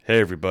Hey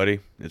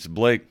everybody, it's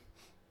Blake,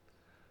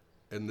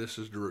 And this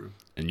is Drew.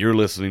 and you're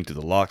listening to the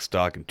Lock,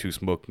 Stock, and Two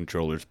Smoke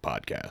Controllers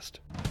podcast.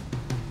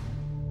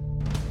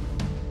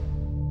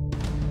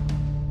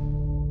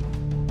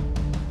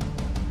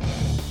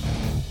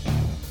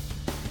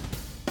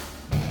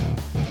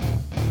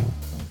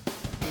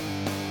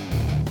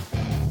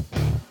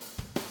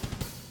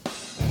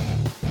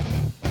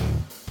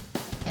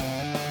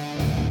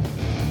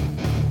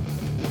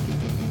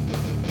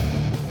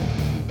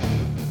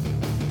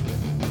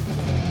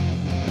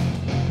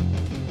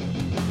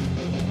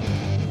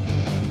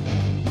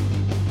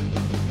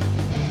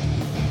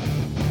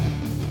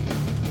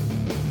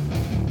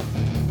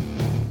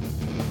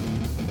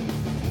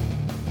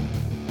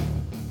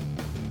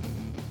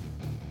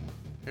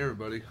 Hey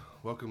everybody,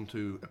 welcome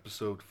to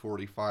episode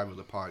 45 of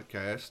the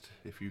podcast.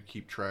 If you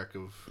keep track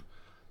of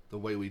the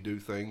way we do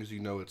things, you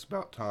know it's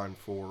about time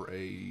for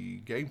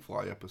a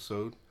Gamefly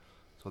episode.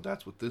 So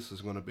that's what this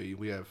is going to be.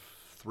 We have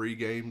 3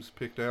 games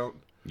picked out,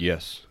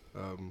 Yes.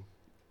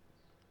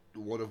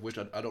 one of which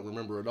I don't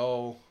remember at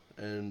all,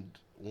 and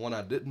one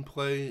I didn't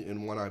play,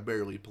 and one I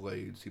barely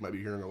played. So you might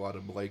be hearing a lot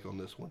of Blake on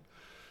this one.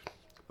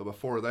 But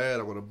before that,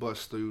 I want to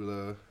bust through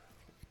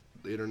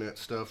the internet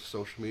stuff,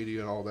 social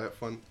media, and all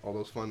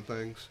those fun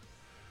things.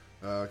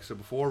 Like I said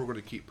before, we're going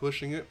to keep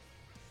pushing it.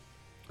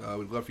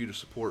 We'd love for you to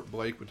support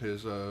Blake with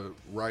his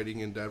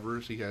writing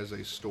endeavors. He has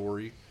a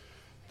story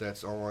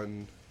that's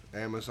on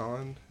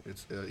Amazon.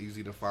 It's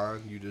easy to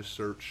find. You just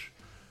search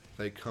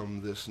 "They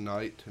Come This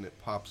Night" and it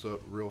pops up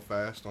real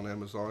fast on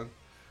Amazon.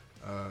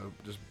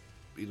 Just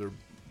either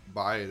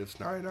buy it. It's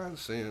 99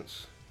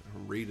 cents.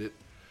 Read it.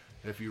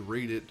 If you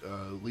read it,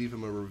 leave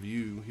him a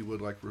review. He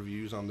would like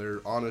reviews on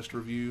there, honest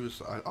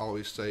reviews. I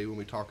always say when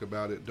we talk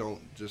about it,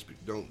 don't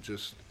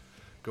just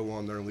go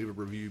on there and leave a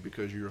review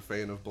because you're a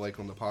fan of Blake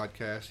on the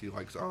podcast. He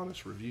likes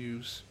honest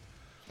reviews.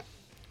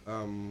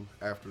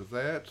 After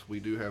that,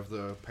 we do have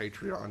the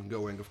Patreon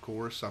going, of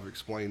course. I've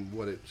explained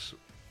what it's.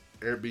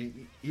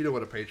 You know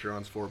what a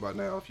Patreon's for by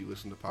now if you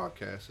listen to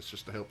podcasts. It's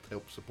just to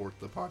help support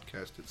the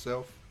podcast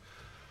itself.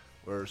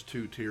 There's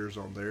 2 tiers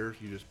on there.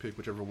 You just pick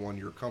whichever one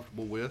you're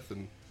comfortable with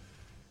and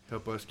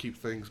help us keep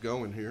things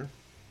going here.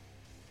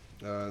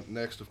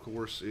 Next, of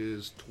course,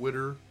 is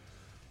Twitter.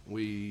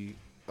 We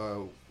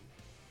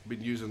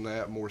been using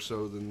that more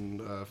so than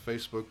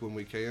Facebook when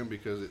we can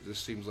because it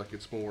just seems like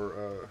it's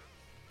more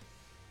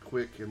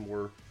quick and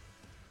more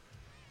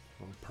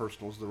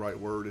personal is the right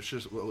word. It's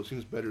just it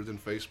seems better than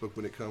Facebook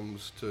when it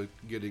comes to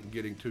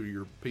getting to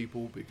your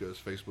people because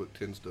Facebook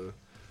tends to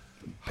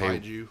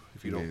hide you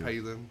if you don't pay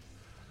them.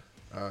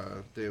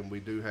 Then we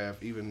do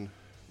have even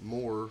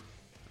more,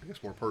 I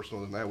guess more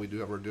personal than that. We do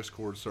have our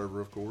Discord server,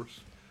 of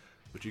course,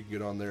 but you can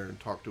get on there and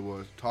talk to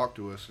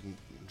us and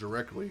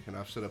directly. And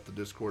I've set up the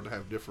Discord to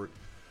have different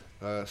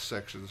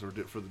sections or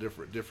for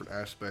the different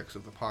aspects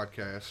of the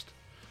podcast.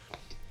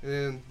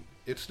 And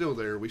it's still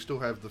there. We still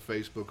have the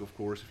Facebook, of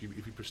course, if you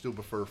still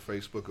prefer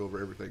Facebook over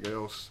everything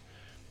else.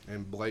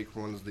 And Blake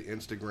runs the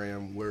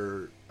Instagram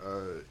where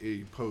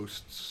he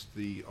posts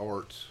the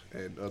art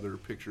and other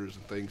pictures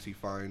and things he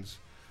finds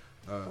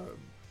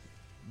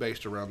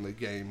based around the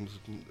games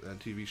and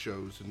TV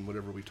shows and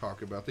whatever we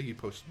talk about. I think he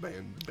posts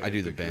band I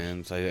do the pictures.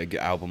 bands. I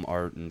get album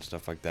art and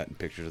stuff like that and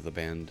pictures of the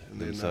band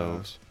And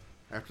themselves. Then,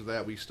 after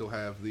that, we still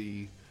have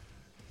the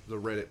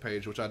Reddit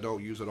page, which I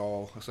don't use at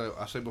all.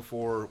 I say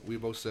before, we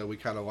both said we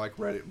kind of like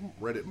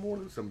Reddit more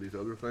than some of these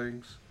other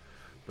things.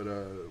 But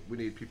we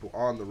need people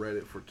on the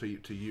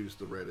Reddit to use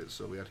the Reddit,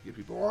 so we have to get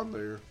people on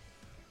there.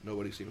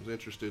 Nobody seems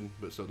interested,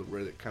 but so the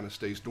Reddit kind of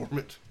stays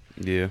dormant.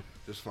 Yeah.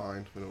 Just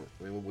fine.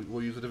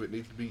 We'll use it if it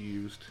needs to be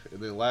used. And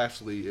then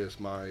lastly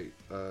is my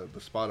the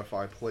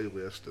Spotify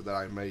playlist that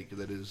I make.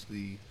 That is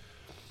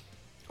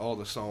all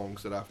the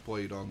songs that I've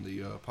played on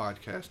the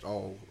podcast,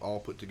 all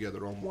put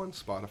together on one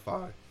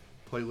Spotify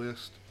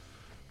playlist.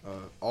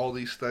 All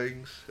these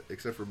things,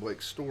 except for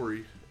Blake's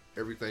story,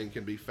 everything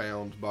can be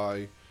found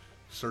by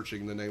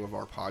searching the name of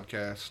our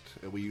podcast,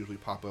 and we usually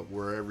pop up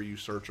wherever you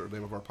search the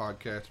name of our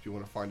podcast. If you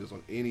want to find us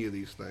on any of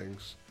these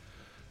things,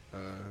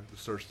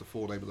 search the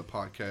full name of the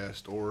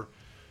podcast, or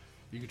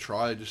you can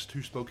try just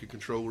Two Smoking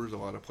Controllers. A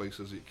lot of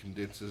places it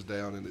condenses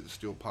down and it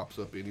still pops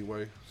up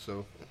anyway.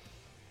 So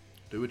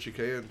do what you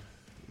can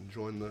and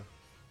join the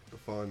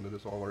fun that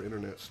is all our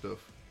internet stuff.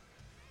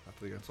 I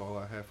think that's all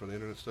I have for the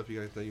internet stuff. You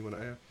got anything you want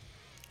to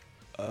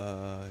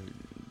add?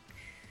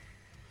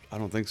 I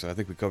don't think so. I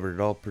think we covered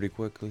it all pretty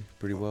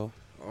well.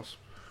 Awesome.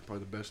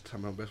 Probably the best way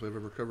I've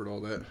ever covered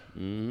all that.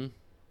 Mm-hmm.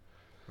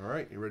 All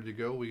right, you ready to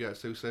go? We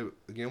got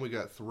we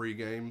got 3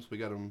 games. We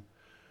got them.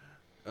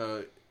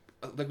 I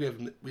think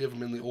we have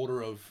them in the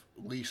order of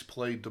least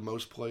played to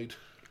most played.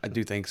 I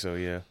do think so,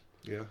 yeah.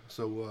 Yeah.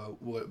 So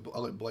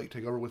I'll let Blake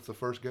take over with the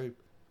first game.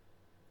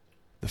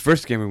 The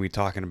first game we're going to be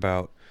talking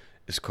about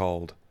is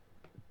called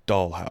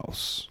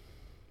Dollhouse.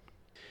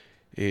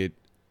 It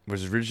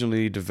was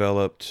originally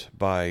developed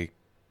by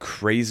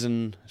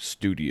Krazen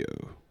Studio.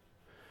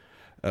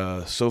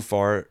 So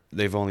far,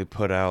 they've only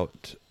put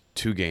out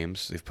 2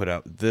 games. They've put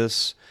out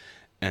this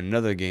and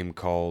another game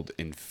called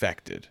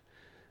Infected.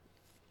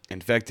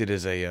 Infected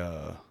is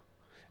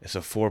it's a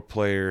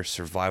 4-player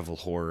survival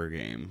horror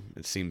game.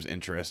 It seems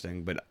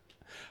interesting, but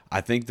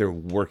I think they're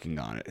working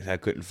on it. I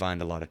couldn't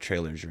find a lot of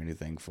trailers or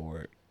anything for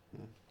it.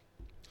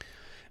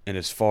 And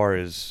as far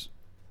as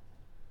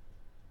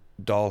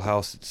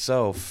Dollhouse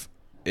itself,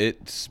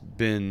 it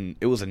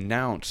was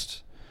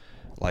announced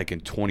like in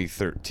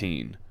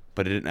 2013,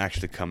 but it didn't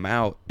actually come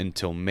out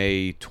until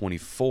May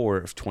 24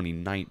 of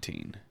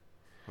 2019.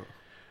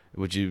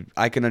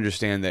 I can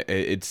understand that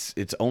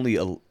it's only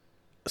a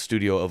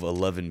studio of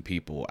 11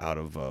 people out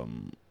of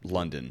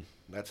London.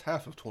 That's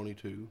half of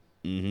 22.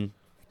 Mm-hmm.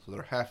 So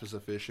they're half as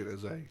efficient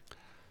as a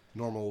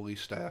normally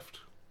staffed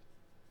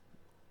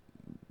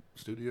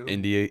studio.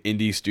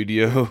 Indie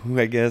studio,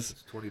 I guess.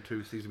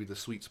 22 seems to be the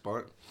sweet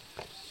spot.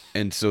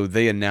 And so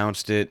they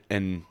announced it,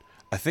 and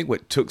I think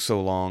what took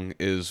so long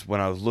is when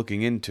I was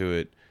looking into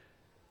it,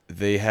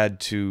 they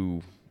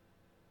ended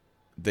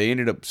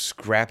up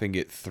scrapping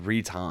it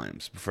 3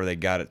 times before they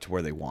got it to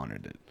where they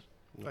wanted it.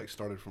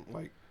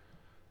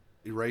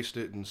 Erased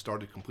it and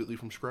started completely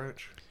from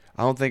scratch?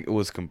 I don't think it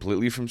was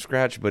completely from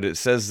scratch, but it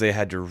says they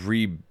had to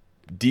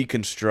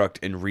deconstruct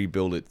and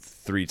rebuild it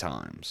 3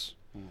 times.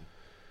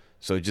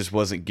 So it just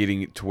wasn't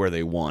getting it to where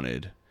they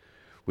wanted,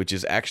 which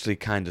is actually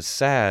kind of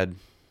sad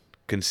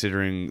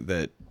considering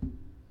that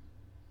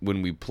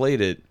when we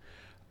played it,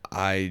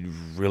 I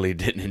really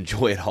didn't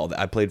enjoy it all.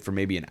 I played for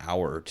maybe an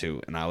hour or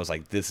 2, and I was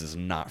like, this is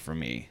not for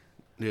me.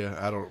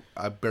 Yeah,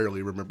 I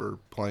barely remember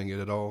playing it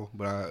at all,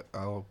 but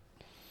I'll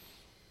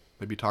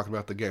maybe talk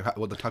about the game,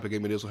 what the type of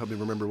game it is will help me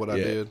remember what I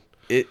did.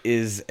 It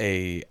is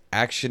a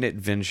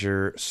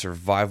action-adventure,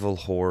 survival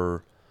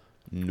horror,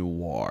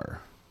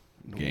 noir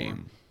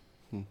game.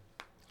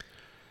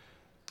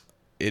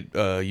 What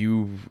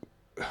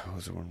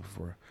was the one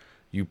before?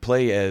 You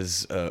play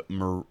as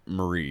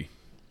Marie,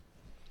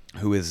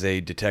 who is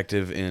a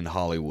detective in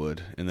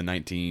Hollywood in the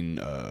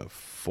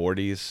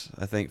 1940s,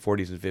 I think,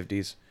 40s and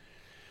 50s.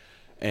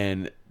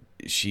 And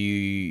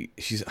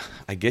she's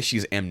I guess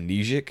she's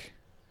amnesic,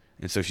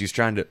 and so she's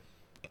trying to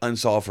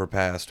unsolve her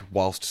past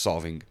whilst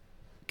solving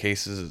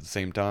cases at the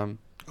same time.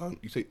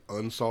 You say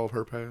unsolve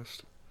her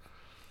past?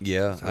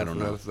 Yeah, I don't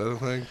know. Is that a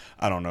thing?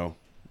 I don't know.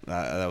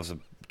 That was a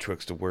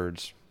twixt of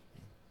words.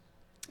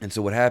 And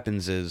so what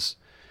happens is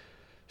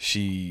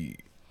she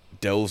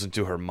delves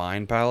into her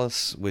mind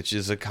palace, which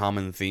is a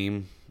common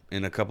theme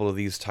in a couple of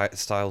these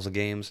styles of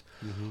games,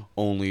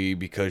 only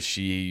because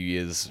she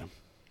is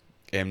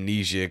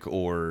amnesic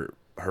or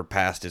her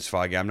past is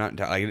foggy. I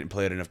didn't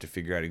play it enough to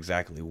figure out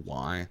exactly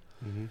why.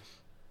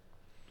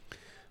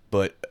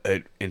 But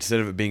instead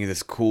of it being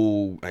this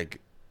cool, like,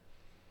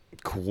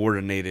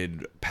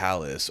 coordinated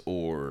palace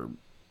or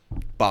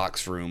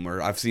box room,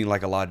 or I've seen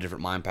like a lot of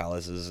different mind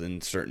palaces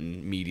in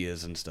certain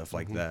medias and stuff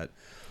like that.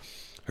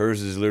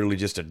 Hers is literally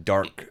just a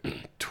dark,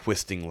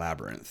 twisting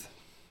labyrinth.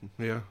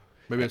 Yeah,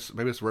 maybe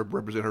it's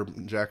represent her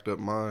jacked up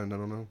mind. I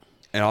don't know.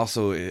 And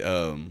also,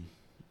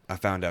 I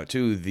found out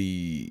too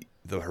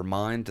her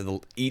mind,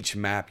 each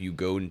map you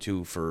go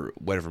into for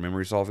whatever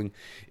memory solving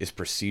is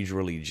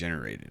procedurally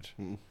generated,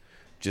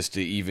 just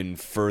to even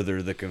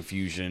further the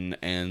confusion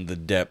and the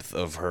depth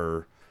of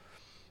her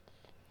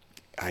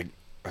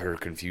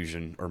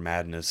confusion or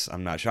madness.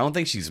 I'm not sure. I don't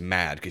think she's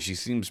mad because she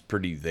seems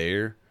pretty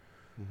there.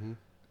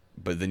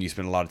 But then you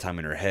spend a lot of time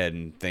in her head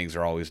and things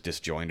are always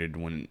disjointed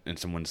when in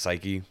someone's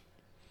psyche.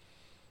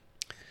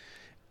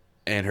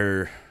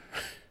 And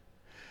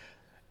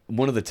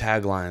one of the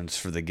taglines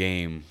for the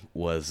game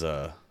was,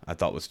 I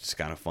thought was just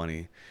kind of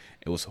funny.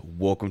 It was,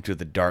 "Welcome to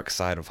the dark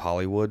side of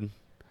Hollywood."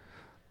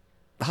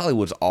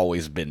 Hollywood's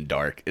always been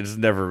dark. It's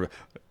never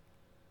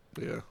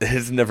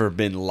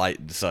been light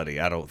and sunny,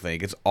 I don't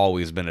think. It's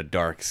always been a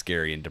dark,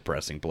 scary, and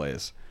depressing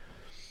place.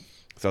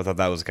 So I thought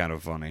that was kind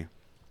of funny.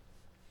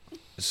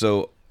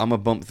 So I'm going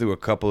to bump through a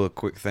couple of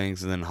quick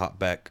things and then hop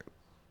back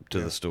to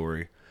the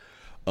story.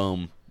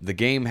 The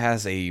game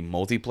has a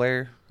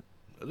multiplayer,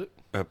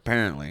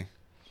 apparently.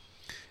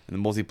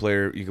 In the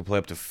multiplayer, you can play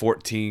up to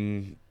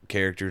 14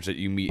 characters that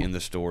you meet in the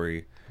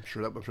story. I'm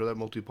sure that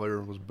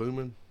multiplayer was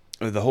booming.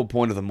 The whole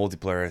point of the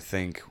multiplayer, I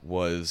think,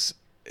 was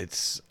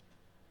it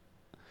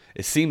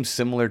seems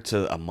similar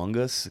to Among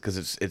Us because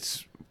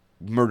it's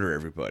murder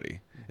everybody.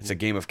 It's a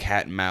game of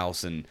cat and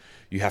mouse, and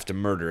you have to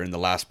murder, and the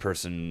last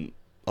person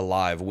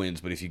alive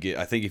wins. But if you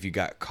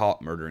got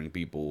caught murdering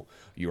people,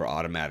 you are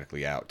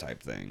automatically out,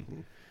 type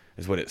thing.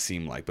 Is what it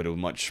seemed like, but at a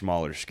much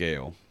smaller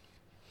scale.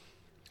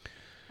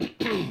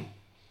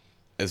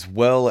 As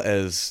well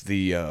as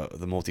the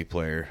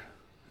multiplayer,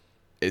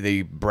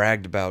 they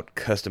bragged about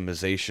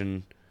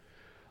customization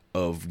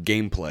of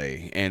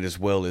gameplay, and as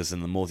well as in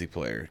the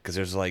multiplayer, because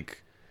there's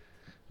like,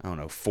 I don't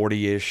know,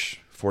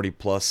 40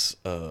 plus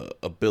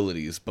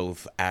abilities,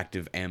 both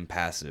active and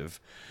passive,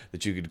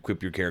 that you could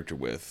equip your character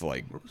with.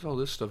 Like, where was all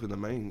this stuff in the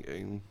main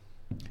game?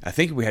 I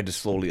think we had to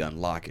slowly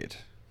unlock it.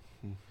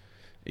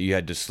 You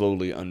had to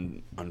slowly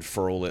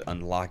unfurl it,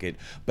 unlock it.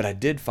 But I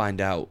did find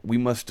out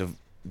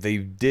they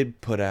did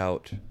put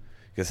out,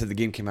 because I said the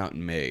game came out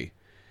in May,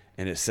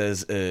 and it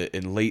says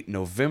in late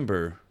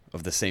November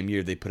of the same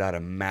year, they put out a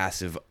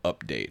massive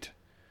update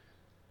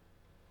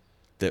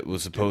that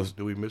was supposed.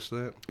 Did we miss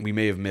that? We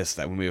may have missed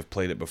that. We may have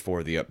played it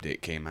before the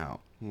update came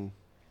out. Hmm.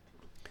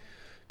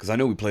 Because I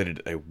know we played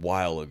it a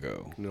while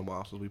ago. No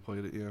while since we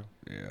played it, yeah.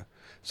 Yeah.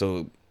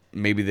 So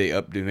maybe they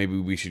update. Maybe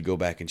we should go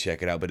back and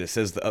check it out. But it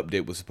says the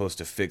update was supposed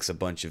to fix a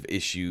bunch of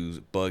issues,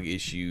 bug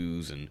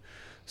issues, and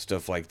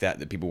stuff like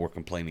that people were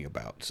complaining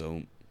about.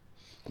 So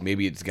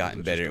maybe it's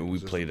gotten better. And we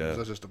played a.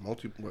 That's just a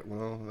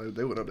Well,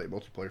 they would update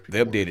multiplayer.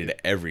 They updated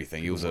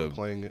everything. It was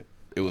playing it.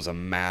 It was a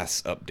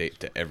mass update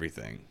to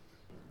everything.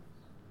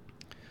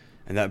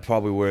 And that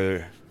probably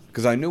where,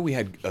 because I know we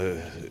had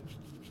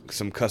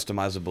some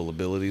customizable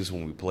abilities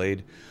when we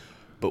played,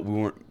 but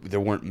there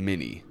weren't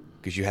many,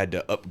 because you had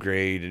to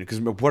upgrade, and because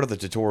part of the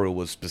tutorial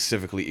was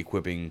specifically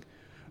equipping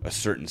a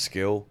certain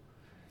skill,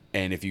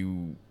 and if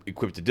you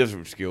equipped a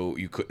different skill,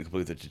 you couldn't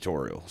complete the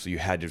tutorial, so you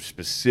had to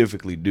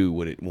specifically do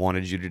what it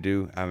wanted you to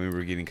do. I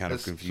remember getting kind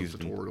of confused.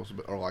 Some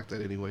tutorials are like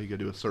that anyway. You got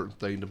to do a certain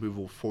thing to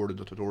move forward in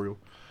the tutorial.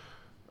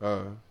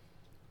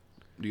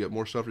 Do you got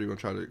more stuff, or are you going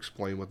to try to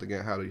explain what the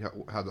game, how do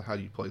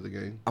you play the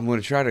game? I'm going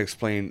to try to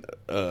explain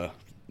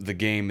the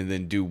game and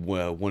then do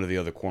one of the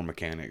other core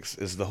mechanics.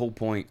 Is the whole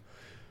point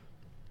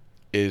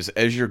is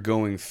as you're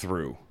going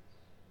through,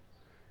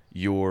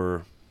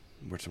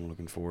 what's I'm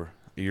looking for?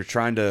 You're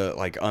trying to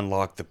like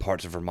unlock the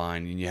parts of her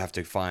mind, and you have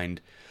to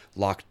find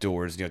locked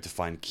doors, and you have to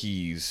find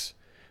keys,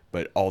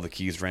 but all the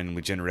keys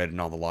randomly generated, and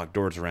all the locked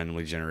doors are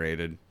randomly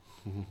generated.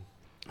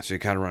 So you're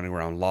kind of running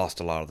around lost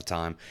a lot of the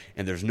time,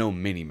 and there's no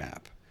mini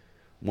map.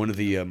 One of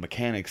the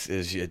mechanics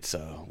is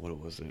what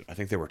was it? I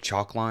think they were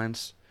chalk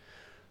lines,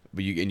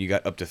 but you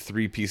got up to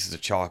 3 pieces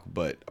of chalk.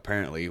 But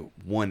apparently,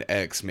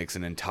 1X makes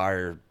an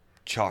entire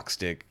chalk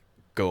stick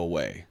go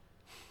away.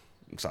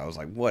 So I was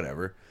like,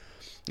 whatever.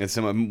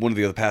 And one of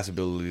the other pass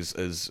abilities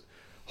is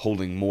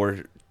holding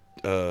more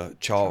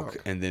chalk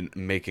and then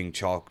making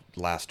chalk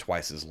last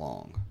twice as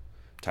long,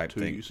 type 2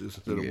 thing. 2 uses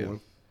instead of 1.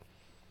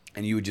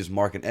 And you would just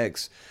mark an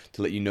X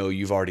to let you know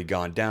you've already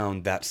gone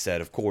down that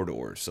set of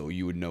corridors. So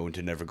you would know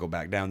to never go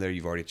back down there.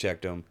 You've already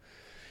checked them.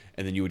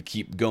 And then you would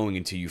keep going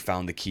until you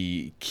found the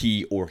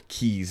key or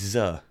keys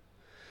to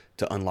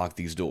unlock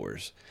these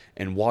doors.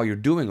 And while you're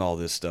doing all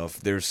this stuff,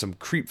 there's some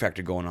creep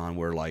factor going on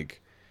where,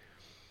 like,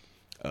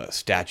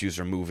 statues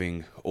are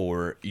moving,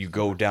 or you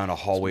go down a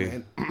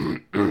hallway.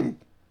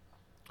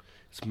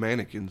 It's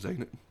mannequins,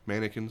 ain't it?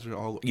 Mannequins are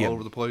all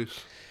over the place.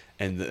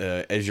 And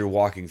as you're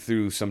walking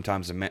through,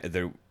 sometimes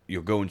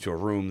you'll go into a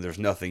room, there's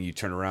nothing, you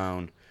turn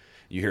around,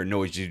 you hear a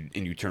noise,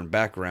 and you turn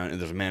back around, and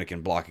there's a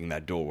mannequin blocking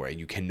that doorway, and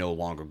you can no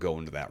longer go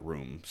into that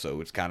room. So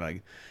it's kind of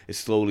like, it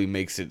slowly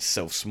makes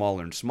itself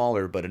smaller and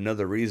smaller, but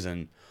another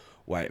reason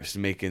why it's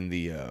making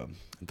the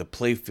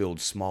playfield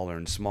smaller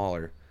and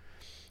smaller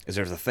is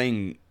there's a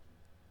thing,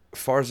 as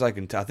far as I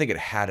can tell, I think it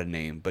had a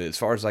name, but as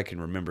far as I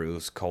can remember, it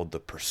was called the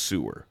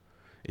Pursuer.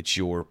 It's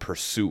your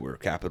pursuer,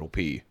 capital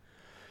P.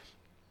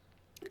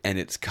 And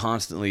it's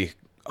constantly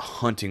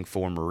hunting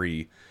for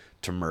Marie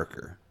to murk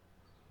her.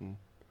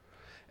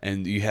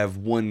 And you have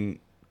one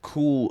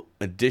cool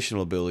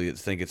additional ability. I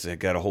think it's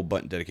got a whole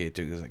button dedicated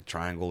to it. It's like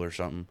triangle or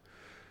something.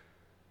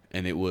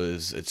 And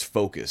it's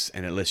focus,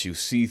 and it lets you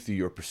see through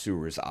your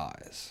pursuer's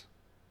eyes.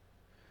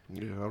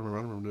 Yeah, I don't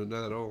remember doing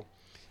that at all.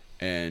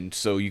 And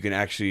so you can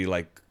actually,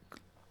 like,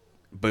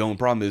 but the only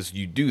problem is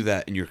you do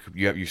that and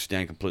you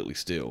stand completely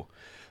still.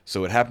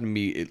 So it happened to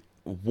me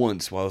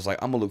once while I was like,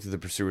 I'm gonna look through the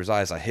pursuer's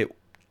eyes. I hit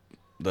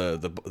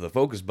the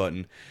focus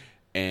button,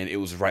 and it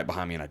was right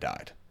behind me, and I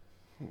died.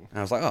 And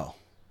I was like, oh,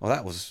 well,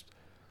 that was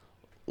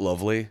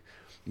lovely,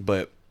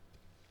 but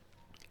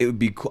it would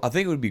be cool. I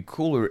think it would be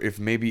cooler if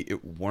maybe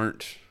it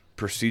weren't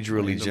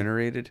procedurally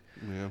generated,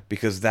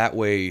 because that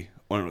way,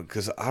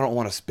 because I don't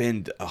want to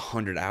spend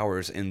 100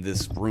 hours in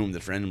this room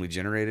that's randomly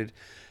generated,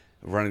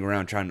 running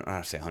around trying to, I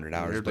don't say 100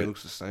 hours, everything but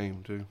looks the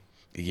same too.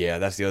 Yeah,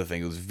 that's the other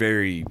thing. It was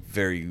very,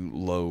 very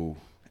low,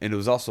 and it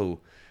was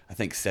also, I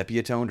think,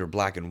 sepia toned or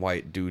black and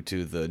white due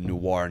to the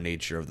noir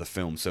nature of the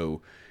film.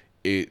 So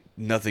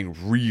nothing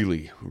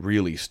really,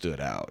 really stood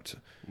out.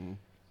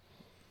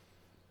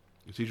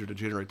 It's easier to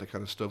generate that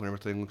kind of stuff when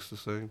everything looks the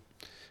same.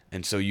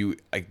 And so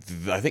I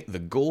think the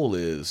goal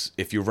is,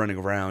 if you're running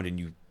around and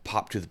you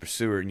pop to the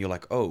pursuer and you're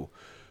like, oh,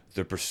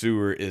 the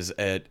pursuer is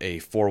at a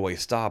 4-way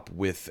stop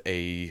with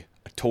a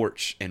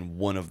torch in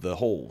one of the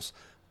holes.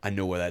 I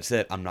know where that's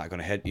at. I'm not going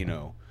to head,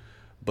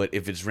 But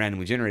if it's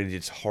randomly generated,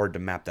 it's hard to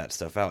map that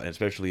stuff out, and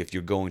especially if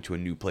you're going to a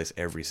new place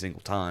every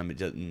single time. It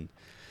doesn't.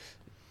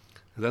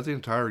 Is that the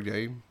entire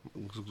game?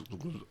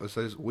 It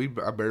says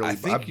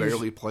I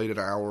barely played an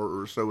hour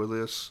or so of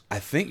this. I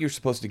think you're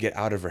supposed to get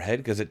out of her head,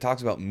 because it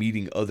talks about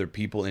meeting other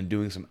people and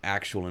doing some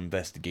actual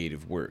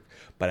investigative work.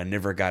 But I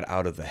never got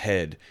out of the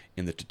head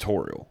in the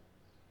tutorial.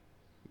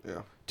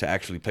 Yeah. To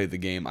actually play the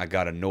game, I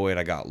got annoyed.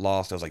 I got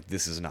lost. I was like,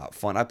 this is not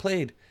fun. I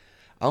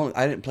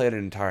didn't play it an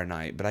entire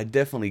night, but I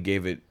definitely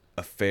gave it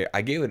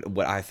I gave it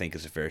what I think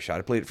is a fair shot.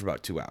 I played it for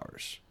about 2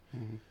 hours.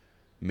 Mm-hmm.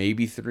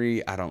 Maybe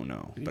 3, I don't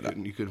know.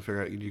 You couldn't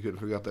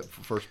figure out that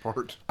first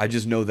part. I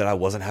just know that I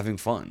wasn't having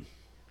fun.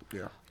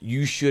 Yeah.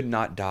 You should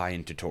not die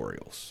in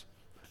tutorials,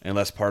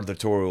 unless part of the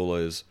tutorial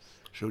is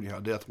Showing you how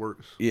death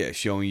works.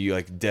 showing you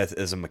like death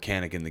as a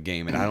mechanic in the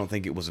game. And I don't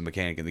think it was a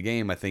mechanic in the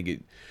game. I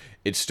think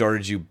it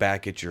started you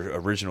back at your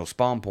original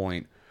spawn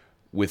point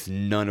with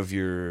none of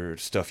your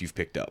stuff you've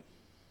picked up.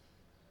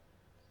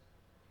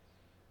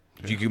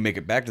 You can make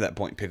it back to that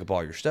point and pick up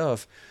all your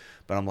stuff,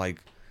 but I'm like,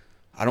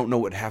 I don't know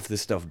what half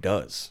this stuff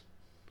does.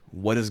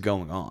 What is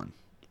going on?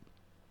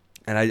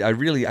 And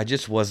I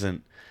just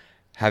wasn't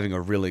having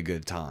a really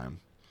good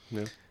time.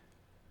 Yeah.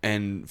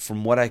 And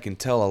from what I can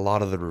tell, a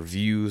lot of the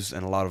reviews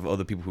and a lot of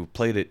other people who've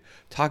played it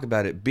talk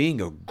about it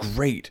being a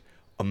great,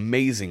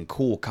 amazing,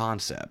 cool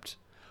concept,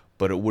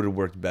 but it would have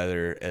worked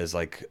better as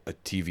like a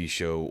TV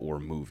show or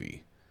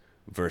movie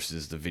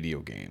versus the video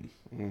game.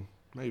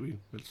 Maybe.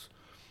 It's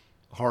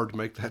hard to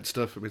make that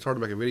stuff. I mean, it's hard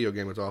to make a video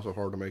game. It's also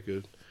hard to make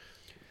get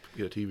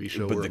a TV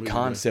show. But or a the movie.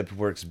 concept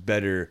works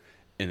better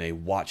in a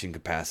watching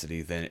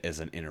capacity than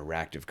as an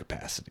interactive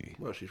capacity.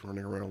 Well, she's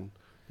running around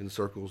in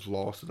circles,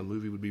 lost in a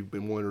movie would be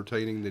more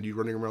entertaining than you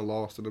running around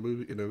lost in a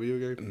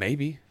video game.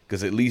 Maybe,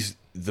 because at least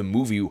the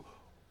movie,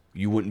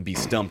 you wouldn't be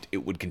stumped.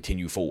 It would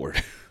continue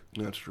forward.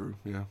 That's true.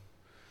 Yeah.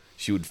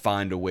 She would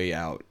find a way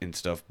out and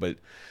stuff. But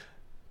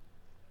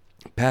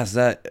past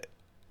that,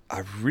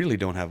 I really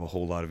don't have a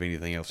whole lot of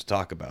anything else to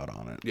talk about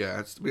on it.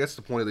 Yeah, that's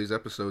the point of these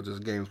episodes. Is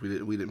games we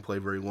didn't play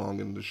very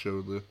long, and to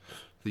show the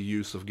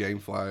use of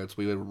GameFly. It's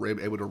we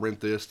were able to rent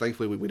this.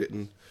 Thankfully, we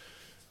didn't.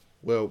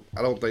 Well,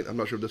 I'm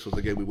not sure if this was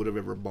the game we would have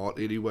ever bought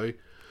anyway.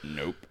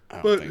 Nope,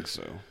 I don't think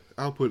so.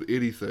 I'll put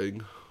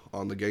anything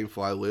on the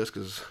GameFly list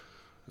because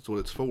that's what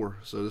it's for.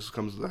 So this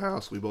comes to the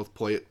house. We both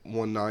play it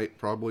one night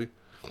probably.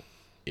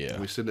 Yeah.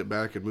 And we send it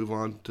back and move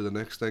on to the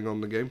next thing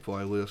on the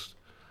GameFly list.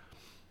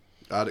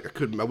 I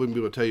wouldn't be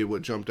able to tell you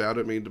what jumped out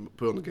at me to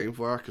put on the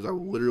GameFly because I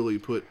literally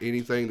put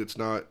anything that's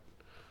not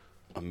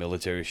a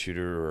military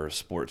shooter or a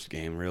sports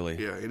game, really.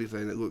 Yeah,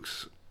 anything that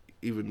looks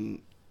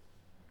even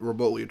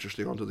remotely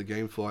interesting onto the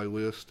GameFly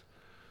list.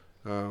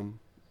 But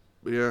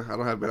yeah, I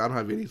don't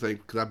have anything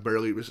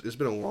because it's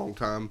been a long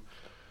time.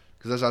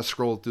 Because as I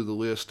scrolled through the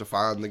list to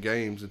find the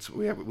games,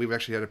 we've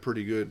actually had a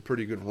pretty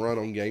good run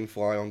on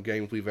GameFly on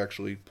games we've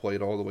actually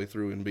played all the way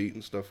through and beat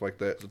and stuff like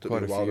that. So it took me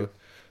a while to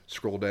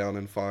scroll down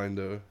and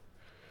find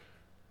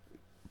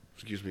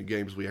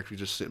games we actually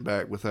just sit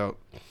back without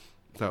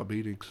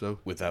beating. So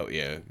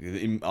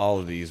all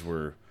of these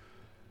were.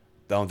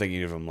 I don't think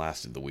any of them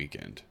lasted the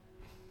weekend.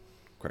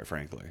 Quite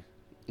frankly.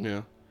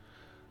 Yeah.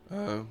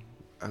 I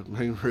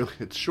mean, really,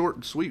 it's short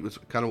and sweet. It's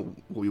kind of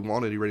what we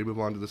wanted. You ready to move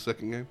on to the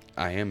second game?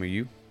 I am. Are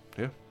you?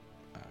 Yeah.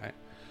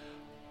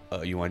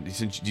 All right.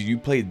 Did you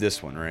played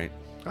this one, right?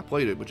 I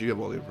played it, but you have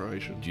all the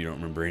information. You don't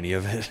remember any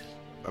of it?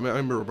 I mean, I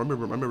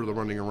remember the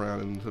running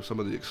around and some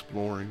of the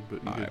exploring, but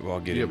I'll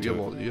get into it.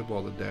 You have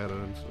all the data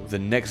and stuff. The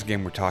next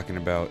game we're talking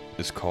about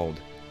is called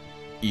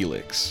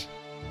Elex.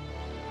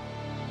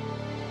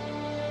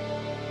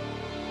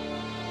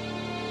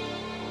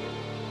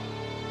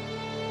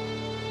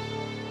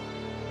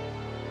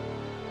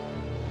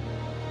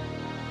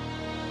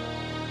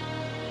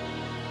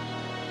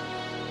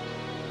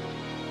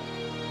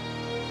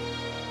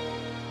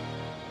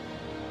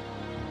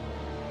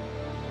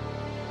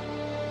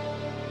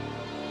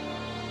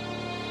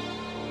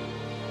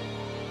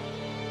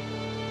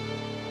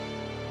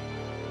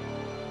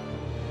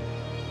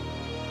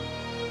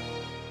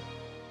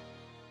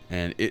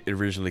 And it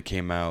originally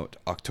came out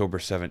October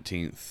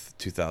 17th,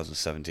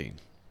 2017.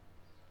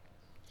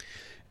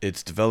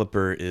 Its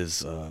developer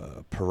is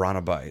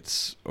Piranha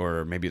Bytes,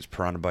 or maybe it's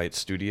Piranha Bytes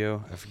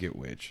Studio. I forget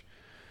which.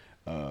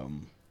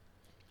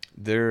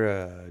 They're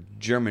a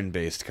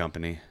German-based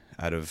company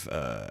out of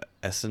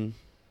Essen,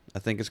 I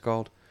think it's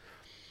called.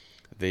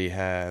 They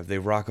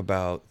rock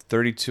about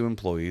 32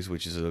 employees,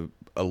 which is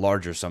a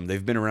larger sum.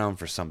 They've been around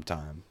for some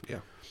time. Yeah.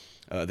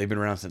 They've been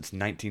around since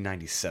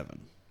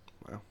 1997.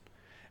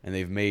 And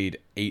they've made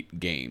 8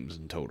 games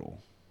in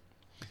total.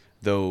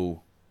 Though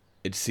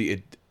it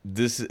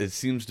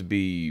seems to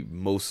be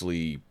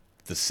mostly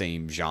the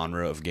same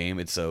genre of game.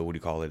 It's a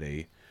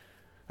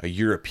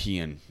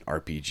European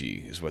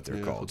RPG is what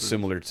they're called,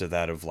 similar to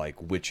that of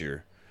like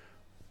Witcher.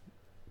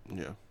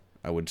 Yeah,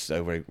 I would say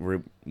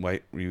you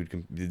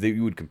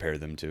would compare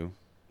them to.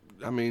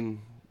 I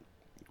mean,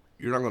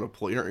 you're not going to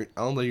play. I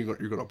don't think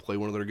you're going to play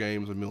one of their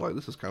games and be like,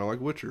 "This is kind of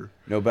like Witcher."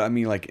 No, but I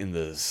mean, like in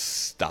the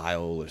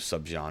style or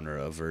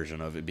subgenre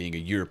version of it being a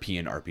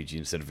European RPG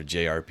instead of a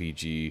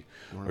JRPG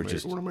or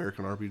just an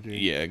American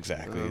RPG. Yeah,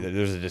 exactly.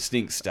 There's a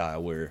distinct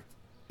style where.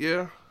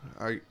 Yeah,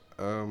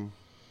 I'm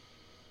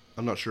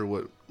not sure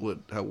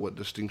what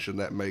distinction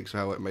that makes,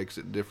 how it makes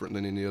it different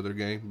than any other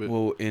game. But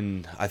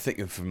I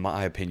think, from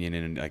my opinion,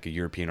 in like a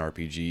European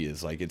RPG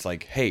is like it's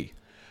like, hey,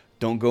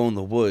 don't go in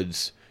the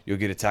woods. You'll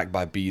get attacked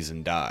by bees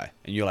and die.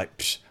 And you're like,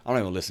 psh, I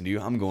don't even listen to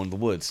you. I'm going to the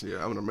woods.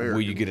 Yeah, I'm an American.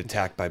 Where you get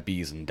attacked by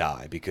bees and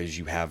die because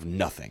you have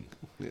nothing.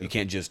 Yeah. You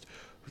can't just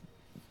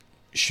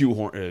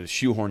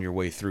shoehorn your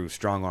way through,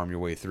 strong arm your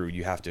way through.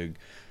 You have to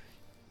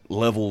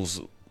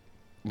levels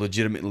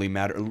legitimately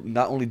matter.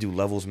 Not only do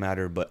levels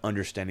matter, but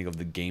understanding of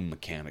the game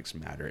mechanics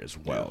matter as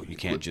well. Yeah, You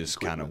can't just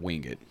kind of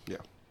wing it. Yeah.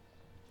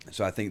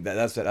 So I think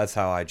that's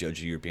how I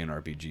judge a European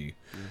RPG.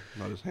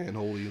 Not as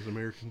handholdy as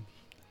American.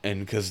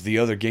 And because the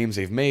other games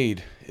they've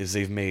made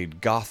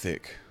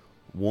Gothic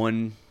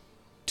 1,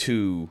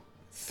 2,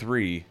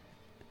 3,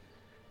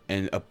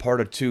 and a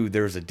part of 2,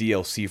 there was a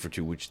DLC for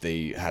 2, which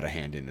they had a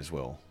hand in as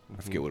well.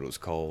 I forget what it was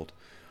called.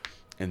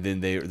 And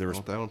then there was...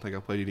 I don't think I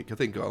played any. I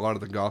think a lot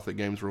of the Gothic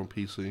games were on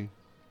PC.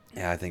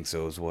 Yeah, I think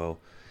so as well.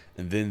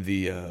 And then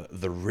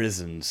the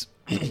Risen's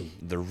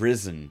the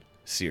Risen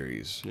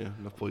series. Yeah,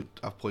 and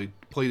I've played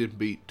and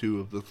beat 2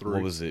 of the 3.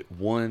 What was it?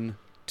 1,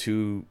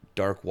 2,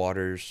 Dark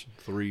Waters,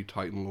 3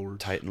 Titan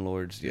Lords. Titan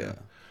Lords. Yeah.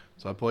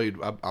 So I played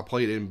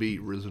and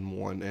beat Risen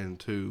 1 and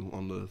 2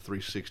 on the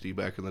 360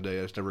 back in the day.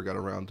 I just never got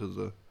around to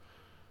the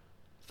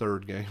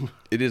 3rd game.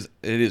 It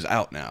is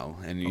out now,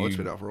 and it's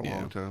been out for a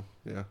long time.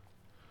 Yeah.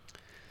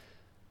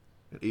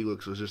 And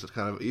Elix was just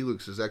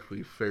Elix is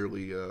actually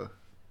fairly.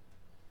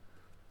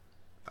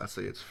 I'd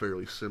say it's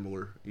fairly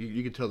similar.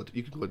 You can tell that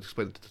you can go ahead and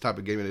explain the type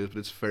of game it is, but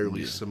it's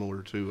fairly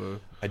similar to.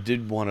 I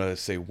did want to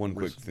say one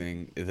quick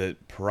thing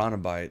that Piranha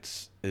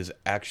Bytes is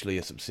actually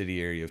a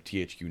subsidiary of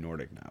THQ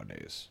Nordic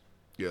nowadays.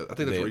 Yeah, I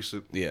think that's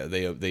recent. Yeah,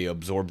 they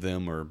absorbed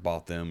them or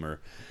bought them, or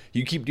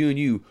you keep doing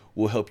you,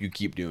 we'll help you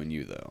keep doing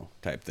you though,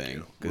 type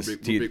thing.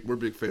 Yeah, we're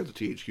big fans of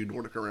THQ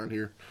Nordic around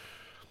here.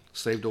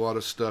 Saved a lot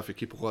of stuff. It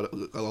keep a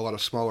lot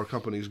of smaller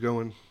companies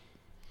going.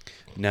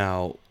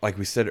 Now, like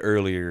we said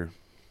earlier,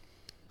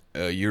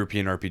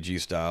 European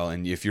RPG style,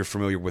 and if you're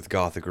familiar with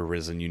Gothic or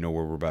Risen, you know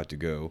where we're about to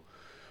go.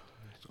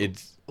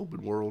 It's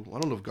open world. I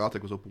don't know if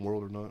Gothic was open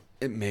world or not.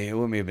 It may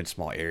have been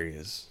small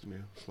areas. Yeah,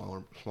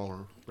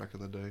 smaller back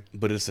in the day.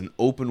 But it's an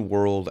open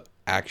world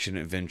action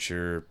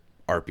adventure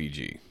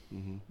RPG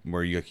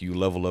where you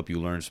level up, you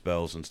learn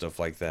spells and stuff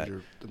like that.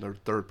 They're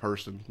third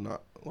person,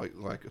 not like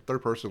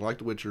third person like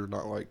The Witcher,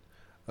 not like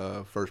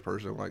first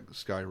person like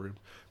Skyrim.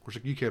 Of course,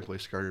 you can't play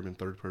Skyrim in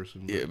third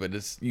person. Yeah, but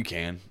you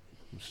can.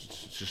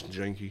 It's just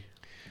janky.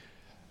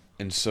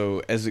 And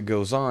so as it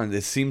goes on,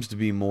 it seems to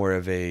be more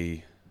of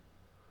a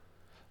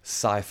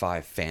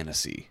sci-fi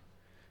fantasy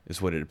is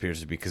what it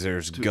appears to be, because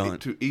there's to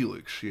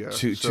Elix, yeah.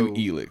 To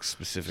Elix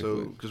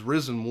specifically. So, because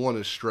Risen 1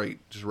 is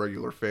straight, just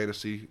regular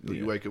fantasy. Yeah.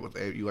 You wake up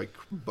you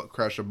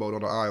crash a boat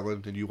on an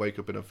island, and you wake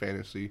up in a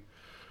fantasy.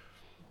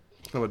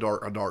 Kind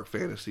of a dark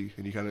fantasy,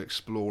 and you kind of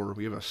explore.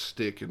 We have a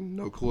stick and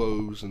no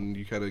clothes, and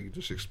you kind of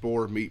just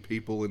explore, meet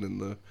people, and then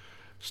the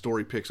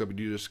story picks up, and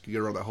you just get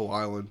around that whole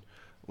island.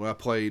 When I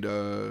played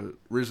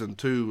Risen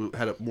 2,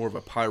 had more of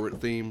a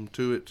pirate theme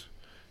to it.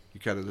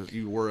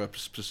 You were a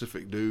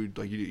specific dude,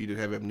 like you didn't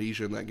have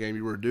amnesia in that game.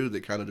 You were a dude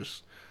that kind of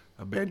just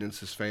abandons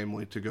his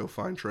family to go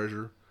find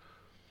treasure,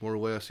 more or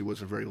less. He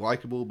wasn't very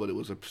likable, but it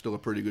was still a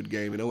pretty good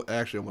game. And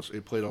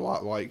it played a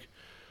lot like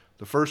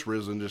the first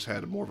Risen, just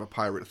had more of a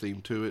pirate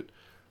theme to it,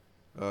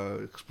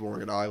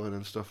 exploring an island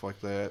and stuff like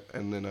that.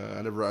 And then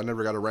I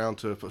never got around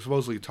to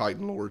supposedly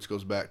Titan Lords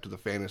goes back to the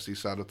fantasy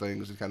side of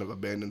things and kind of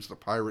abandons the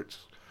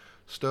pirates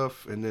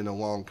stuff. And then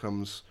along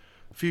comes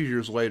a few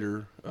years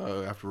later,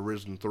 after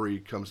Risen 3,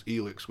 comes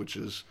Elix, which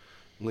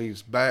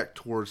leans back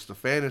towards the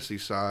fantasy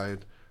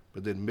side,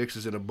 but then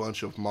mixes in a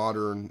bunch of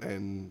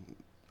modern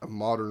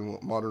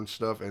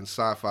stuff and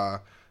sci-fi,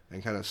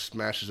 and kind of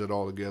smashes it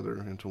all together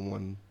into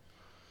one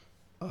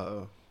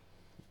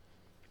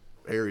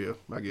area,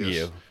 I guess.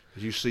 Yeah.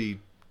 You see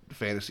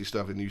fantasy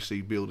stuff, and you see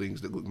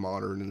buildings that look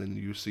modern, and then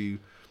you see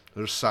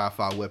there's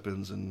sci-fi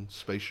weapons and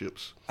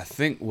spaceships. I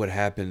think what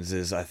happens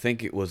is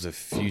it was a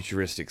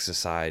futuristic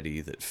society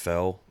that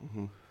fell.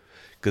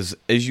 Because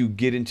as you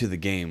get into the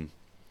game,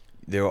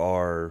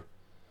 because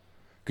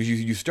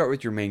you start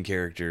with your main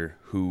character,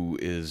 who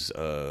is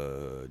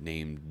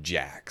named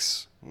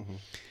Jax.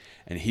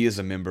 And he is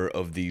a member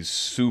of the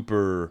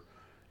super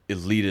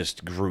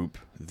elitist group,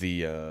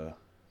 the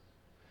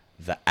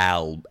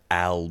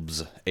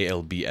Albs,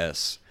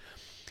 ALBS.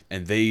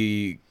 And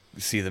they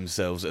see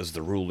themselves as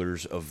the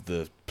rulers of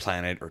the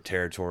planet or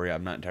territory.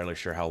 I'm not entirely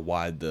sure how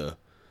wide the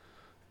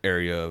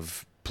area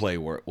of play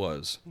where it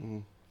was.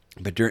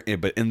 But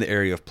in the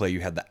area of play, you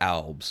had the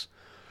Albs,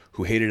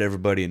 who hated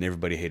everybody and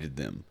everybody hated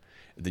them.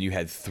 And then you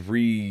had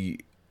 3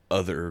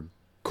 other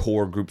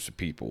core groups of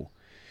people.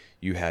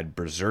 You had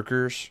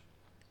berserkers,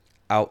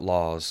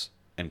 outlaws,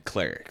 and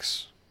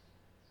clerics.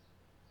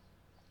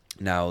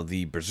 Now,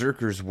 the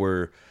berserkers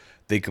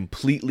they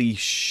completely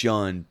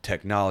shunned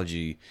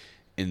technology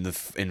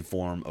in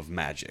form of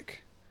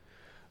magic.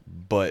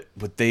 But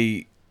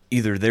they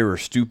were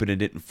stupid and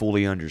didn't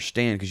fully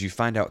understand, because you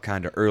find out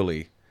kind of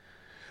early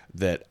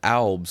that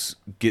Albs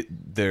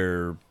get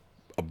their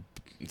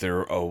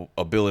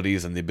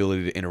abilities and the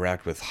ability to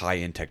interact with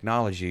high-end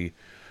technology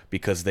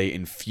because they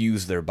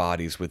infuse their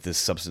bodies with this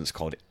substance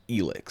called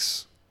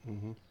Elix.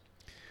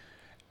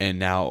 And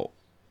now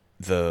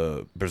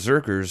the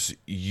berserkers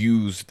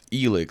used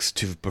Elix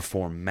to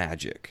perform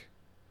magic.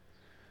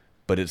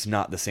 But it's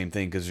not the same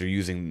thing, because they're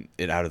using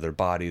it out of their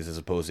bodies as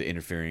opposed to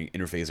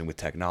interfacing with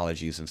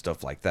technologies and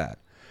stuff like that.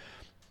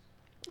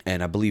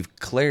 And I believe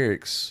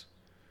clerics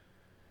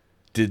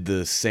did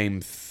the same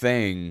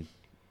thing,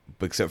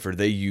 except for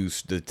they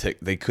used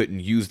they couldn't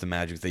use the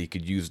magic. They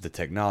could use the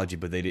technology,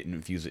 but they didn't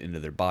infuse it into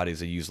their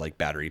bodies. They used like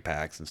battery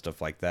packs and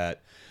stuff like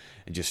that,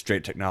 and just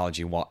straight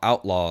technology. While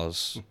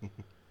outlaws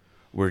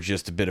were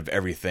just a bit of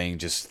everything,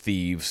 just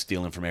thieves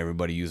stealing from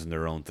everybody, using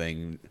their own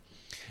thing.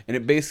 And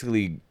it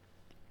basically,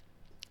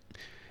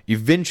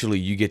 eventually,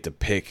 you get to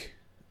pick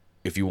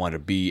if you want to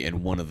be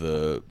in one of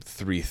the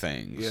three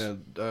things. Yeah,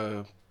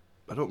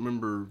 I don't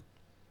remember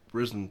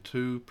Risen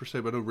 2 per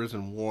se, but I know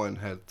Risen 1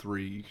 had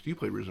 3. You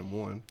play Risen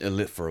 1. It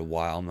lit for a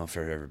while. I'm not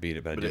sure if I ever beat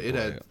it, but I did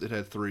play it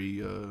had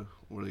 3,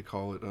 what do they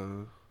call it?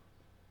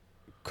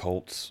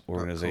 Cults,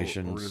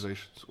 organizations.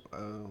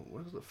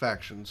 What is the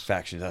factions?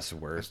 Factions, that's the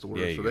word. That's the word.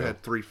 Yeah, so they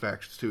had 3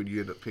 factions too, and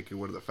you end up picking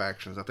one of the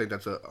factions. I think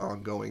that's an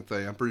ongoing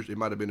thing. I'm pretty sure it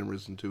might have been in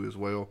Risen 2 as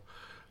well.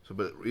 So,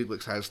 but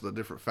Elix has the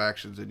different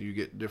factions, and you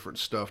get different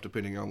stuff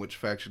depending on which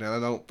faction. And I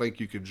don't think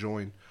you could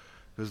join,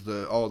 because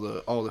all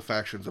the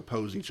factions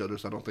oppose each other.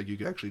 So I don't think you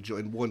can actually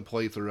join one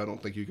playthrough. I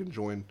don't think you can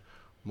join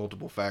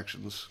multiple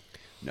factions.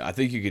 No, I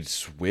think you could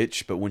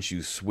switch, but once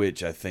you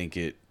switch, I think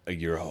the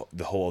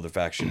whole other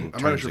faction.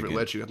 I'm not sure if it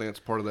lets you. I think it's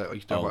part of that. Like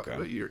you talk about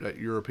that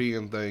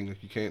European thing.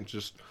 You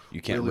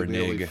can't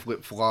renege,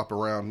 flip flop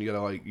around. You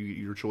gotta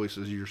your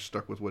choices. You're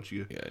stuck with what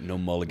you. Yeah, no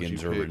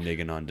mulligans or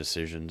reneging on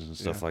decisions and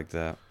stuff like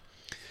that.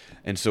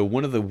 And so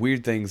one of the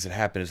weird things that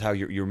happen is how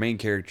your main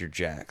character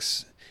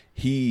Jax,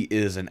 he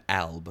is an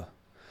alb,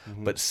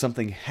 but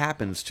something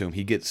happens to him.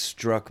 He gets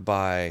struck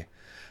by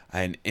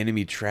an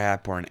enemy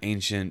trap or an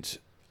ancient.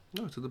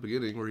 No, it's at the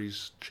beginning where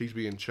he's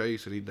being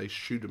chased and they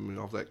shoot him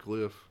off that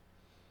cliff.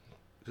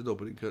 It's the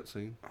opening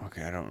cutscene.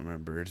 Okay, I don't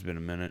remember. It's been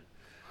a minute.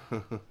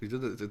 He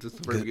did it. It's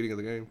the very beginning of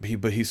the game.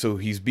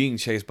 He's being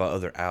chased by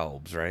other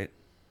albs, right?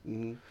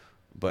 Mm-hmm.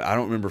 But I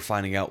don't remember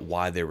finding out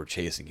why they were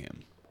chasing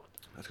him.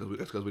 That's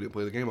because we didn't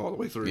play the game all the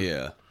way through.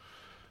 Yeah,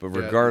 but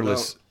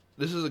regardless,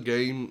 this is a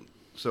game.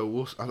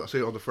 So I'll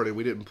say on the front end,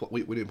 we didn't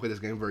play this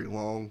game very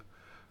long.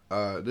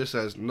 This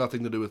has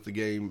nothing to do with the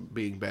game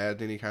being bad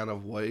in any kind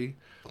of way.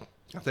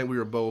 I think we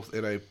were both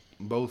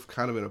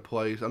kind of in a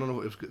place. I don't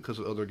know if it was because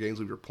of other games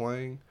we were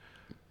playing,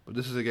 but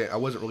this is a game I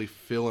wasn't really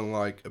feeling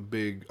like a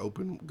big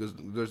open, because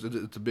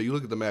it's a big. You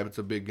look at the map, it's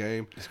a big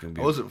game.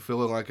 I wasn't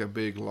feeling like a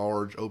big,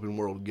 large open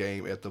world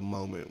game at the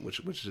moment,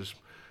 which is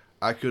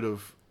I could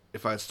have,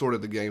 if I had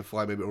sorted the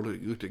GameFly, maybe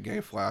looked at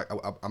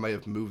GameFly, I may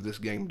have moved this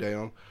game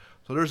down.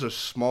 So there's a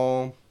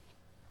small,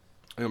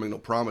 I don't make no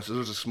promises.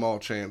 There's a small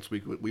chance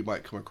we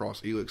might come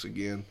across Elix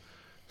again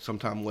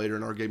sometime later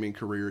in our gaming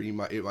career. It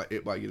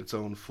might get its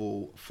own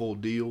full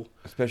deal.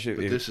 Especially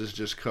but this is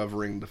just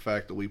covering the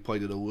fact that we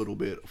played it a little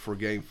bit for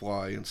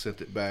GameFly and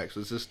sent it back. So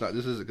this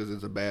isn't because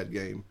it's a bad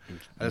game.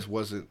 I just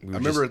wasn't. I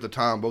remember at the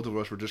time both of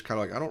us were just kind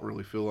of like, I don't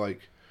really feel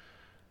like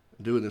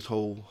doing this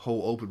whole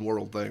open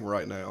world thing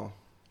right now.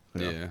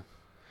 Yeah.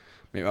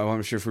 Maybe, I'm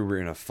not sure if we were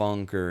in a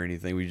funk or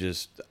anything. We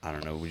just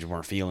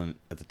weren't feeling it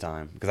at the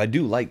time. Because I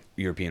do like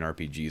European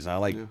RPGs.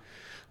 I'm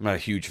not a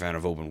huge fan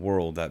of open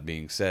world, that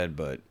being said,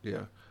 but...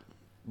 Yeah.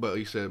 But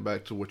you said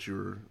back to what you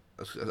were...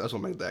 I just want to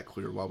make that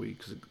clear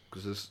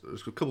because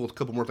there's a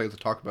couple more things to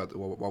talk about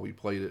while we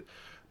played it.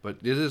 But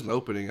it is an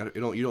opening.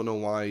 You don't know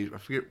why. I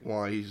forget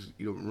why he's...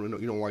 You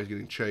don't know why he's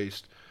getting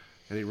chased.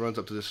 And he runs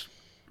up to this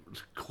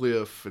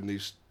cliff, and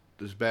this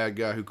bad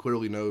guy who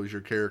clearly knows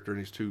your character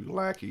and these 2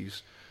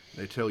 lackeys...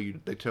 They tell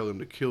him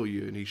to kill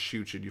you, and he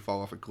shoots you, and you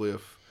fall off a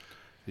cliff.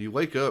 And you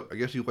wake up. I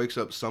guess he wakes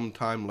up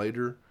sometime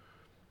later,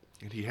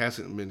 and he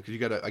hasn't been, because you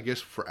gotta. I guess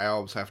for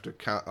albs have to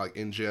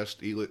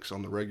ingest Elix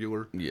on the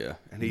regular. Yeah,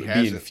 and he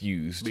hasn't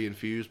be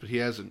infused, but he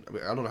hasn't. I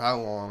mean, I don't know how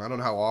long. I don't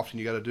know how often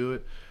you got to do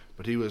it,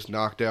 but he was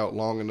knocked out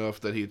long enough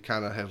that he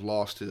kind of had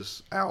lost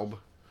his alb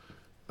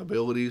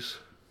abilities.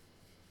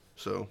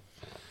 So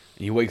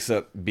he wakes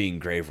up being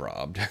grave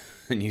robbed,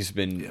 and he's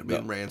been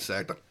being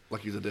ransacked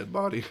like he's a dead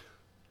body.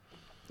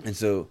 And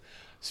so,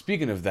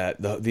 speaking of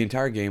that, the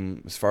entire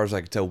game, as far as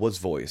I could tell, was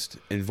voiced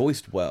and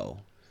voiced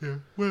well. Yeah,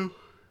 well.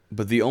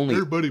 But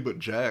everybody but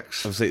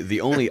Jax. I would say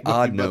the only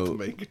odd note,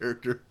 the main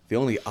character. The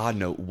only odd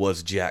note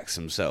was Jax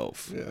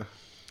himself. Yeah.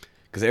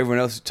 Because everyone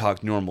else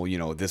talked normal.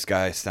 this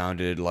guy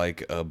sounded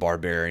like a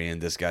barbarian.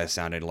 This guy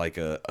sounded like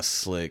a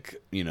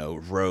slick,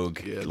 rogue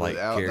character.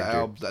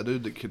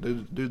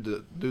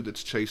 The dude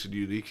that's chasing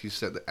you, he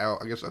said that.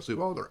 I guess I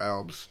assume all their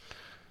albs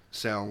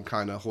sound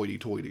kind of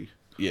hoity-toity.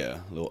 Yeah,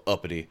 a little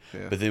uppity.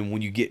 Yeah. But then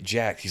when you get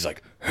Jax, he's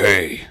like,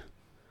 "Hey,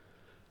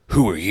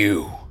 who are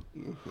you?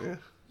 Yeah.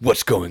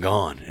 What's going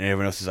on?" And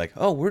everyone else is like,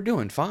 "Oh, we're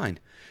doing fine.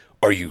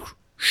 Are you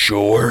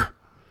sure?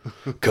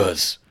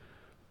 'Cause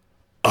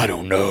I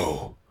don't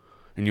know."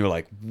 And you're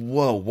like,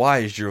 "Whoa, why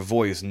is your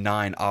voice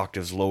 9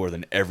 octaves lower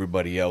than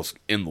everybody else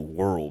in the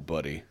world,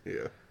 buddy?"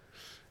 Yeah.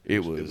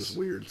 It was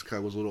weird. It kind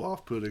of was a little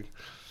off-putting.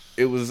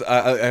 It was.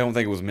 I don't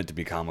think it was meant to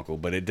be comical,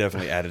 but it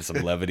definitely added some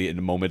levity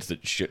into moments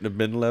that shouldn't have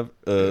been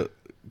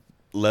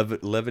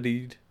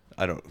levitied.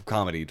 I don't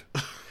comedied.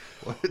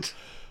 What?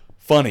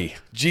 Funny.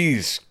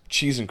 Jeez,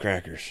 cheese and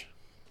crackers.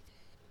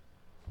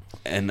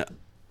 And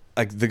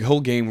like the whole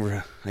game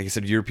were, like I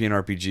said, European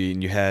RPG,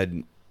 and you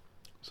had.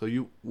 So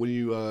you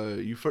do a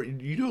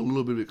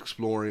little bit of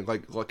exploring,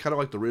 like kind of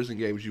like the Risen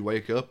games. You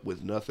wake up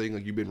with nothing,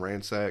 like you've been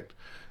ransacked.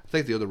 I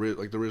think the other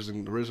like the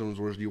Risen ones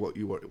was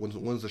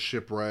one's the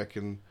shipwreck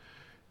and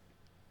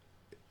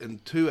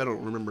two I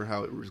don't remember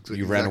how it was.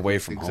 You ran away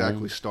from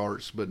exactly home.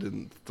 starts, but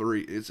in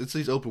three it's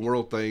these open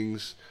world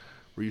things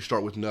where you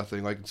start with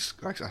nothing. Like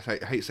I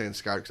hate saying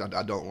Sky because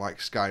I don't like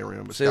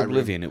Skyrim. But Say Skyrim,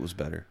 Oblivion, it was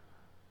better.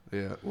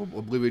 Yeah, well,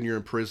 Oblivion, you're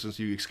in prison,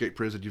 so you escape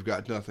prison, you've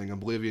got nothing.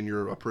 Oblivion,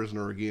 you're a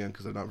prisoner again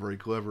because they're not very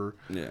clever.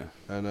 Yeah.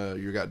 And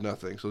you got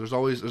nothing. So there's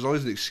always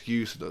an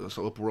excuse to those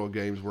open world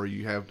games where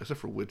you have, except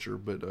for Witcher,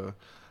 but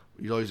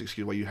you always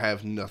excuse why you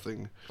have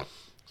nothing. So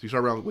you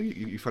start around,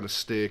 you find a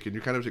stick, and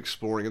you're kind of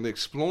exploring. And the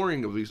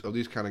exploring of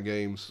these kind of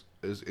games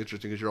is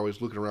interesting because you're always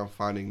looking around,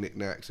 finding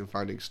knickknacks and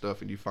finding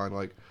stuff, and you find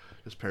like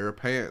this pair of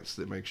pants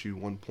that makes you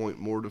 1 point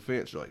more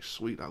defense. You're like,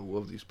 sweet, I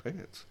love these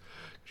pants.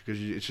 Because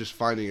it's just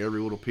finding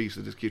every little piece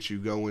that just gets you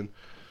going.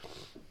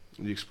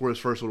 And you explore this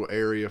first little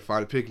area,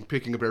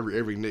 picking up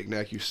every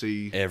knickknack you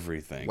see,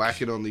 Everything.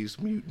 whacking on these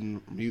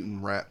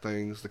mutant rat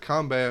things. The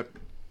combat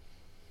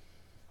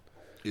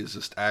is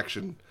just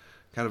action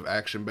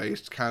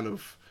based, kind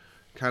of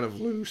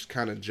loose,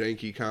 kind of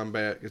janky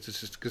combat. It's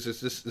just because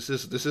this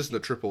isn't a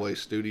AAA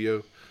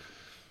studio.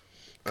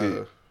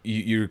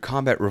 Your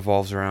combat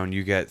revolves around.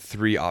 You get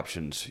 3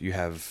 options. You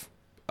have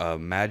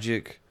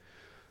magic,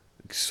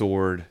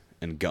 sword,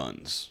 and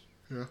guns.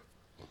 Yeah.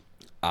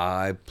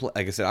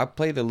 Like I said, I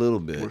played a little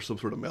bit. Or some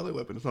sort of melee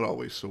weapon. It's not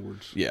always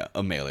swords. Yeah,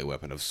 a melee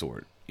weapon of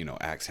sort.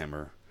 Axe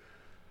hammer.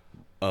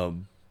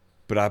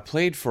 But I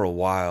played for a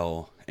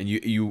while, and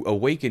you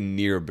awaken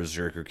near a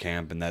berserker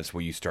camp, and that's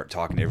where you start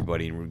talking to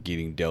everybody and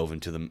getting delve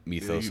into the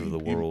mythos of the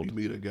world. You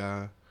meet a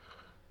guy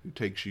who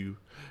takes you.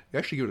 You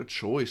actually give it a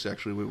choice.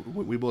 Actually,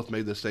 we both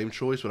made the same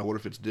choice, but I wonder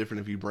if it's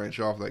different if you branch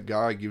off. That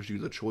guy gives you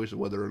the choice of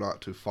whether or not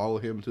to follow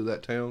him to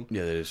that town.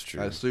 Yeah, that is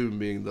true. I assume,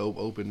 being the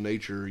open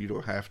nature, you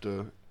don't have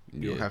to.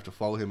 You don't have to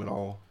follow him at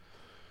all.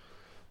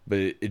 But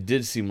it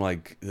did seem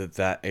like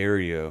that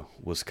area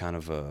was kind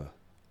of a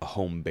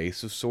home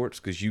base of sorts,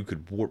 because you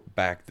could warp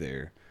back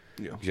there.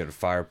 Yeah. You had a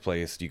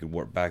fireplace. You could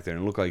warp back there,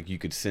 and it looked like you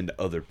could send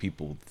other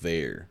people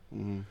there.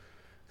 Mm-hmm.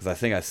 Because I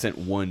think I sent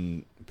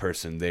one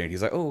person there, and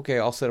he's like, "Oh, okay,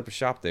 I'll set up a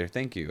shop there.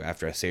 Thank you."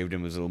 After I saved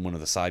him, it was one of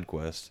the side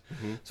quests.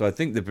 Mm-hmm. So I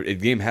think the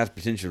game has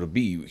potential to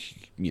be,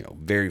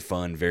 very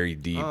fun, very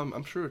deep.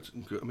 I'm sure it's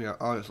good. I mean,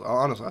 honestly,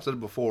 I said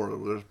it before.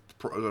 There's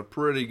a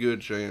pretty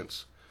good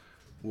chance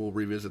we'll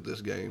revisit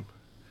this game.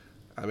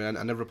 I mean,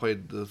 I never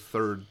played the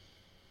third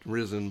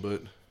Risen,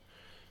 but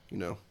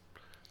I'd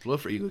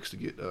love for Elix to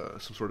get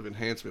some sort of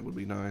enhancement. Would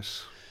be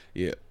nice.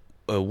 Yeah.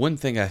 One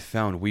thing I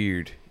found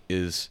weird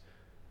is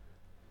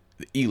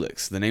the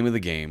Elix, the name of the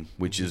game,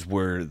 which is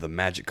where the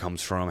magic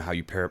comes from, how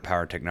you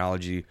power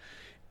technology.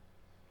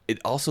 It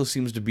also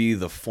seems to be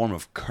the form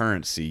of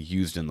currency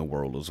used in the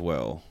world as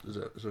well. Is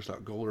there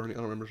not gold or anything?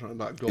 I don't remember. It's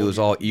not gold. It was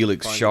all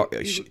Elix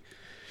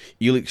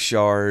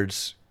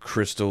shards,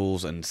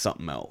 crystals, and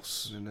something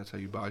else. And that's how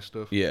you buy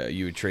stuff. Yeah,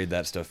 you would trade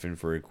that stuff in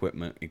for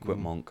equipment.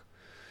 Don't want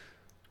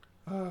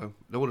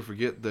to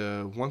forget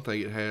the one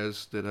thing it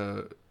has that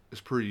is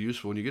pretty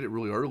useful, and you get it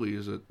really early,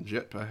 is a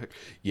jetpack.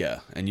 Yeah,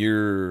 and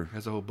it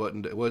has a whole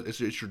button. It's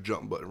your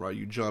jump button, right?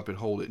 You jump and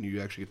hold it, and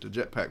you actually get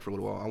the jetpack for a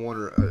little while. I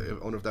wonder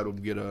if that will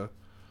get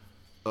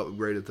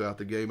upgraded throughout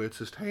the game. It's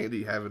just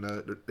handy having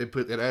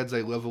it adds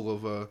a level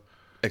of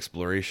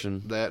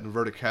exploration, that and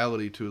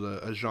verticality to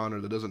a genre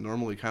that doesn't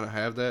normally kind of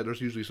have that.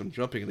 There's usually some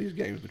jumping in these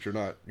games, but you're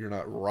not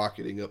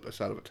rocketing up the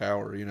side of a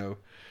tower.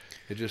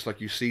 It's just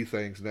like you see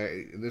things.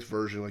 In this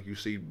version, like you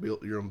see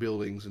your own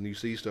buildings and you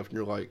see stuff, and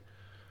you're like,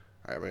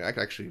 I mean, I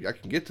can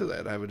get to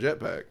that. I have a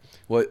jetpack.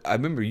 Well, I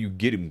remember you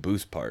getting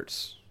boost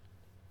parts.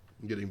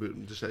 Getting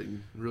boot, just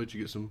really to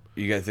get some.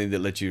 You got a thing that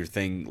lets your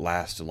thing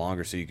last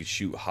longer, so you could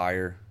shoot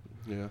higher.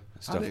 Yeah,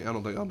 stuff. I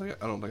don't think I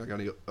got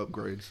any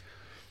upgrades.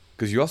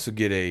 Because you also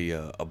get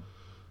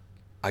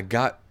I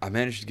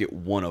managed to get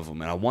one of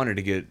them, and I wanted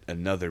to get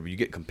another, but you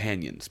get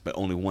companions, but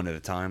only one at a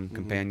time. Mm-hmm.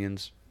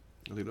 Companions.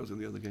 I think those in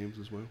the other games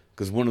as well.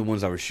 Because one of the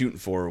ones I was shooting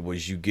for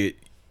was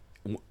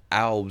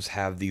Albs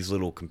have these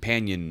little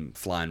companion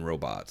flying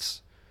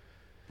robots,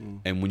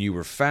 and when you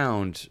were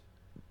found,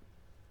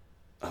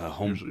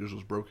 yours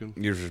was broken.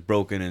 Yours was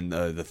broken, and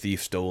the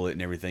thief stole it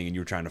and everything, and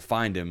you were trying to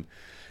find him.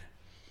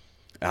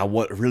 I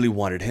really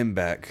wanted him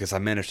back because I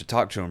managed to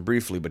talk to him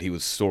briefly, but he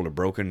was sort of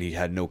broken. He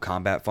had no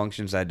combat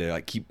functions. I had to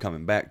keep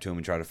coming back to him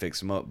and try to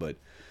fix him up, but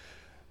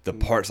the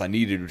parts I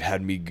needed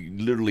had me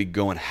literally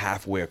going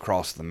halfway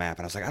across the map,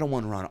 and I was like, I don't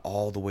want to run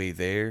all the way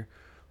there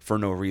for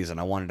no reason.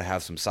 I wanted to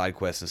have some side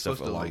quests and stuff.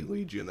 Supposed to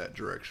lead you in that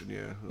direction,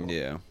 yeah.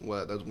 Yeah.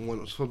 Well, that's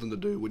something to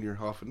do when you're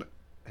often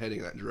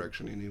heading that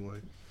direction anyway.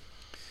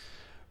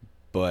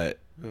 But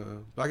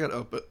I got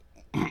up at.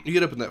 You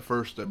get up in that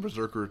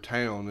Berserker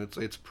town.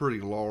 It's pretty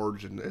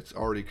large, and it's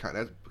already kind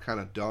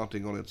of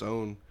daunting on its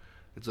own.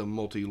 it's a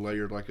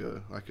multi-layered, like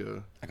a Like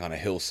on a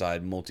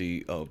hillside,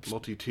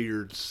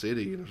 multi-tiered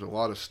city. And there's a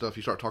lot of stuff.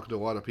 You start talking to a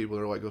lot of people.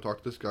 They're like, go talk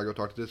to this guy, go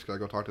talk to this guy,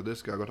 go talk to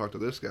this guy, go talk to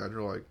this guy. And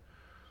you're like,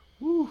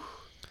 whew.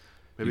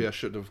 Maybe I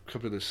shouldn't have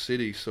come to this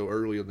city so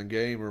early in the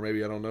game, or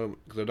maybe I don't know,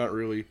 because they're not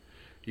really.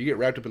 You get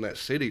wrapped up in that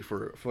city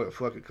for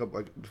like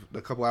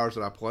a couple hours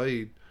that I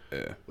played.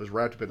 Yeah. Was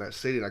wrapped up in that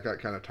city, and I got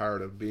kind of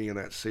tired of being in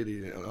that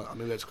city. I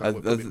mean, that's kind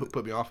of what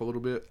put me off a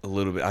little bit. A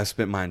little bit. I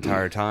spent my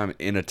entire time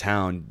in a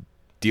town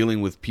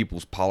dealing with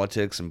people's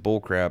politics and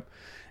bullcrap,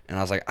 and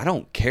I was like, I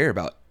don't care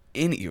about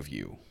any of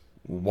you.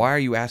 Why are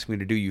you asking me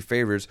to do you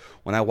favors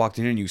when I walked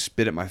in here and you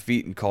spit at my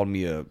feet and called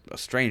me a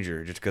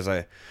stranger just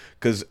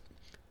because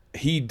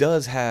he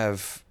does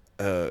have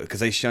because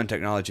they shun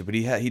technology, but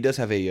he does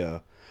have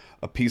a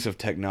piece of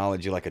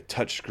technology like a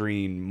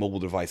touchscreen mobile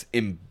device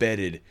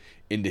embedded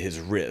into his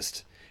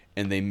wrist,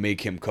 and they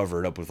make him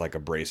cover it up with like a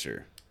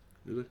bracer.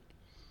 Really?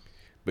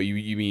 But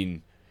you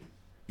mean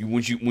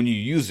when you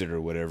use it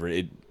or whatever,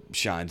 it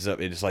shines up.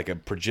 It's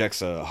like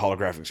projects a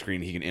holographic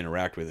screen he can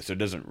interact with it. So it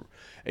doesn't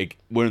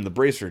when the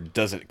bracer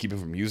doesn't keep him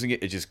from using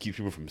it, it just keeps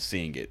people from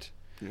seeing it.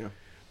 Yeah.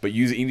 But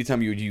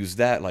anytime you would use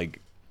that,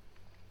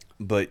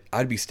 but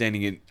I'd be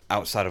standing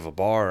outside of a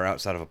bar or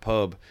outside of a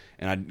pub,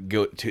 and I'd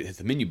go to hit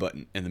the menu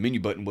button, and the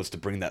menu button was to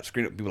bring that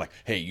screen up. People were like,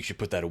 hey, you should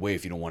put that away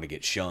if you don't want to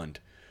get shunned.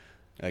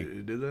 Like,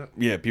 You did that?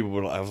 Yeah, people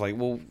were. I was like,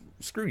 well,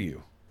 screw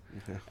you.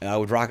 Yeah. And I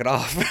would rock it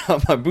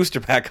off my booster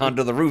pack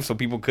onto the roof so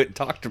people couldn't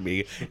talk to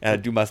me, and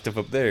I'd do my stuff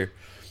up there.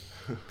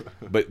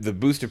 But the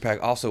booster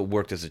pack also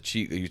worked as a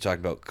cheat. You talk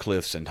about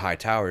cliffs and high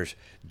towers,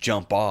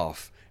 jump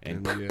off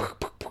and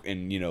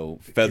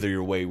feather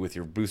your way with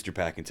your booster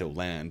pack until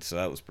land. So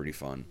that was pretty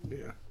fun.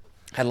 Yeah.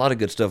 Had a lot of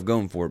good stuff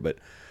going for it, but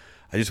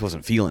I just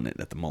wasn't feeling it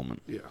at the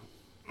moment. Yeah.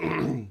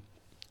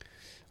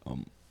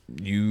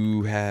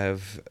 You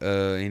have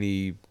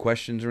any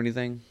questions or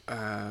anything?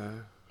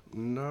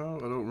 No,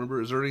 I don't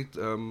remember. Is there any?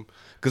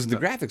 Because the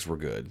graphics were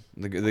good.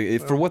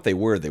 For what they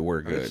were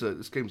good.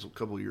 This game's a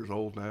couple of years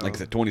old now. Like I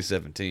said,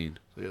 2017.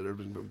 So yeah,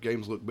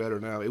 games look better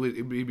now.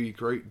 It'd be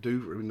great. I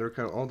mean, they're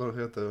kind of all don't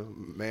have the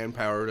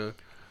manpower to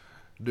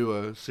do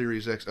a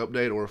Series X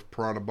update, or if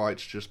Piranha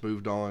Bytes just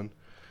moved on.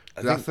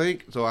 I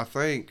think because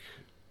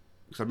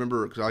I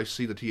remember because I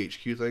see the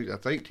THQ things. I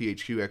think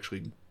THQ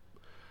actually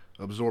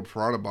absorbed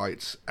Piranha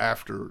Bytes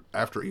after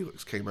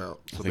Elix came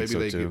out. So maybe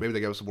they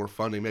gave us some more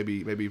funding.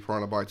 Maybe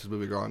Piranha Bytes is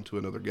moving on to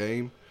another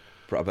game.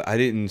 Probably. I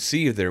didn't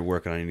see if they're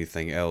working on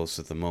anything else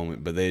at the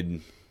moment, but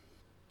they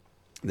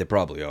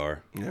probably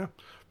are. Yeah.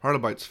 Piranha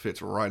Bytes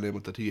fits right in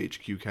with the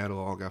THQ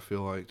catalog. I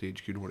feel like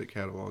THQ Nordic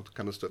catalog, the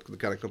kind of stuff, the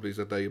kind of companies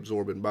that they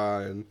absorb and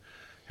buy and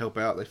help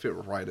out, they fit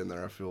right in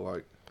there. I feel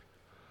like.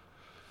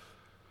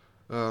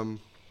 I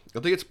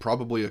think it's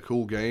probably a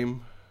cool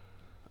game,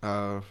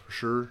 for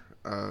sure.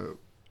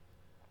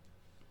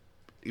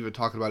 Even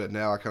talking about it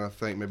now, I kind of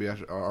think maybe I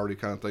should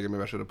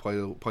have played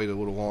a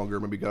little longer.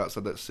 Maybe got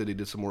outside that city,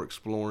 did some more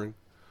exploring.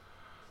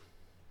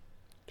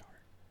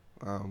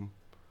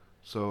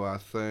 So I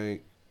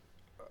think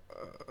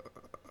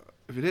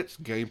if it hits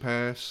Game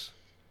Pass,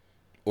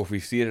 or if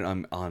we see it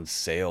on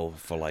sale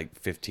for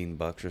like $15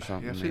 or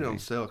something. Yeah, I've seen it on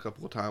sale a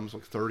couple of times,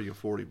 like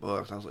 $30 or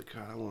 $40. I was like,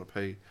 God, I don't want to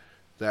pay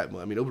that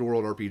much. I mean, open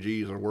world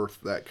RPGs are worth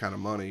that kind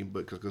of money,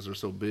 but because they're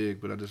so big.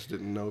 But I just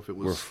didn't know if it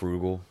was. We're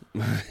frugal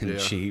and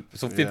cheap,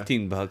 so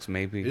 $15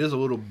 maybe. It is a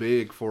little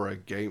big for a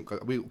game.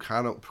 We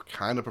kind of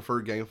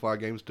prefer GameFly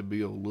games to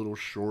be a little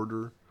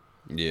shorter.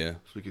 Yeah,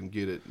 so we can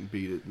get it and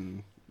beat it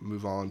and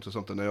move on to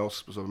something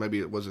else. So maybe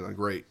it wasn't a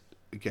great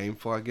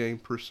GameFly game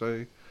per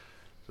se.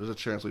 There's a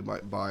chance we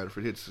might buy it if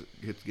it hits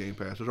Game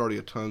Pass. There's already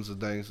tons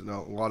of things, and a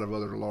lot of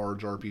other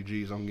large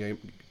RPGs on Game.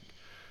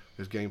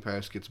 As Game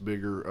Pass gets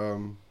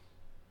bigger.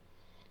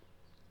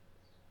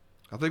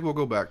 I think we'll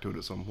go back to it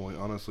at some point.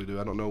 Honestly, dude,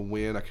 I don't know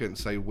when. I couldn't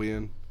say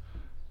when,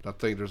 but I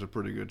think there's a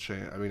pretty good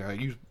chance. I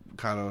mean, you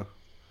kind of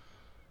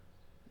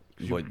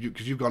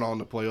because you've gone on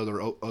to play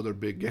other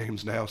big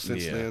games now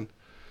since then.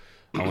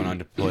 I went on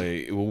to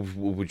play,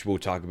 which we'll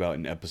talk about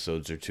in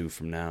episodes or two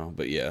from now.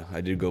 But yeah, I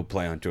did go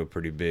play onto a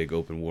pretty big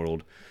open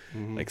world,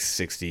 like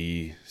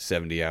 60,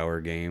 70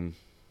 hour game.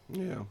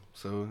 Yeah,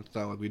 so it's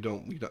not like we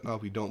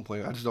don't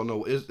play. I just don't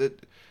know.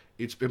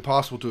 It's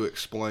impossible to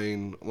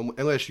explain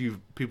unless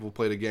people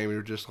play the game and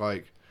you're just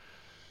like,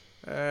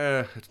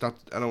 it's not.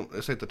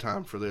 It's not the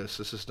time for this.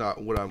 This is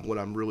not what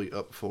I'm really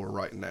up for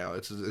right now.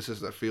 It's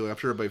just that feeling. I'm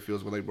sure everybody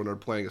feels when they're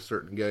playing a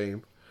certain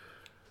game.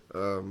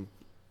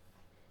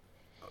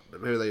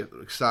 Maybe they're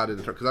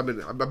excited because I've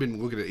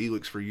been looking at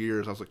Elix for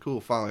years. I was like,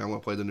 cool, finally I'm gonna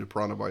play the new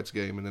Piranha Bytes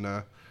game, and then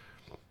I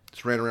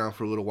just ran around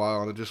for a little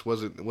while, and it just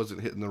wasn't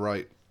hitting the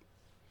right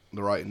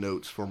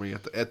notes for me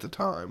at the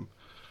time.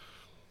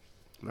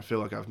 And I feel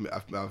like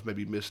I've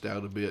maybe missed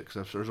out a bit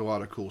because there's a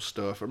lot of cool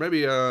stuff, or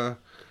maybe I'm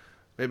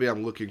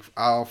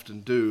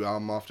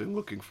often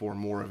looking for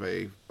more of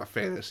a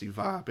fantasy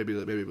vibe.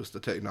 Maybe it was the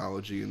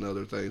technology and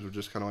other things were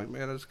just kind of like,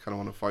 man, I just kind of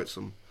want to fight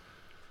some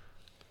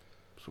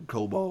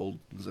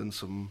kobolds and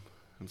some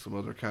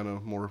other kind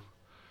of more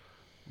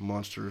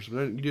monsters. But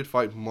then you did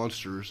fight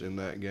monsters in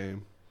that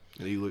game.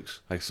 And Elix.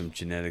 Like some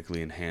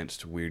genetically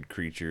enhanced weird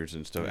creatures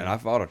and stuff. And I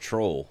fought a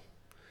troll,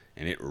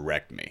 and it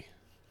wrecked me.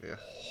 Yeah.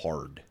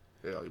 Hard.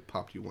 Yeah, he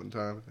popped you one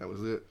time. That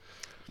was it.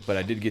 But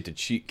I did get to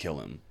cheat kill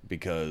him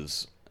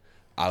because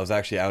I was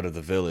actually out of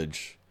the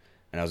village,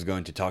 and I was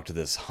going to talk to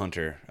this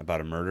hunter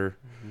about a murder,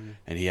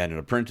 and he had an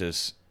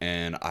apprentice,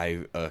 and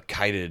I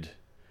kited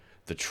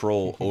the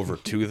troll over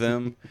to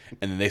them,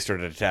 and then they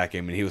started attacking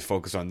him, and he was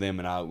focused on them,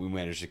 and we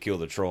managed to kill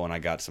the troll, and I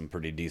got some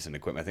pretty decent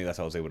equipment. I think that's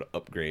how I was able to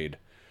upgrade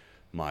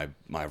my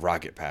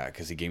rocket pack,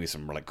 because he gave me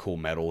some like cool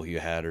metal he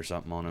had or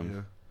something on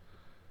him.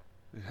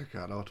 Yeah,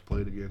 God, I'll have to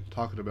play it again.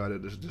 Talking about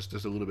it just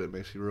a little bit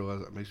makes me realize,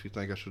 that makes me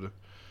think I should have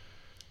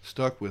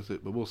stuck with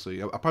it, but we'll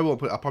see. I probably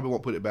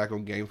won't put it back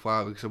on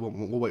GameFly because we'll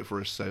wait for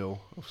a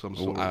sale of some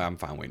sort. I'm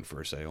fine waiting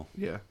for a sale.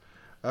 Yeah.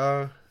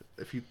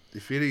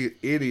 If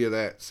any of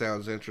that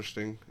sounds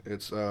interesting,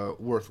 it's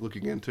worth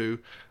looking into.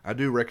 I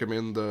do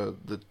recommend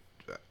the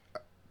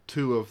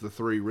 2 of the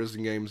 3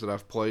 Risen games that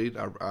I've played.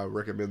 I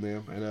recommend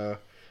them, and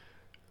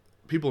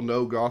people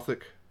know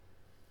Gothic.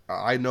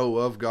 I know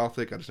of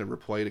Gothic. I just never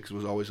played it because it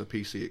was always a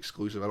PC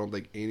exclusive. I don't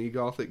think any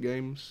Gothic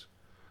games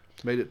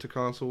made it to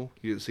console.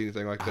 You didn't see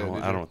anything like that?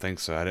 I don't think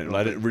so. I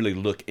didn't really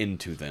look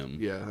into them.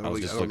 Yeah, I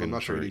was just looking I'm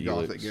not sure for any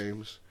Gothic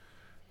games.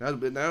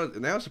 Now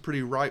it's a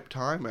pretty ripe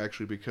time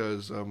actually,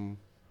 because a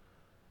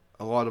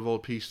lot of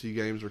old PC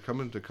games are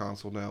coming to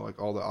console now,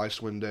 like all the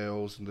Icewind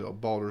Dales and the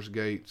Baldur's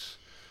Gates.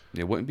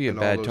 It wouldn't be a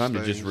bad time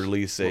to just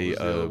release a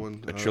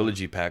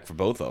trilogy pack for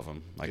both of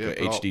them, like a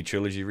HD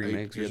trilogy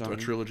remakes or something.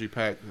 A trilogy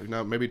pack.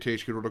 Now maybe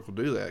THQ Nordic will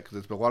do that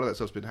because a lot of that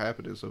stuff's been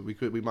happening. So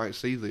we might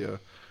see the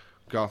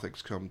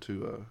Gothics come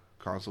to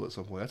console at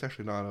some point. That's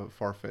actually not a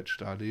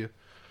far-fetched idea.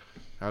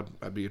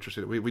 I'd be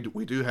interested.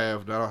 We do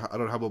have. I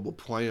don't know how we'll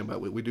play them,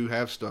 but we do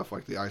have stuff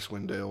like the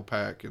Icewind Dale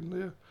pack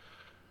and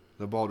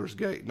the Baldur's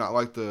Gate. Not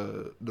like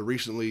the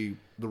recently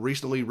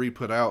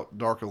re-put out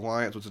Dark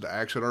Alliance, which is an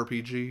action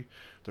RPG.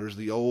 There's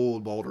the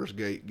old Baldur's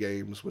Gate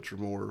games, which are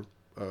more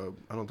I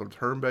don't know,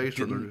 turn-based.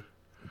 Didn't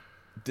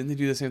they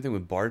do the same thing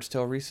with Bard's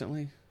Tale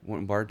recently?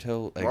 Bard's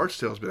Tale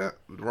has been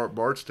out.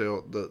 Bard's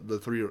Tale, the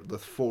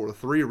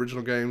three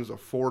original games, a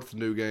 4th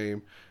new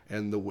game,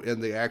 and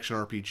the action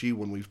RPG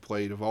one we've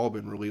played have all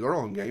been released. They're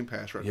all on Game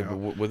Pass right now. Yeah,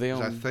 but were they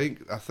on?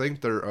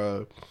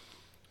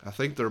 I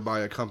think they're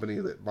by a company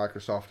that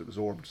Microsoft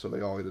absorbed, so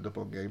they all ended up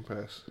on Game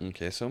Pass.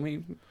 Okay, so I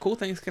mean, cool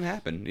things can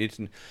happen.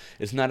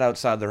 It's not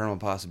outside the realm of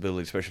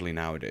possibility, especially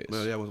nowadays.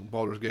 Well, yeah, with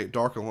Baldur's Gate,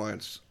 Dark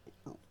Alliance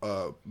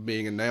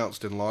being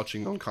announced and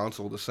launching on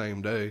console the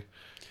same day,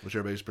 which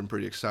everybody's been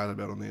pretty excited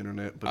about on the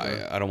internet.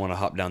 But I don't want to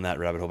hop down that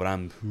rabbit hole, but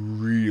I'm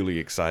really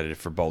excited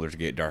for Baldur's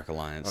Gate Dark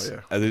Alliance.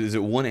 Oh, yeah. Is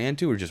it 1 and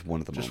 2 or just 1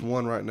 at the moment? Just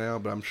 1 right now,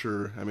 but I'm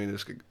sure, I mean,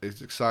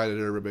 it's excited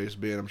everybody's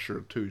been. I'm sure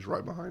 2's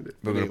right behind it.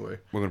 But anyway.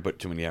 We're going to put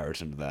too many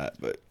hours into that,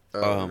 but...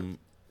 you want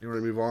to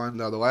move on?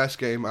 Now, the last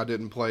game I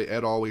didn't play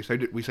at all. We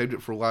saved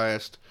it for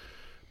last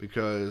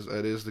because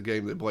it is the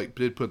game that Blake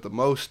did put the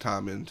most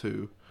time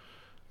into.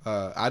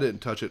 I didn't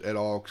touch it at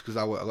all because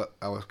I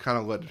was kind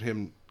of letting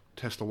him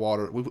test the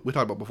water. We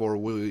talked about before,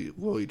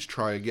 we'll each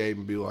try a game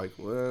and be like,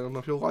 well, I don't know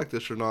if you'll like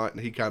this or not.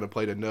 And he kind of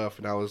played enough,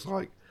 and I was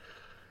like,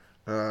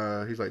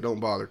 he's like, don't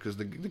bother, because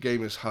the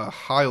game is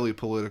highly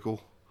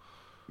political.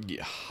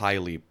 Yeah,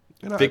 highly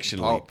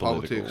fictionally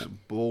political. Politics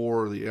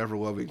bore the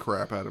ever-loving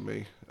crap out of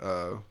me.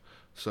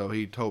 So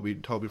he told me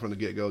from the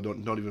get-go,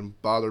 don't even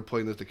bother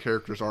playing this. The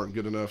characters aren't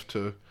good enough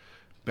to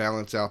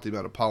balance out the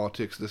amount of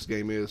politics this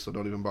game is, so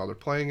don't even bother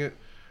playing it.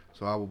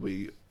 So I will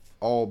be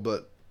all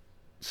but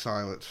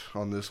silent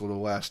on this the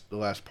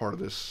last part of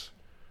this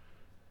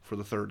for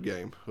the 3rd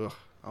game. Ugh,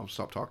 I'll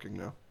stop talking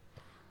now.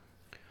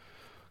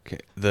 Okay,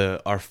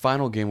 our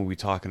final game we'll be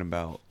talking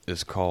about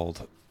is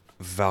called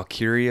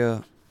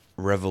Valkyria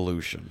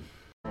Revolution.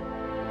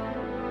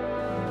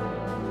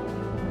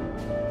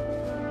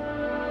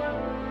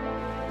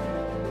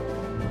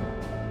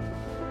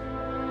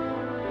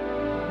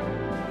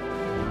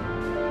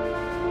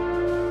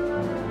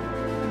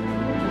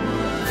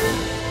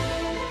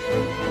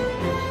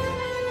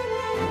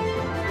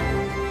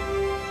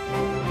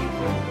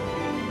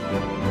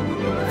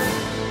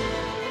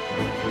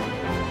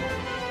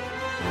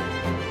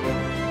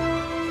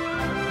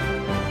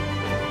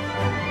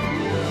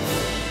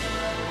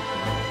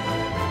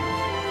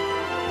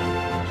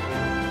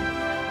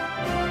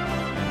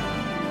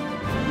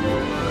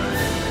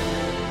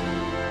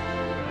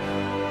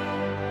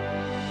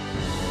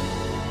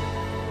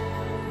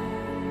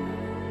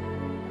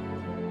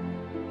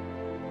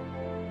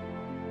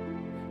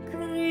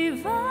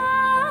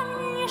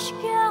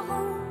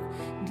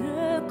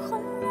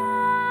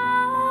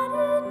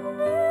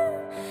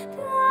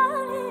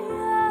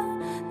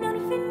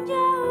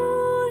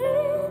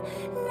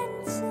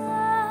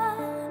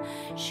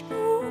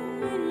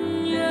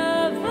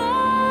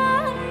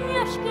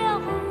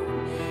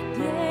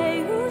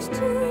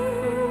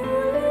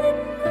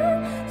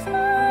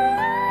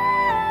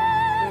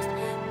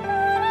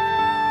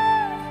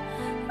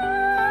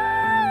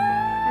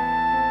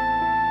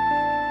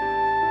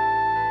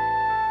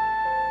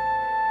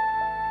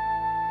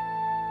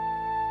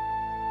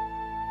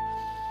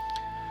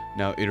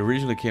 Now, it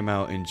originally came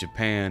out in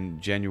Japan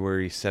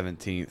January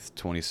 17th,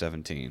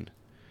 2017.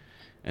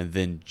 And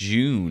then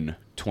June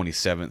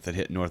 27th, it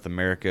hit North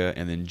America.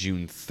 And then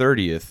June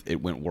 30th,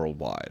 it went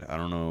worldwide. I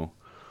don't know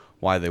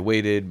why they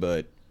waited,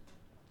 but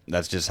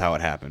that's just how it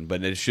happened.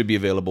 But it should be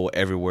available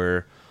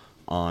everywhere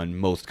on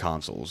most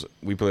consoles.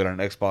 We played on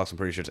Xbox. I'm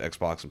pretty sure it's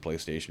Xbox and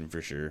PlayStation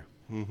for sure.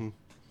 Mm-hmm.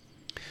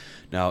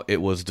 Now,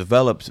 it was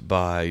developed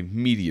by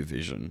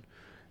MediaVision.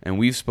 And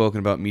we've spoken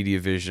about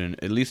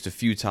MediaVision at least a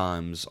few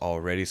times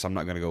already, so I'm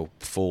not going to go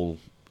full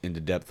into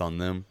depth on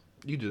them.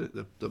 You did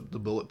it. The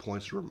bullet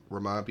points to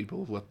remind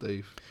people of what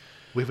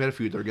we've had a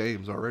few of their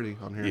games already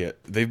on here. Yeah,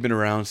 they've been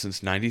around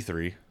since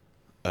 93.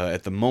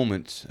 At the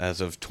moment,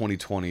 as of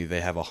 2020,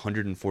 they have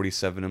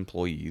 147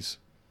 employees.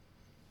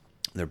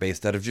 They're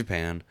based out of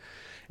Japan,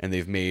 and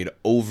they've made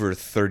over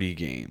 30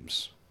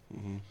 games.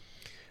 Mm-hmm.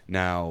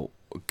 Now,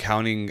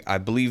 counting, I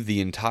believe, the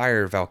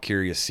entire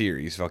Valkyria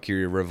series,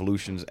 Valkyria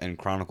Revolutions and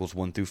Chronicles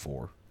 1 through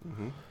 4.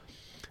 Mm-hmm.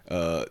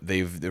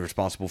 They're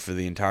responsible for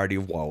the entirety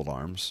of Wild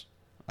Arms,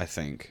 I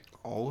think.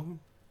 All of them?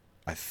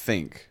 I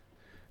think.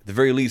 At the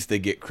very least, they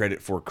get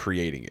credit for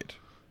creating it.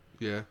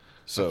 Yeah.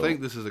 So I think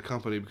this is a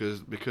company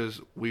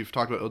because we've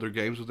talked about other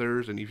games of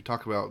theirs, and if you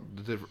talk about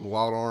the different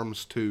Wild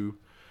Arms to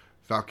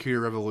Valkyria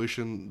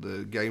Revolution,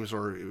 the games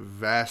are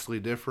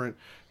vastly different.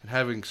 And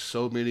having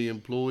so many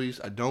employees,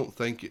 I don't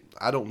think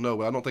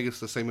it's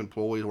the same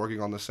employees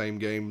working on the same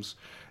games.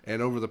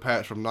 And over the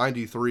past from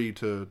 93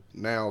 to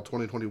now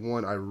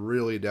 2021, I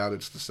really doubt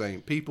it's the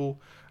same people.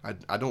 I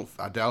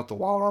doubt the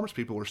Wild Arms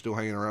people are still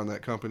hanging around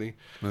that company.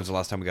 When was the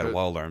last time we got a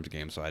Wild Arms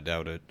game? So I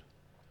doubt it.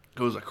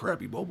 It was a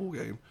crappy mobile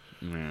game.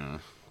 Yeah.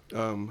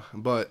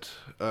 But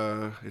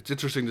it's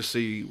interesting to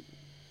see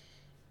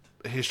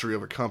the history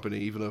of a company,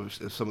 even though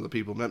some of the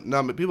people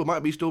now people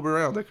might be still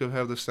around. They could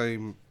have the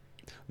same.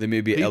 They may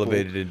be people,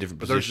 elevated in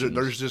different positions.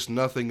 There's just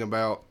nothing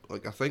about,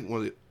 like, I think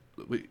you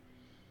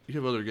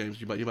have other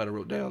games you might have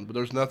wrote down, but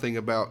there's nothing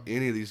about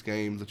any of these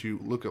games that you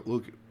look at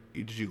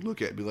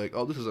and be like,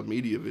 oh, this is a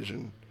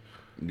MediaVision.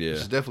 Yeah.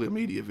 This is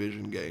definitely a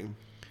MediaVision game.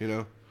 You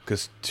know.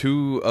 Because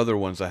two other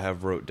ones I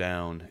have wrote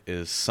down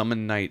is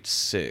Summon Night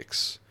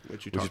 6,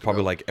 which is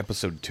probably like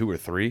episode 2 or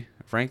 3.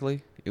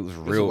 Frankly, it was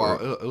real.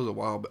 It was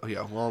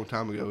a long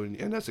time ago,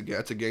 and that's a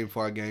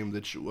GameFly game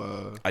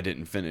that I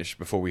didn't finish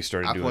before we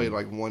started. I played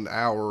like 1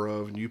 hour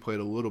of, and you played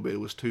a little bit. It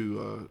was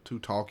too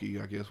talky,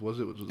 I guess. Was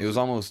it? It was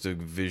almost a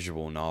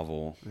visual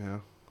novel. Yeah.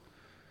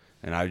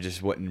 And I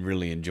just wasn't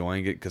really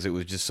enjoying it because it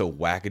was just so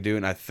wackadoo,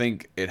 and I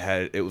think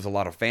it was a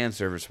lot of fan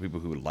service for people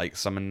who would like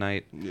Summon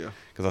Night. Yeah.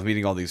 Because I was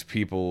meeting all these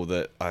people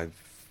that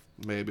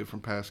maybe from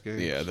past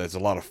games. Yeah, there's a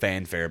lot of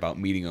fanfare about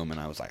meeting them, and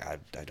I was like, I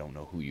don't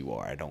know who you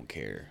are. I don't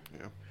care.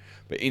 Yeah.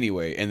 But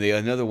anyway, and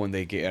another one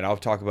they get, and I'll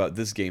talk about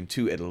this game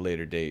too at a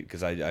later date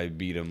because I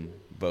beat them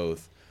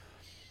both.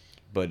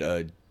 But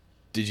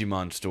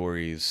Digimon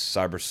Stories,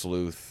 Cyber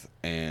Sleuth,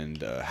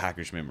 and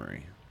Hacker's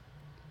Memory.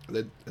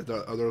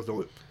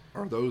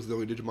 Are those the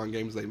only Digimon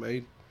games they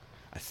made?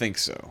 I think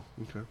so.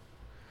 Okay.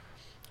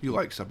 You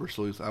like Cyber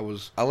Sleuth? I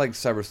like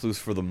Cyber Sleuth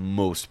for the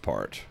most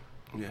part.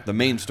 Yeah. The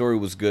main story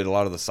was good. A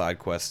lot of the side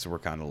quests were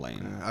kind of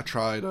lame. I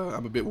tried.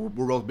 We're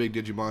both big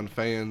Digimon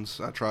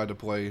fans. I tried to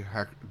play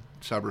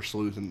Cyber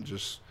Sleuth, and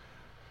just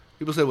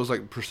people said it was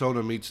like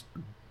Persona meets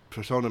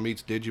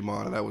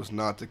Digimon, and that was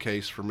not the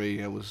case for me.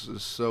 It was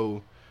just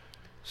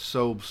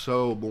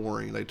so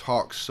boring. They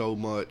talk so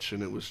much,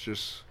 and it was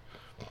just,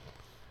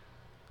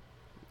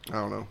 I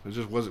don't know. It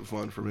just wasn't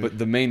fun for me. But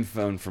the main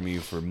fun for me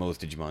for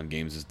most Digimon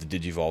games is the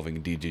Digivolving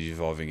and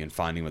de-Digivolving and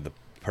finding with the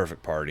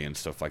perfect party and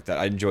stuff like that.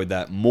 I enjoyed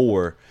that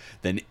more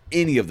than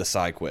any of the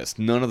side quests.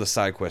 None of the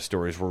side quest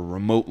stories were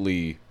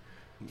remotely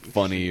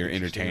funny or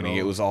entertaining.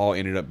 It was all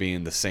ended up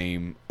being the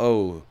same.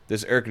 Oh,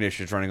 this air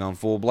conditioner's running on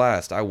full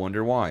blast. I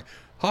wonder why.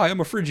 Hi, I'm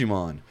a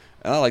Frigimon.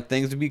 And I like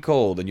things to be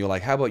cold. And you're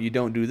like, how about you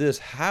don't do this?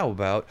 How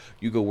about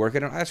you go work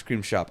at an ice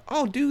cream shop?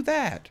 I'll do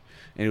that.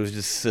 And it was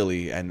just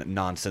silly and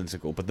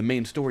nonsensical. But the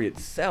main story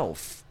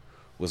itself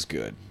was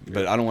good.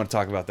 But I don't want to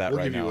talk about that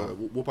right now.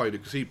 We'll probably do,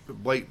 because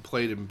Blake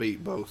played and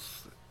beat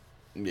both.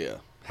 Yeah.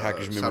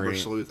 Hacker's Memory. Cyber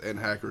Sleuth and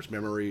Hacker's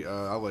Memory.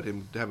 I'll let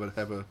him have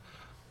a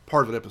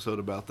part of an episode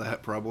about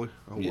that, probably.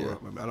 Yeah.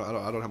 I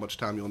don't know how much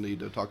time you'll need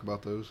to talk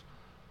about those.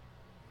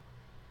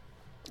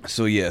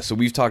 So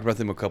we've talked about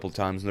them a couple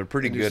times, and they're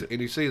pretty good.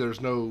 And you see,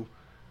 there's no,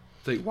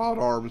 take Wild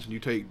Arms, and you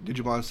take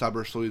Digimon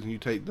Cyber Sleuth, and you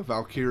take the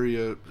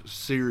Valkyria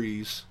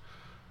series,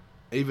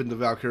 even the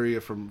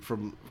Valkyria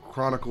from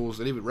Chronicles,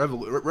 and even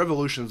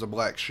Revolution's a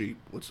black sheep.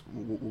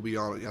 We'll be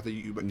honest. I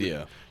think you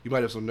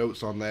might have some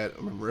notes on that.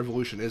 I mean,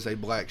 Revolution is a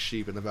black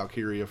sheep in the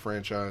Valkyria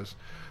franchise,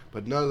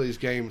 but none of these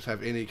games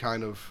have any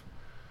kind of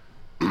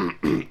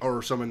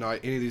or Summon Night.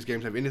 Any of these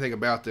games have anything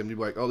about them. You'd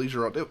be like, oh, these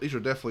are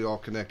definitely all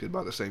connected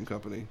by the same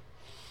company.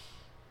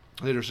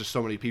 I think there's just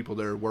so many people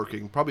there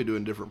working, probably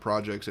doing different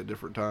projects at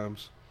different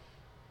times.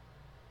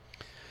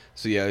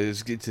 So yeah,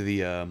 let's get to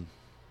the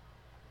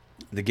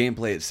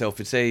gameplay itself.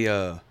 It's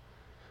a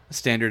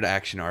standard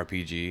action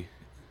RPG,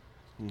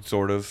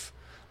 sort of,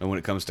 and when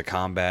it comes to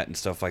combat and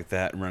stuff like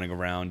that, and running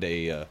around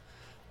a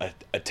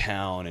a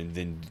town and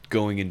then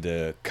going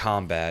into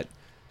combat.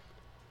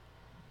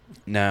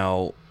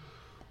 Now,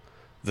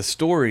 the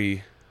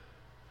story,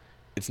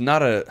 that's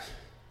not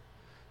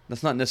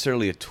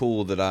necessarily a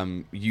tool that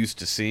I'm used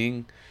to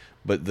seeing,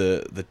 but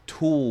the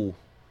tool,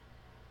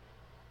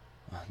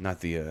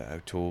 not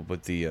the tool,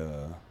 but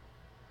the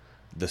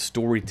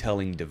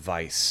storytelling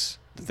device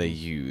that they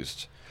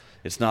used.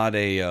 It's not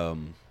a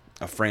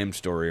frame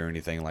story or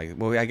anything like.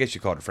 Well, I guess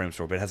you call it a frame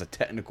story, but it has a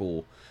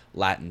technical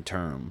Latin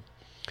term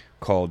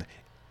called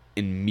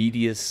in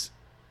medias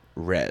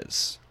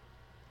res.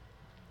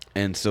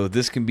 And so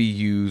this can be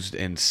used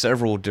in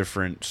several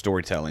different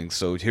storytellings.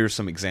 So here's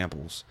some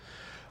examples.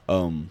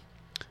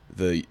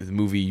 The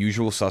movie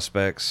Usual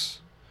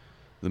Suspects,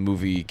 the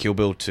movie Kill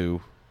Bill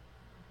 2,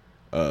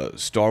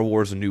 Star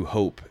Wars A New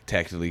Hope,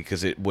 technically,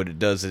 because what it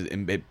does is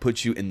it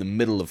puts you in the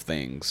middle of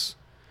things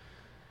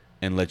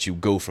and lets you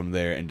go from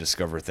there and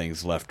discover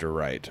things left or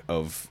right,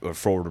 or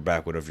forward or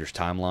backward of your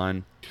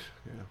timeline.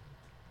 Yeah.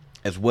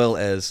 As well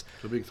as...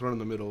 So being thrown in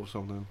the middle of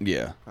something.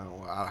 Yeah.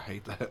 I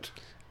hate that.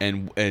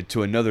 And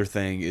to another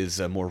thing is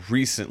more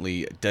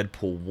recently,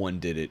 Deadpool 1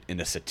 did it in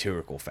a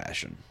satirical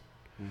fashion.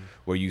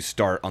 Where you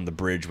start on the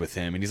bridge with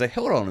him, and he's like,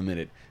 hold on a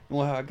minute.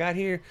 Well, how I got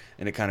here?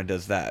 And it kind of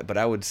does that. But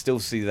I would still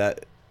see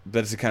that.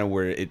 That's kind of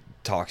where it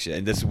talks you.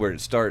 And this is where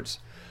it starts.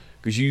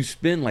 Because you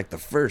spend like the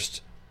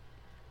first,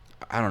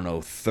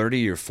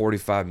 30 or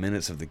 45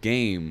 minutes of the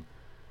game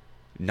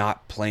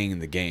not playing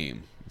the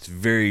game. It's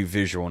very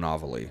visual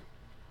novel-y.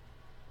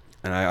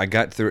 And I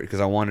got through it because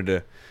I wanted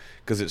to...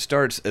 Because it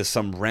starts as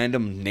some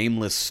random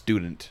nameless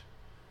student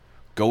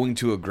going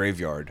to a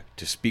graveyard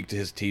to speak to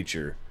his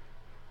teacher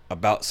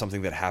about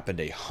something that happened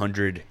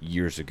 100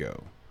 years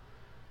ago.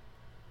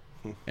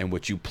 And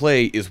what you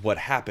play is what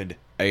happened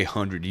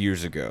 100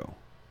 years ago.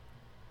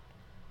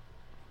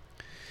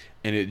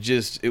 And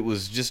it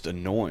was just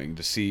annoying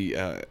to see,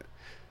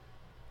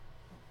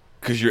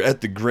 because you're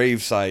at the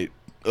gravesite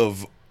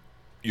of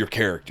your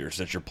characters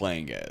that you're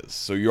playing as.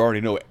 So you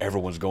already know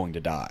everyone's going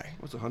to die.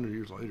 What's 100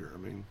 years later? I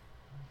mean...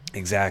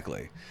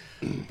 Exactly.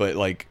 But,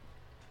 like,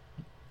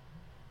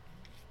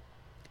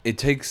 it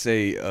takes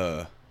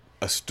a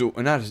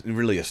not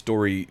really a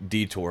story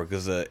detour,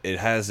 because it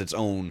has its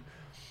own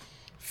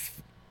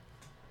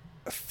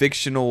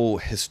fictional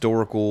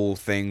historical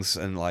things,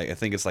 and like I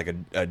think it's like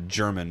a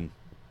German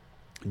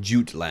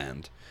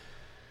Jutland,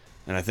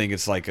 and I think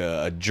it's like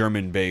a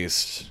German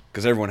based,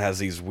 because everyone has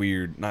these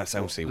weird, not I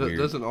don't say weird.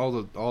 Doesn't all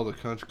the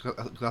countries?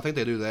 I think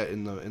they do that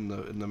in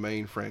the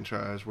main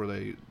franchise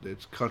where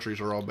its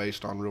countries are all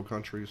based on real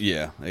countries.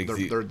 Yeah, they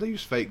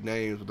use fake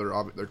names,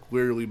 but they're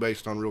clearly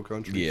based on real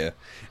countries. Yeah,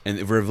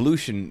 and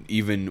Revolution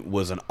even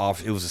was it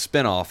was a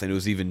spinoff, and it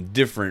was even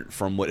different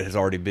from what has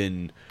already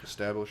been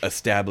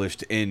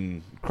established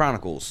in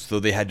Chronicles. So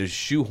they had to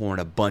shoehorn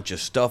a bunch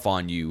of stuff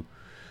on you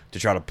to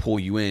try to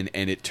pull you in,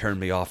 and it turned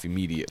me off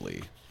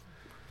immediately.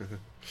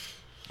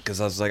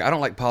 Because I was like, I don't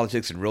like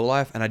politics in real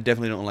life, and I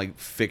definitely don't like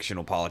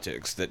fictional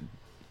politics that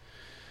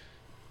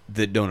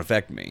don't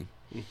affect me.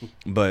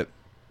 But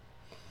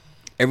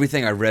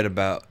everything I read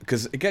about...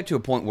 Because it got to a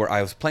point where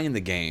I was playing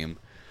the game,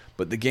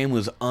 but the game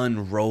was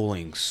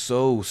unrolling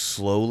so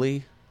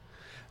slowly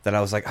that I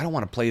was like, I don't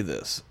want to play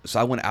this. So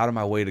I went out of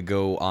my way to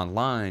go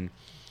online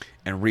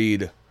and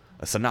read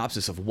a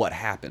synopsis of what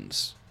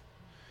happens.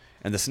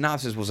 And the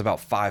synopsis was about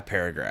 5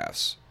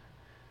 paragraphs.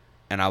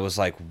 And I was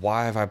like,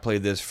 why have I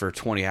played this for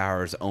 20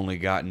 hours, only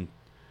gotten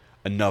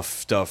enough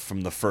stuff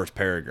from the first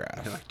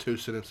paragraph? Like 2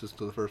 sentences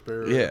to the first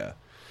paragraph? Yeah.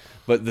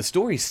 But the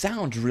story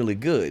sounds really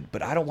good,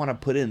 but I don't want to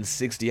put in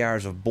 60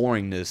 hours of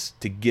boringness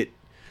to get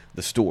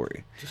the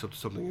story. Just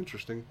something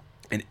interesting.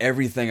 And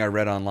everything I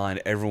read online,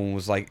 everyone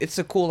was like, it's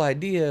a cool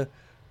idea.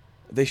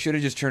 They should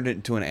have just turned it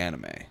into an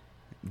anime.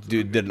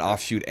 Did an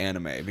offshoot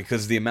anime.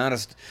 Because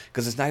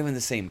because it's not even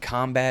the same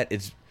combat.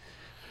 It's...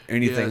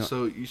 anything. Yeah,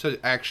 so you said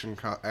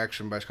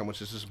action-based combat,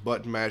 which is just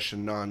button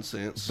mashing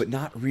nonsense. But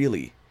not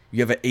really.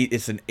 You have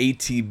it's an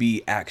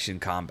ATB action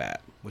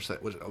combat.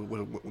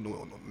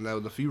 Now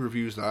the few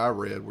reviews that I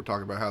read were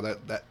talking about how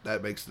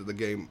that makes the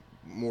game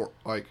more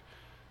like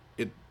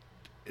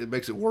it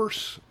makes it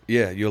worse.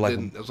 Yeah, you're like...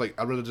 I was like,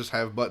 I'd rather just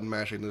have button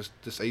mashing this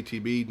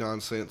ATB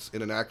nonsense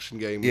in an action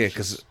game. Yeah,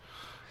 because...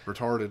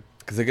 retarded.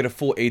 Because I get a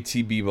full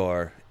ATB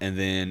bar, and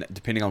then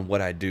depending on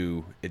what I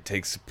do, it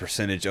takes a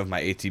percentage of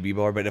my ATB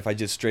bar. But if I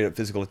just straight up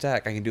physical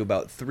attack, I can do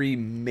about 3,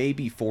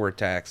 maybe 4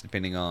 attacks,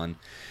 depending on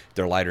if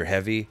they're light or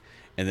heavy,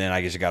 and then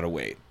I just gotta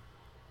wait.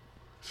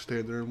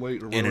 Stand there and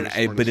wait.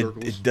 But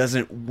it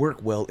doesn't work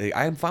well.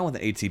 I'm fine with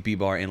an ATB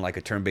bar in like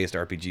a turn-based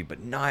RPG,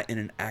 but not in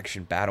an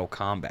action battle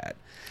combat.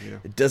 Yeah.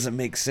 It doesn't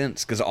make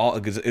sense because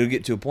it'll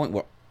get to a point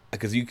where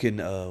you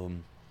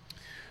can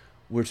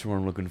where's the one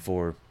I'm looking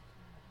for?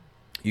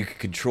 You can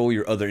control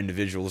your other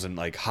individuals and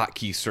like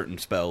hotkey certain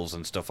spells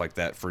and stuff like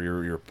that for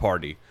your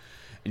party,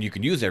 and you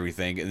can use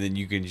everything, and then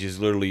you can just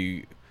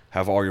literally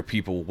have all your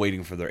people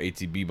waiting for their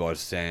ATB bars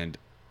to stand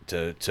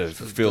to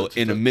fulfill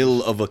in the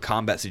middle of a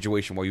combat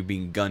situation while you're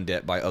being gunned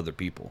at by other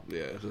people.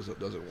 Yeah, it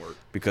doesn't work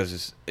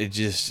because it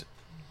just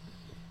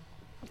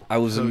I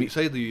was So you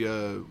say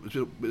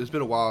it's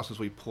been a while since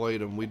we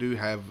played them. We do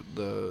have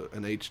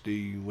an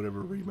HD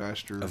whatever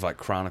remaster of like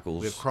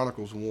Chronicles. We have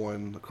Chronicles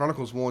 1.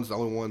 Chronicles 1's the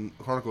only one.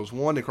 Chronicles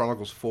 1 and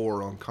Chronicles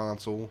 4 on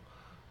console.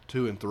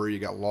 2 and 3 you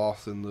got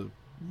lost in the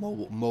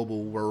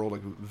mobile world,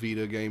 like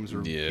Vita games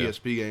or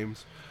PSP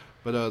games.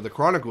 But the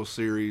Chronicles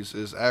series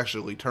is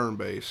actually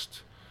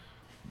turn-based.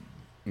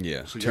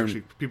 Yeah. So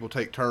people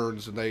take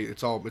turns, and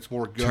it's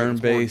more gun.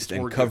 Turn-based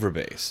and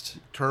cover-based.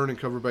 Turn and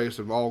cover-based,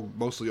 and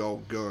mostly all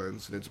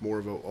guns, and it's more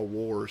of a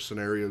war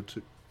scenario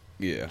too.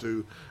 Yeah.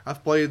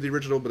 I've played the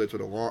original, but it's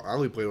been a long. I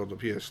only played it on the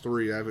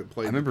PS3. I haven't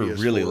played. I remember the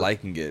PS4. really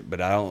liking it, but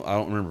I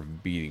don't remember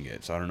beating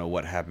it. So I don't know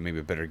what happened. Maybe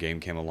a better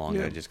game came along,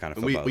 and I just kind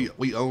of.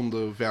 We own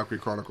the Valkyrie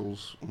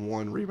Chronicles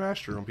 1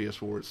 remaster on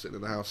PS4. It's sitting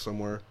in the house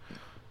somewhere.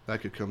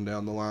 That could come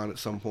down the line at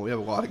some point. We have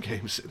a lot of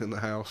games sitting in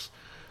the house.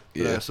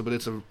 Yeah. But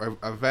it's a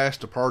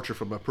vast departure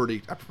from a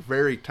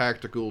very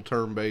tactical,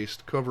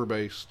 turn-based,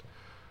 cover-based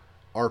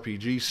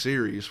RPG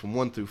series from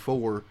 1 through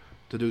 4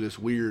 to do this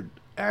weird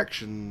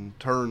action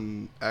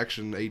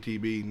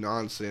ATB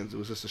nonsense. It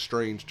was just a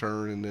strange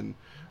turn, and then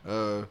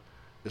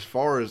as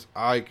far as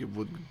I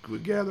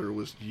would gather, it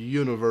was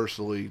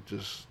universally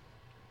just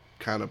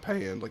kind of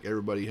panned. Like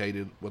everybody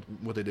hated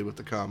what they did with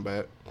the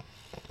combat.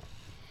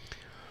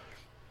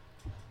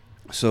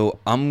 So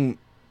I'm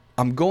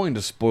going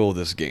to spoil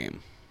this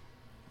game.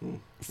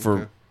 So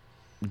I'm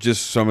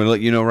going to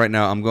let you know right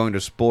now, I'm going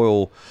to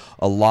spoil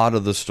a lot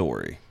of the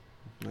story.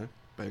 Yeah,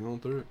 bang on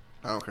through it.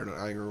 I don't care.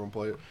 I ain't going to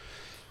play it.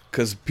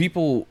 Because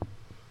people,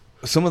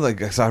 so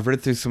I've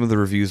read through some of the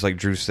reviews, like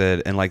Drew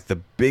said, and like the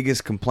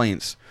biggest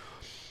complaints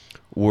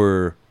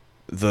were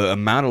the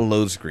amount of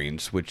load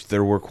screens, which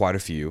there were quite a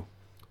few.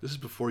 Was this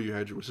before you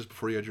had your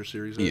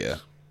Series X? Yeah.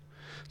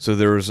 So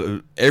there was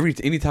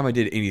anytime I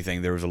did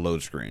anything, there was a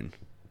load screen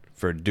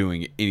for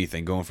doing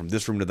anything, going from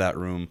this room to that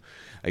room.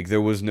 Like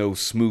there was no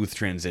smooth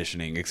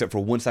transitioning, except for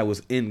once I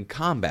was in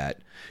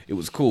combat, it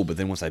was cool. But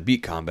then once I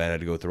beat combat, I had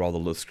to go through all the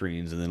load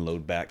screens and then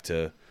load back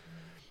to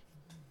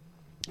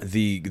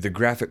the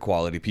graphic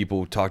quality.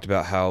 People talked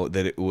about how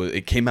that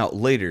it came out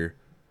later,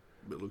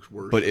 it looks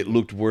worse. But it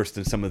looked worse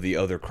than some of the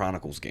other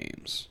Chronicles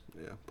games.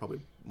 Yeah,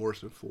 probably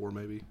worse than 4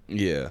 maybe.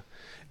 Yeah.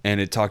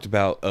 And it talked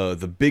about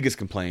the biggest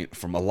complaint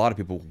from a lot of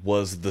people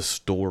was the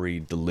story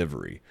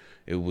delivery.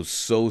 It was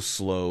so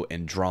slow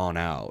and drawn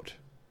out.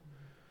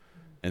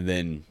 And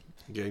then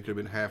the game could have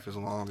been half as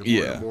long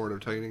and more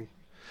entertaining.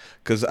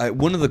 Because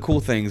one of the cool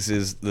things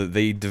is that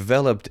they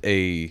developed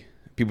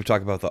people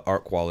talk about the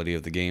art quality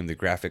of the game, the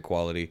graphic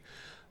quality.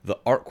 The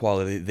art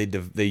quality,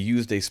 they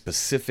used a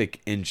specific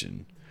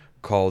engine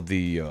called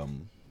the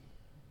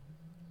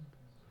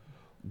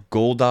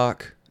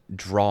Goldock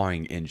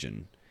drawing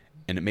engine.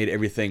 And it made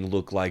everything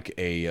look like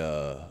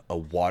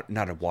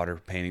not a water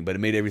painting, but it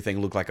made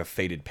everything look like a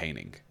faded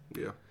painting.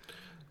 Yeah.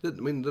 I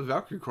mean, the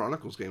Valkyrie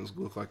Chronicles games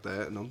look like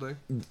that, don't they?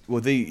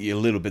 Well, a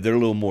little bit. They're a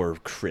little more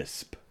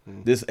crisp.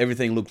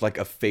 Everything looked like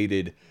a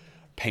faded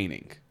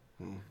painting.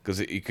 Because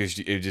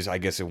it just, I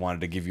guess it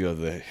wanted to give you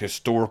the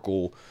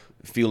historical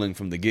feeling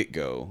from the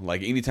get-go.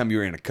 Like, anytime you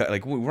were in a cut,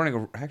 like, you're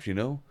running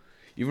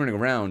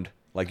around,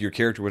 like, your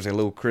character was a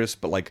little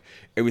crisp, but, like,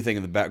 everything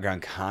in the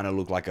background kind of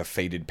looked like a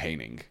faded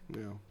painting.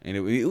 Yeah. And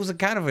it was a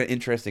kind of an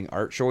interesting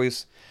art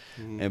choice,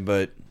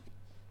 but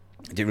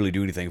it didn't really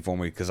do anything for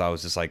me because I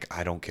was just like,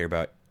 I don't care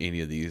about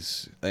any of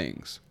these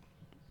things.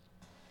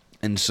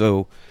 And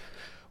so,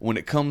 when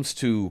it comes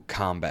to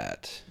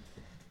combat,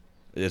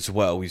 as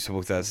well, we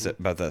spoke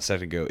about that a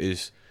second ago,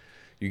 is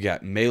you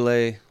got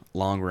melee,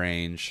 long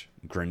range,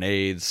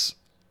 grenades,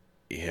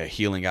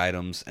 healing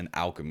items, and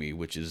alchemy,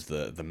 which is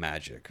the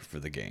magic for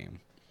the game.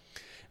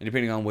 And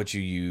depending on what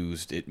you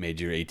used, it made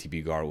your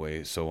ATB go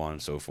away, so on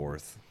and so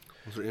forth.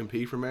 Was there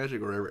MP for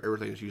magic, or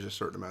everything just used a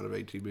certain amount of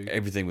ATB?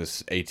 Everything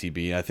was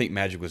ATB. I think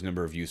magic was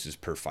number of uses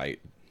per fight.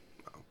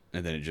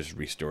 And then it just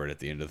restored at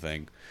the end of the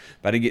thing.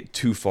 But I didn't get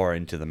too far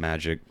into the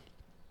magic.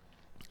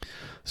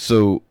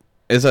 So,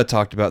 as I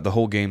talked about, the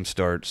whole game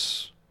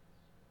starts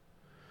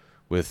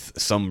with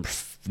some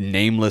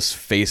nameless,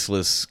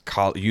 faceless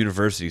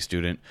university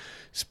student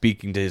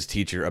speaking to his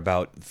teacher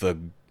about the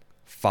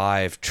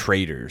 5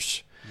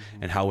 traitors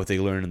and how what they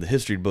learn in the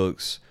history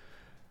books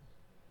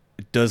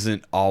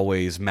doesn't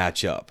always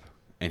match up.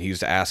 And he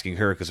was asking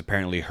her because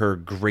apparently her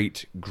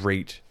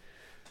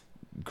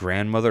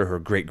great-great-grandmother, her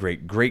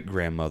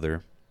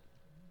great-great-great-grandmother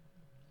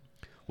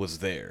was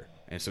there.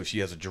 And so she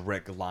has a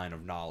direct line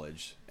of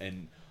knowledge.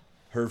 And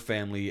her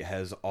family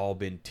has all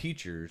been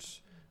teachers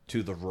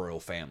to the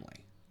royal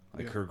family.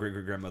 Like her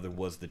great-great-grandmother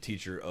was the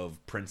teacher of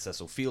Princess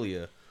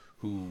Ophelia,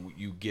 who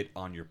you get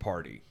on your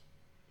party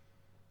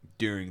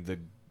during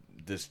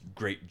this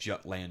great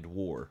Jutland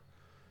War.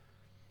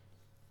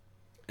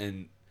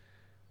 And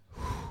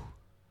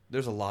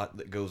there's a lot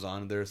that goes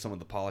on there. Some of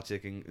the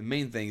politicking. The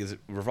main thing is it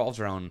revolves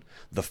around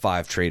the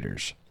 5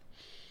 traitors,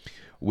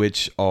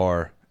 which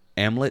are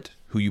Amlet,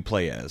 who you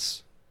play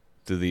as.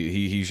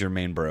 He's your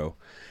main bro.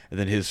 And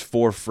then his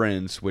 4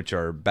 friends, which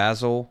are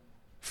Basil,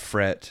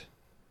 Fret,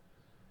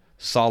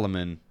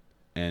 Solomon,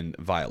 and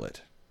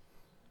Violet.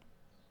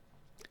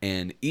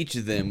 And each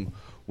of them,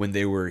 when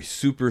they were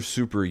super,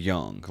 super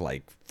young,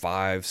 like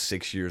 5,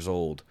 6 years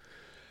old,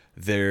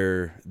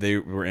 they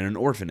were in an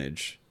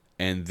orphanage,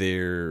 and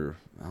I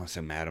don't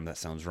say madam, that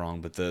sounds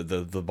wrong, but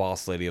the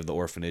boss lady of the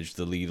orphanage,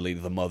 the lead lady,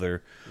 the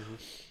mother,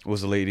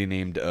 was a lady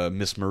named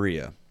Miss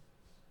Maria.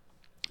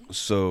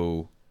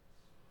 So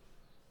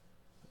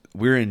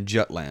we're in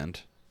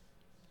Jutland,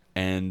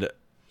 and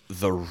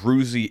the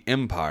Ruzi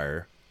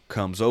Empire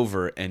comes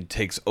over and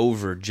takes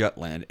over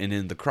Jutland, and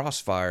in the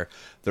crossfire,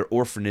 their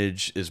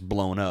orphanage is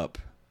blown up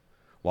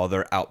while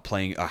they're out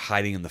playing,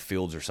 hiding in the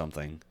fields or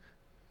something,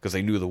 because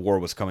they knew the war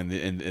was coming,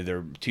 and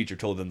their teacher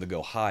told them to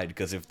go hide,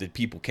 because if the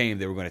people came,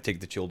 they were going to take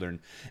the children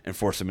and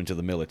force them into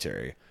the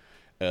military.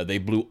 They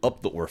blew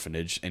up the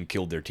orphanage and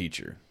killed their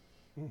teacher.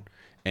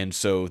 And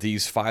so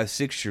these 5,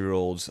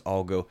 6-year-olds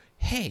all go,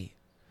 hey,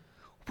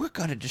 we're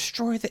going to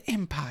destroy the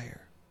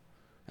empire.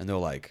 And they're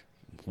like,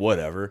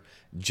 whatever.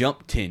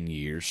 Jump 10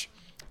 years.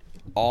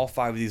 All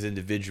 5 of these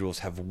individuals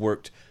have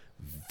worked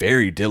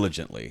very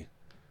diligently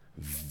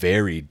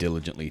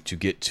to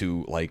get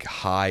to like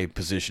high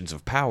positions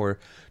of power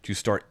to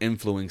start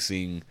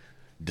influencing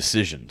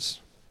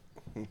decisions.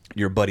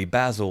 Your buddy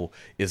Basil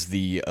is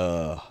the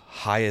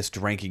highest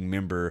ranking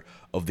member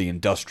of the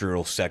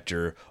industrial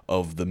sector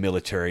of the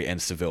military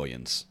and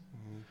civilians,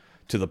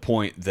 to the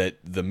point that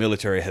the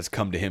military has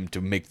come to him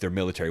to make their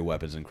military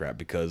weapons and crap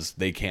because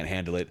they can't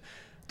handle it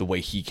the way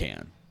he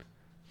can.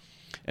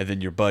 And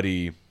then your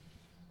buddy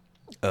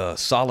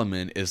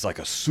Solomon is like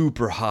a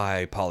super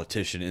high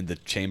politician in the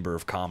Chamber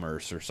of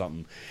Commerce or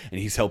something, and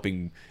he's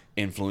helping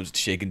influence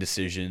shaking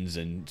decisions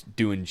and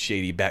doing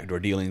shady backdoor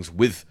dealings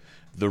with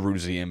the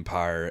Ruzi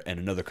Empire and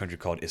another country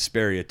called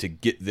Isperia to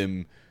get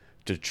them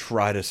to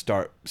try to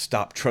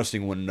stop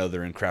trusting one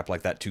another and crap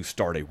like that, to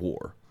start a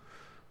war.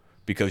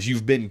 Because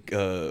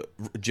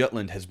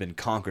Jutland has been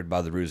conquered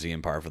by the Ruzi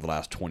Empire for the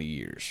last 20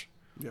 years.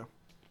 Yeah.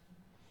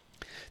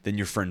 Then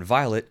your friend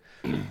Violet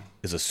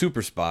is a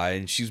super spy,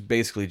 and she's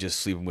basically just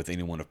sleeping with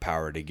anyone of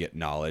power to get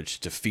knowledge,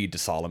 to feed to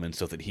Solomon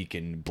so that he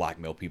can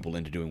blackmail people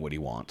into doing what he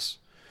wants.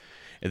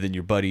 And then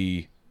your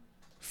buddy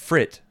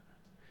Frit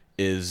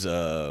is...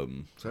 So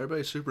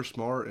everybody's super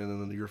smart,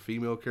 and then your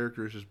female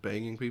character is just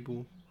banging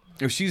people?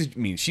 She's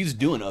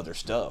doing other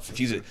stuff.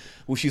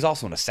 She's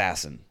also an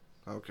assassin.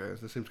 Okay,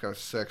 this seems kind of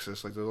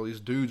sexist. Like, all these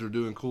dudes are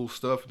doing cool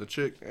stuff, and the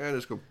chick,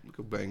 just go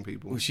bang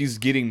people. She's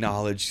getting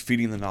knowledge,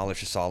 feeding the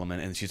knowledge to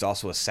Solomon, and she's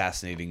also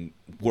assassinating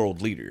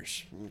world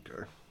leaders.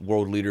 Okay.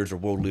 World leaders,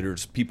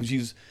 people.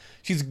 She's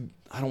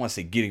I don't want to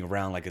say getting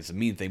around like it's a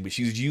mean thing, but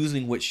she's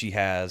using what she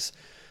has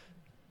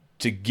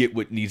to get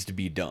what needs to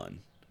be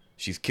done.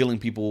 She's killing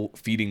people,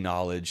 feeding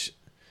knowledge,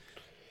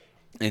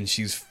 and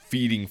she's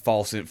feeding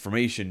false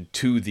information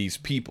to these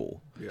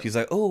people. Yeah. She's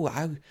like, oh,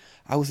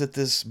 I was at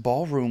this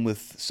ballroom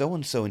with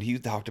so-and-so, and he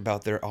talked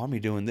about their army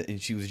doing that,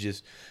 and she was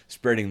just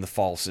spreading the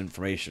false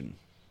information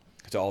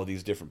to all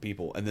these different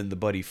people. And then the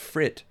buddy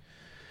Frit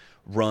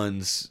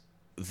runs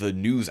the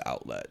news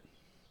outlet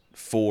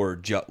for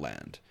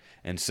Jutland.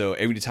 And so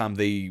every time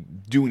they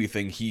do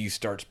anything, he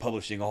starts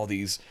publishing all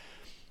these,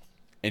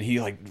 and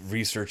he like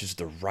researches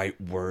the right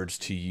words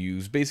to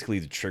use, basically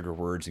the trigger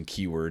words and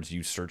keywords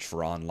you search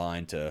for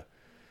online to...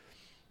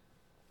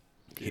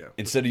 Yeah.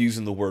 Instead of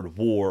using the word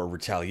war or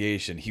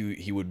retaliation,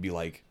 he would be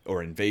like,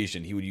 or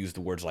invasion, he would use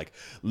the words like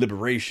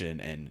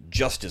liberation and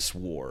justice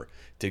war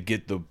to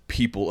get the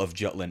people of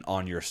Jutland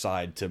on your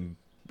side.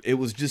 It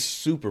was just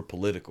super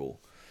political.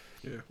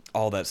 Yeah.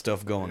 All that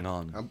stuff going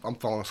on. I'm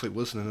falling asleep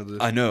listening to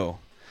this. I know.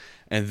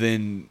 And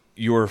then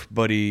your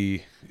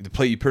buddy, the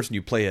person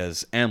you play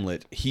as,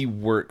 Amlet, he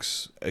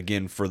works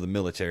again for the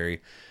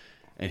military,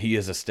 and he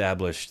has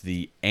established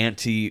the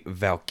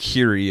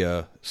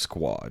Anti-Valkyria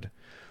Squad,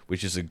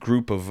 which is a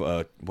group of,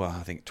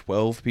 I think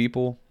 12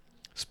 people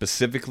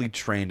specifically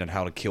trained on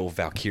how to kill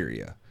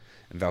Valkyria.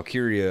 And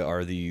Valkyria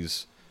are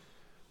these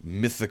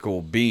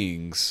mythical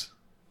beings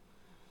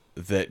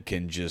that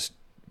can just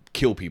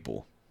kill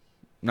people.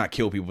 Not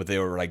kill people, but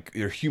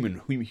they're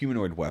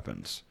humanoid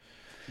weapons.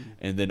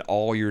 And then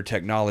all your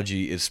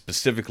technology is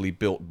specifically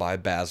built by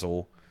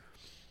Basil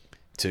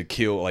to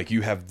kill. Like,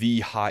 you have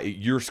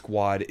your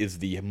squad is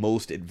the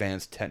most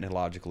advanced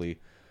technologically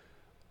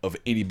of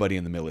anybody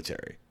in the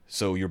military.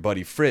 So your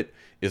buddy Frit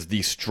is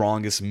the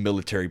strongest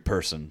military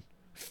person,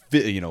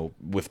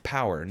 with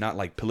power, not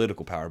like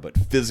political power, but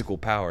physical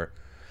power,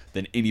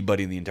 than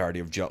anybody in the entirety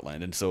of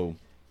Jutland. And so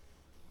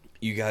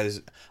you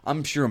guys,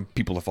 I'm sure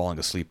people are falling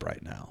asleep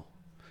right now,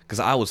 because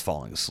I was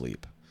falling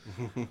asleep.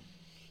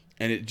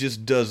 And it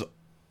just does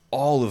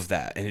all of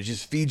that, and it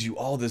just feeds you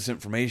all this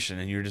information,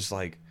 and you're just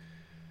like...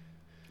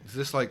 Is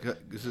this like,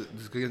 does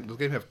the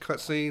game have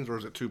cutscenes, or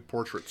is it two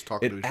portraits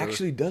talking to each other? It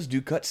actually does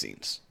do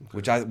cutscenes,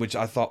 okay. which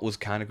I thought was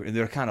kind of...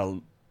 They're kind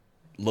of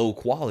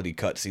low-quality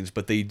cutscenes,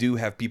 but they do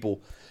have people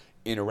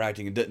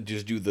interacting. It doesn't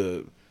just do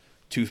the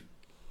two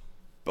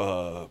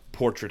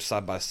portraits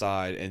side by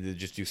side, and then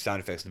just do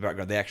sound effects in the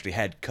background. They actually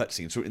had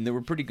cutscenes, and they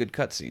were pretty good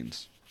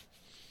cutscenes.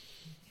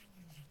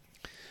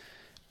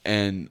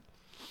 And...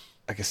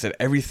 like I said,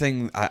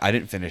 everything... I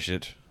didn't finish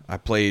it. I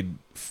played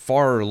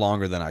far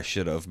longer than I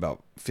should have,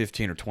 about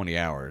 15 or 20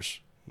 hours.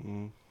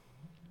 Mm.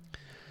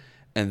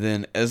 And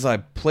then as I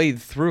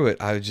played through it,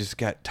 I just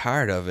got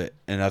tired of it.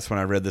 And that's when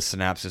I read the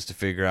synopsis to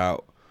figure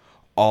out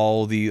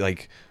all the,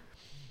 like,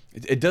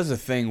 it does a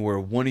thing where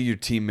one of your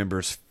team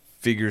members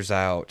figures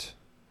out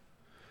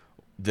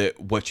that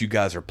what you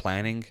guys are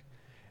planning.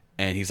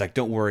 And he's like,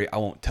 don't worry, I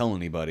won't tell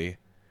anybody.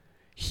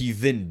 He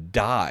then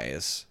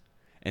dies.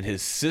 And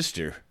his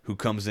sister, who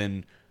comes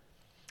in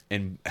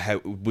and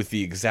with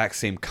the exact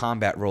same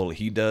combat role that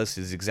he does,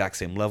 his exact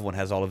same level, and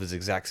has all of his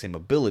exact same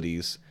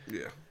abilities,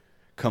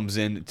 comes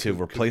in to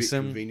replace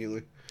him.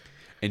 Conveniently.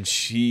 And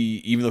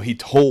she, even though he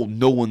told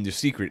no one the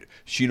secret,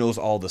 she knows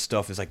all the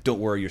stuff. It's like, don't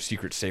worry, your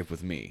secret's safe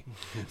with me.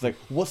 It's like,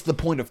 what's the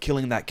point of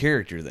killing that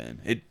character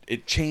then?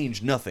 It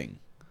changed nothing.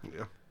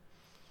 Yeah.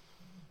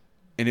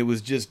 And it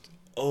was just,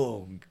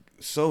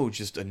 so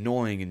just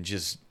annoying, and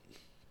just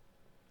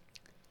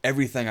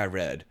everything I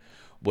read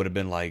would have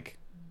been like,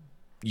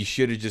 you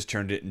should have just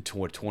turned it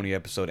into a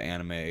 20-episode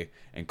anime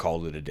and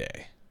called it a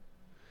day.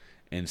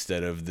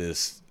 Instead of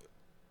this,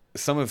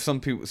 some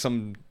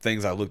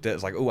things I looked at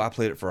is like, I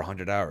played it for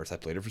 100 hours. I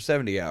played it for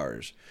 70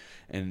 hours.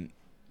 And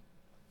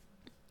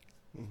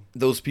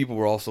those people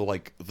were also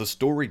like, the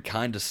story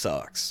kind of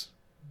sucks.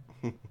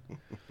 I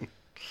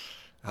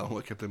don't know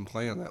what kept them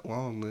playing that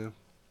long then.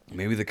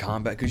 Maybe the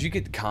combat, because you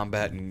get the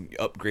combat and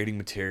upgrading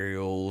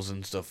materials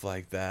and stuff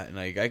like that, and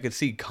like I could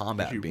see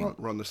combat being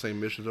run the same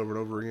missions over and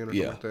over again, or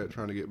something like that,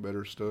 trying to get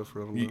better stuff.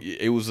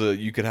 It was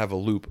you could have a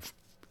loop of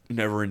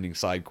never-ending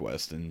side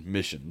quests and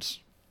missions.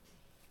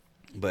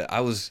 But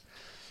I was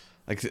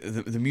like,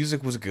 the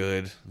music was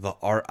good. The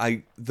art,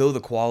 though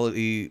the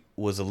quality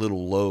was a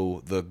little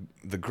low, the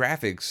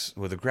graphics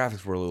were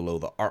a little low.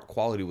 The art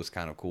quality was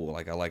kind of cool.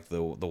 Like I liked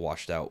the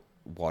washed out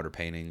water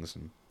paintings,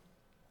 and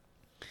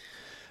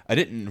I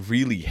didn't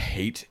really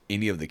hate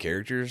any of the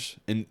characters,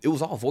 and it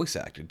was all voice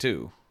acted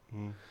too.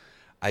 Mm.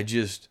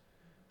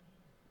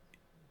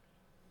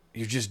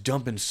 You're just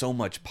dumping so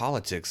much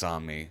politics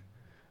on me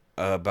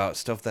about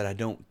stuff that I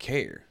don't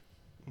care.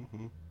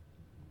 Mm-hmm.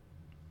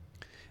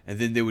 And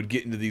then they would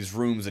get into these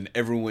rooms, and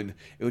it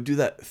would do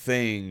that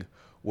thing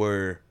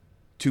where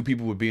two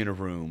people would be in a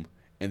room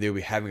and they would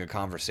be having a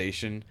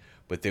conversation,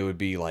 but they would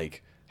be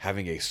like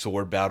having a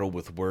sword battle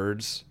with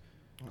words.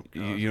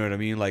 You know what I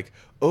mean? Like,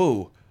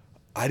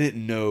 I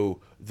didn't know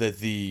that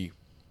the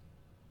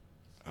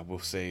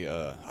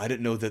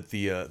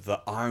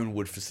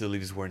ironwood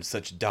facilities were in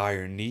such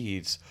dire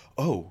needs.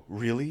 Oh,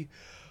 really?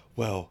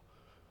 Well,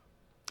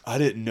 I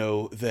didn't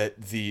know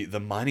that the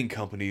mining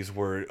companies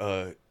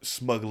were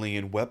smuggling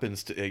in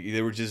weapons.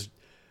 They were just.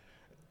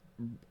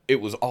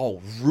 It was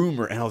all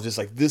rumor, and I was just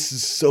like, "This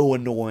is so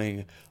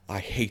annoying. I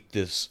hate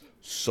this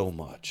so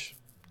much."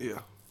 Yeah,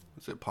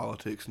 is it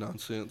politics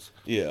nonsense?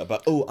 Yeah,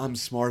 about I'm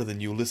smarter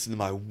than you. Listen to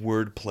my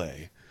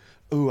wordplay.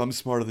 I'm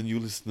smarter than you.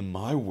 Listen to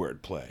my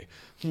wordplay.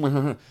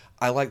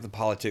 I like the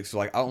politics. So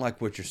like, I don't like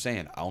what you're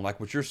saying. I don't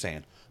like what you're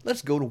saying.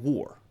 Let's go to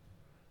war.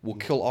 We'll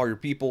kill all your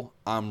people.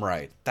 I'm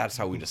right. That's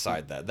how we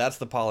decide that. That's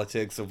the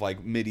politics of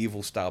like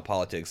medieval style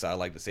politics I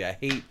like to say. I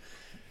hate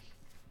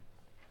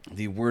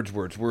the words,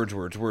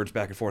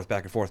 back and forth,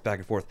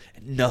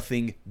 and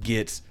nothing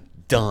gets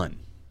done.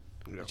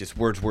 Yeah. Just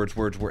words,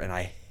 and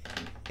I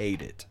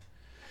hate it.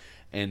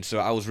 And so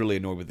I was really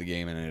annoyed with the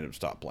game, and I ended up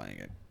stopped playing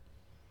it.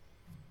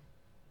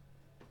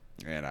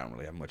 And I don't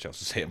really have much else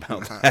to say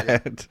about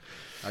that.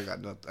 I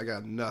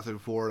got nothing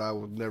for it. I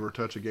would never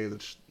touch a game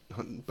that's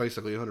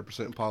basically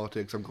 100%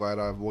 politics. I'm glad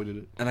I avoided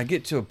it. And I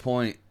get to a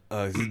point.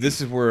 This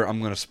is where I'm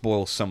going to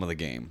spoil some of the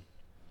game.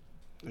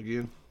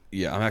 Again?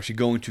 Yeah, I'm actually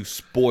going to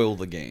spoil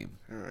the game.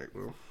 All right.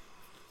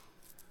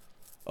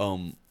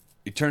 Well,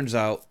 it turns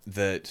out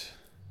that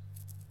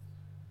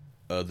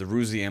the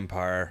Ruzi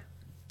Empire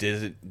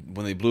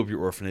when they blew up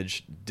your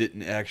orphanage,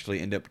 didn't actually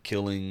end up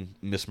killing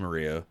Miss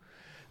Maria.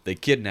 They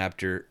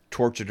kidnapped her,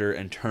 tortured her,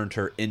 and turned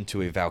her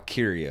into a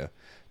Valkyria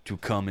to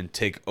come and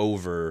take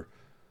over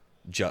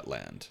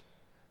Jutland.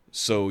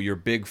 So your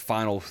big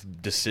final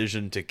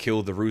decision to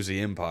kill the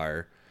Ruzi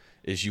Empire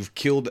is you've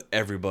killed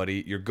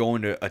everybody, you're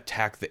going to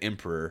attack the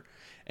Emperor,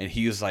 and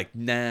he was like,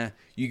 nah,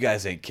 you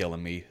guys ain't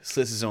killing me,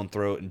 slits his own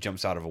throat and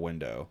jumps out of a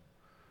window.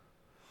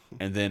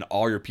 And then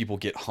all your people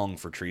get hung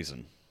for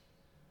treason.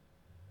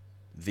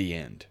 The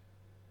end.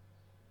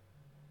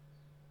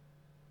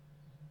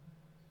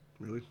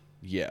 Really?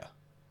 Yeah.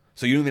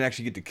 So you don't even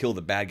actually get to kill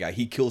the bad guy.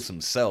 He kills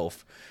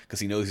himself because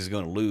he knows he's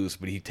going to lose,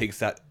 but he takes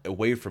that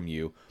away from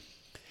you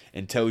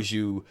and tells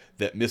you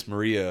that Miss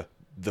Maria,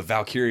 the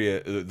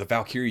Valkyria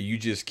you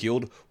just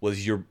killed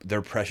was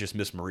their precious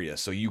Miss Maria.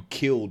 So you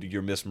killed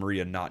your Miss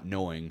Maria not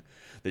knowing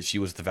that she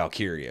was the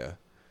Valkyria.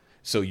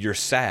 So you're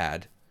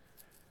sad.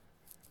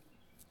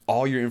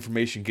 All your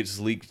information gets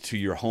leaked to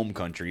your home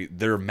country.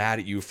 They're mad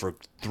at you for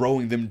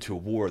throwing them into a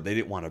war they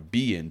didn't want to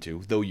be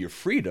into. Though you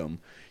freed them,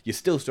 you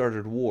still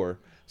started a war.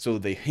 So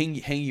they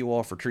hang you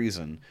all for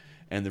treason,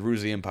 and the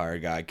Ruzi Empire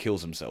guy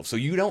kills himself. So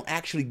you don't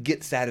actually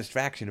get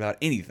satisfaction about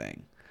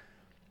anything.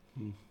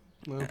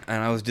 Well,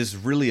 and I was just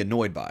really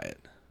annoyed by it.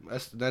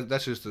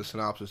 That's just the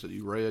synopsis that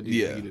you read.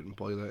 Yeah. You didn't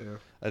play that, yeah.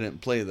 I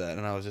didn't play that,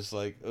 and I was just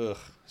like, ugh.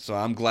 So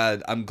I'm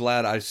glad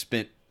I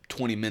spent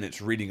 20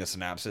 minutes reading a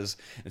synopsis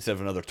instead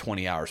of another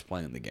 20 hours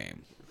playing the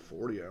game.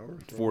 40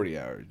 hours? 40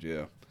 hours,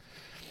 yeah.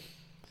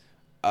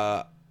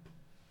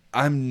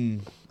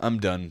 I'm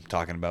done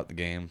talking about the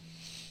game,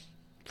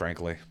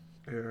 frankly.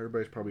 Yeah,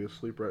 everybody's probably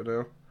asleep right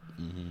now.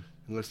 Mm-hmm.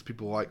 Unless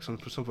people like, some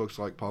folks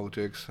like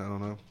politics. I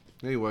don't know.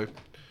 Anyway,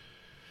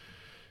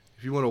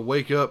 if you want to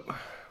wake up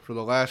for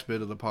the last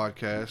bit of the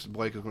podcast,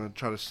 Blake is going to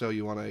try to sell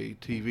you on a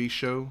TV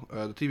show.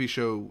 The TV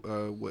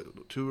show,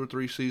 2 or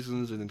 3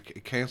 seasons and then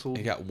canceled?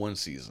 It got 1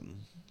 season.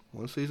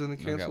 1 season and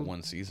canceled? I got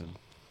 1 season.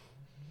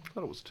 I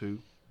thought it was 2.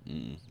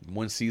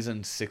 1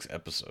 season, 6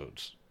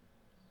 episodes.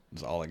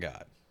 That's all I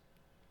got.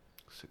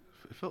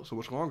 It felt so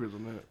much longer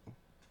than that.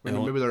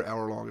 Maybe they're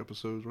hour-long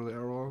episodes. Were they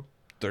hour-long?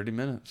 30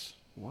 minutes.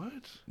 What?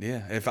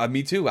 Yeah.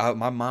 Me too.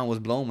 My mind was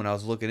blown when I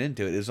was looking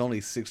into it. It was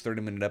only 6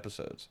 30-minute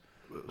episodes.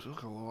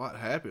 A lot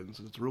happens.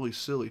 It's really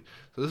silly.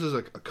 So this is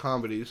a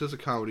comedy. This is a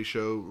comedy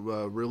show.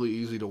 Really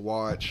easy to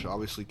watch.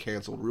 Obviously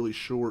canceled. Really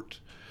short.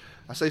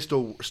 I say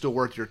still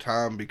worth your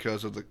time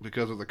because of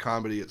the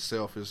comedy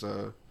itself is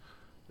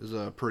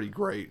pretty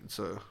great. It's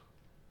a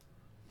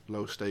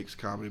low stakes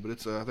comedy, but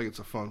I think it's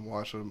a fun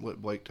watch. I'll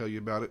let Blake tell you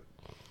about it.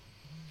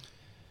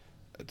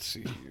 Let's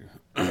see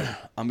here.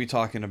 I'll be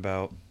talking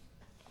about.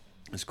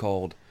 It's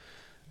called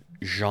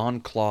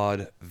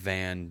Jean-Claude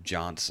Van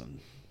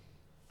Johnson.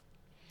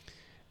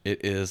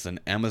 It is an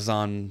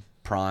Amazon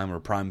Prime or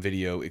Prime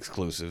Video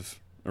exclusive,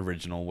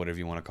 original, whatever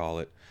you want to call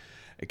it.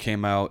 It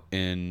came out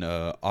in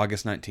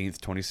August 19th,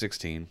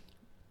 2016.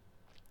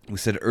 We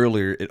said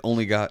earlier it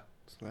only got...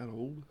 It's that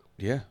old?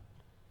 Yeah.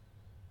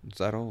 It's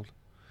that old.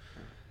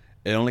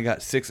 It only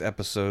got 6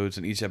 episodes,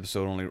 and each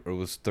episode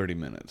was 30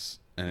 minutes.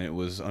 And it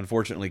was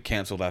unfortunately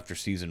canceled after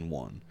season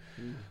 1.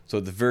 So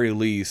at the very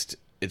least,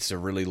 it's a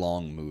really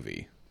long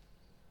movie.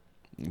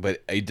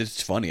 But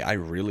it's funny. I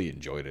really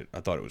enjoyed it. I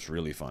thought it was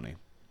really funny.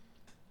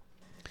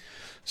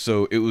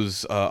 So it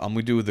was, I'm going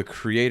to do the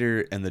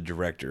creator and the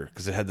director,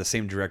 because it had the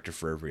same director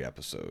for every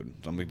episode.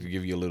 So I'm going to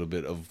give you a little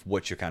bit of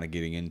what you're kind of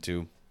getting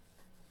into.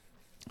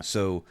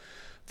 So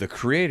the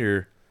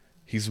creator,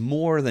 he's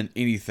more than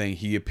anything,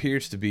 he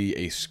appears to be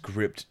a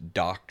script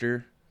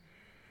doctor.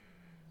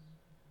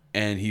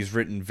 And he's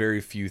written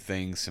very few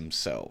things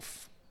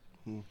himself.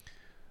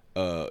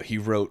 He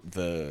wrote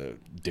the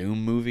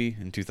Doom movie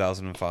in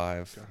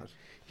 2005. God.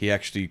 He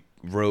actually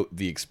wrote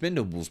the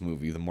Expendables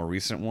movie, the more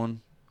recent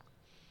one.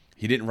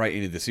 He didn't write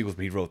any of the sequels,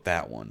 but he wrote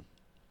that one.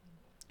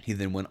 He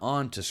then went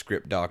on to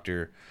script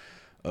doctor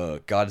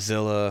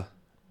Godzilla,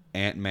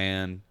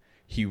 Ant-Man.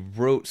 He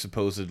wrote,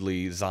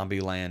 supposedly,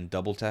 Zombieland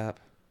Double Tap.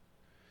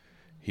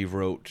 He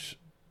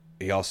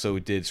also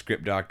did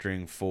script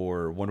doctoring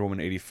for Wonder Woman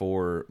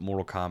 84,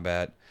 Mortal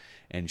Kombat,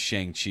 and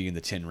Shang-Chi and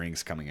the Ten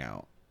Rings coming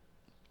out.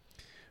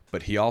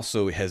 But he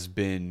also has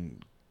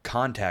been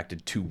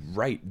contacted to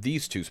write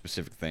these 2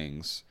 specific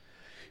things.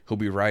 He'll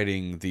be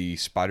writing the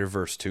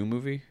Spider-Verse 2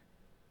 movie.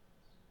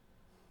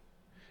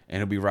 And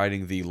he'll be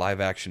writing the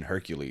live-action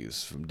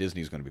Hercules from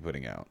Disney's going to be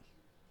putting out.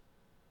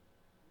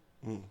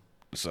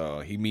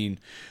 So,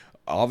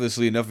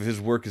 obviously enough of his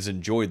work is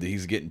enjoyed that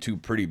he's getting 2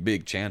 pretty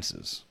big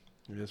chances.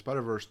 Yeah,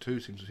 Spider-Verse 2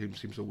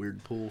 seems a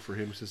weird pull for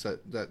him since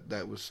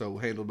that was so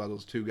handled by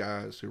those 2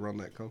 guys who run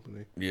that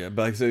company. Yeah,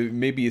 but so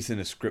maybe it's in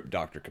a script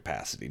doctor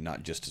capacity,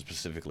 not just to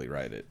specifically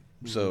write it.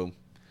 So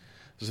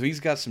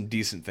he's got some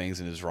decent things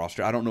in his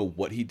roster. I don't know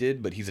what he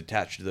did, but he's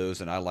attached to those,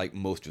 and I like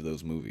most of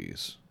those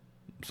movies.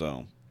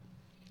 So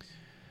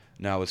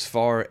now, as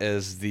far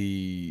as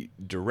the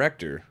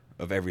director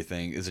of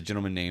everything is a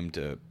gentleman named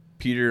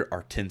Peter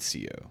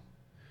Artencio.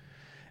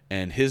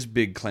 And his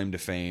big claim to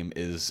fame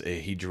is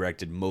he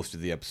directed most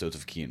of the episodes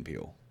of Key and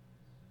Peele.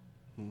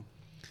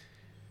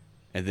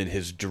 And then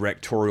his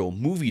directorial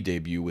movie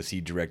debut was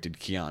he directed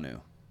Keanu.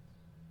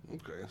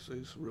 Okay, so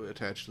he's really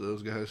attached to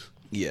those guys.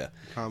 Yeah.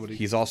 Comedy.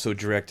 He's also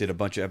directed a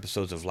bunch of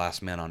episodes of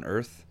Last Man on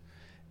Earth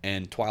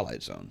and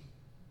Twilight Zone.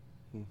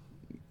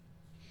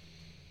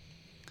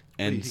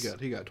 And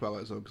he got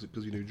Twilight Zone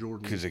because he knew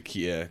Jordan. Because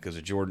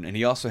of Jordan. And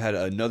he also had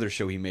another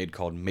show he made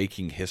called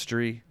Making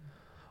History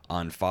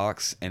on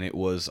Fox, and it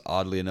was,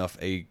 oddly enough,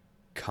 a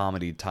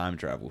comedy time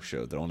travel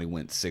show that only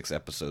went 6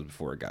 episodes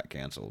before it got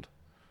canceled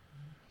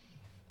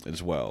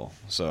as well.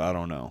 So I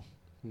don't know.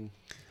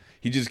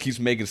 He just keeps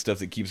making stuff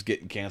that keeps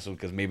getting canceled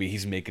because maybe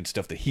he's making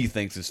stuff that he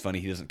thinks is funny.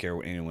 He doesn't care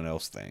what anyone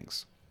else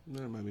thinks.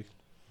 Yeah, maybe.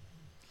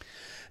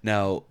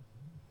 Now,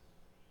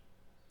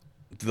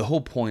 the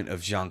whole point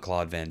of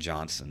Jean-Claude Van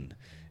Johnson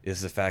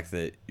is the fact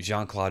that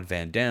Jean-Claude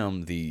Van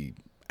Damme, the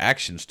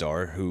action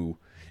star, who,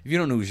 if you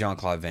don't know who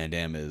Jean-Claude Van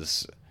Damme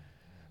is,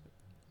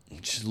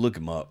 just look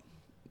him up.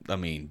 I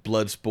mean,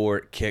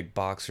 Bloodsport,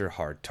 Kickboxer,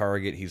 Hard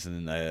Target. He's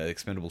in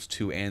Expendables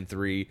 2 and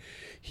 3.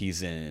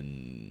 He's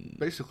in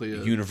basically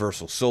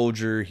Universal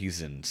Soldier.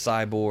 He's in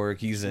Cyborg.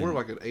 He's in more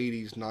like an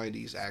 80s,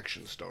 90s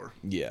action star.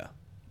 Yeah.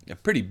 A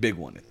pretty big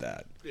one at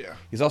that. Yeah.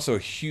 He's also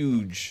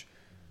huge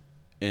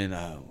in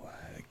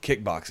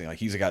kickboxing. Like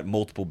he's got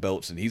multiple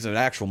belts, and he's an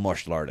actual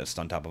martial artist.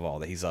 On top of all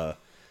that, he's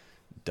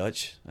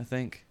Dutch, I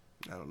think.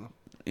 I don't know.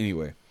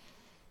 Anyway,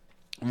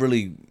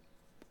 really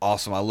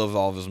awesome. I love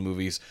all of his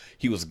movies.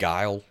 He was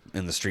Guile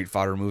in the Street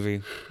Fighter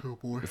movie. Oh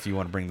boy. If you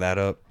want to bring that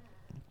up.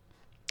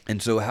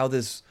 And so how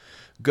this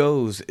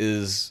goes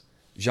is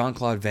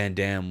Jean-Claude Van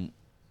Damme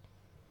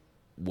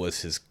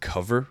was his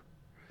cover.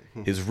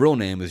 His real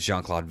name is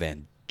Jean-Claude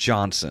Van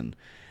Johnson,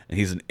 and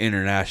he's an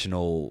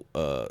international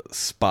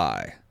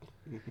spy.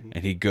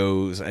 And he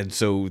goes, and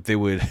so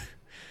the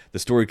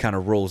story kind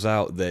of rolls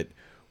out that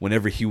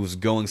whenever he was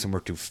going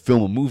somewhere to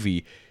film a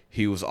movie,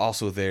 he was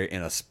also there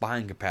in a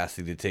spying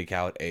capacity to take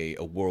out a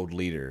world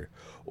leader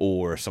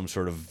or some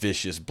sort of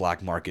vicious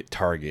black market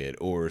target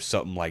or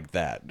something like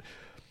that.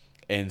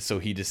 And so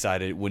he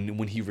decided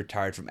when he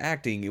retired from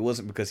acting, it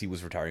wasn't because he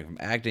was retiring from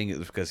acting, it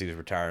was because he was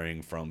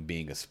retiring from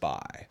being a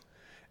spy.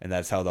 And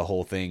that's how the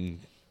whole thing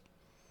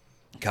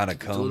kind of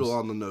comes. It's a little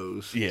on the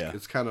nose. Yeah.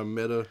 It's kind of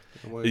meta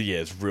in a way. Yeah,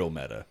 it's real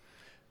meta.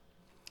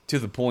 To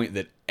the point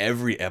that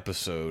every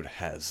episode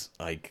has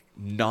like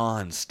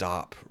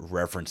non-stop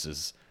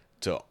references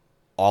to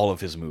all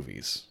of his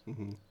movies.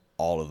 Mm-hmm.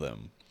 All of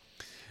them.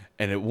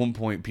 And at one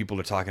point people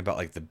are talking about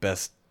like the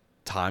best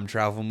time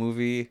travel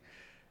movie.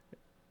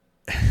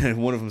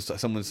 And one of them,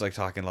 someone's like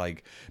talking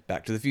like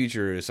Back to the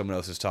Future. Someone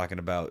else is talking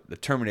about the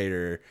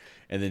Terminator.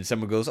 And then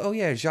someone goes, "Oh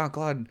yeah,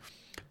 Jean-Claude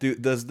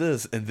does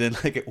this." And then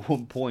like at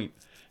one point,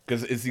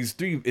 because it's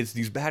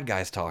these bad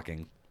guys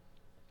talking.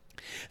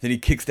 Then he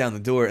kicks down the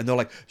door and they're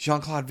like,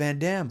 "Jean-Claude Van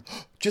Damme,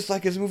 just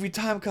like his movie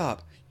Time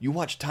Cop. You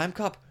watch Time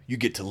Cop, you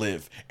get to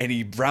live." And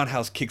he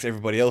roundhouse kicks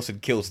everybody else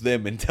and kills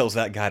them and tells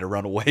that guy to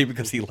run away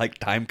because he liked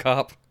Time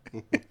Cop.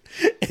 And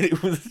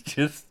it was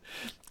just,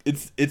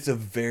 it's a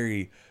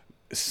very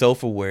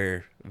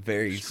self-aware,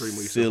 very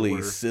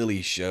Extremely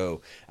silly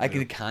show. I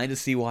can kind of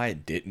see why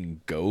it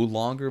didn't go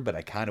longer, but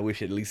I kind of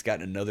wish it at least got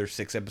another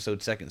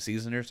 6-episode second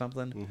season or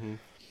something.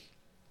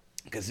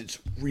 Because it's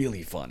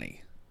really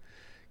funny.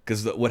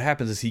 Because what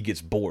happens is he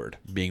gets bored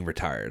being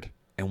retired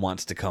and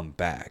wants to come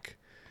back.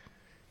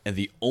 And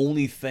the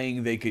only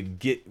thing they could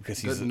get,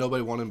 because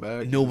nobody wanted him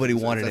back. Nobody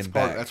wanted him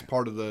back. That's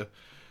part of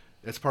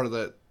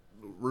that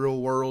real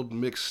world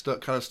mixed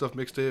kind of stuff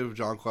mixed in.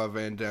 Jean-Claude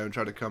Van Damme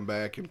tried to come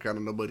back, and kind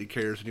of nobody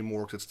cares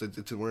anymore because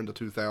we're in the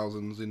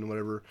 2000s and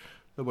whatever.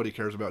 Nobody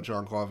cares about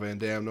Jean-Claude Van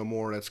Damme no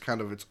more. That's kind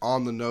of, it's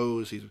on the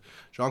nose.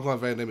 Jean-Claude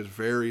Van Damme is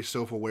very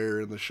self-aware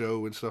in the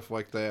show and stuff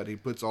like that. He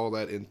puts all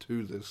that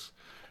into this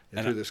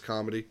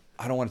comedy.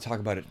 I don't want to talk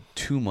about it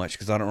too much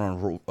because I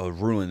don't want to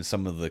ruin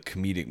some of the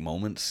comedic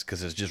moments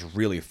because it's just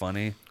really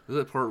funny. Is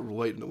that part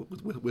relating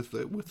with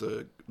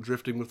the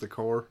drifting with the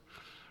car?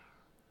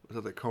 Is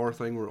that the car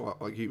thing where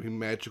like he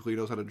magically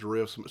knows how to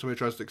drift? Somebody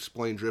tries to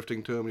explain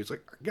drifting to him, and he's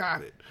like, "I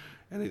got it,"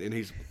 and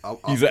he's an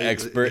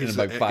expert in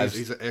like 5.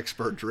 He's an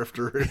expert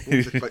drifter.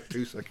 Like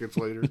 2 seconds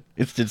later,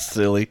 it's just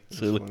silly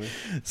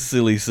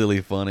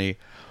funny.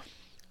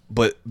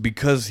 But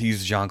because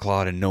he's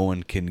Jean-Claude and no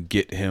one can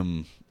get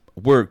him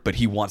work, but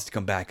he wants to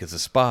come back as a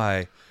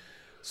spy,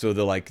 so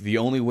they're like, the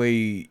only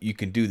way you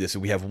can do this,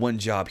 and we have one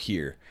job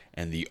here,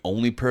 and the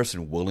only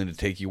person willing to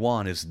take you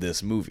on is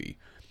this movie,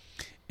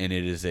 and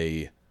it is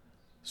a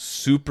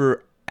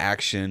super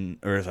action,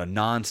 or it's a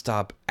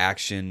non-stop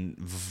action,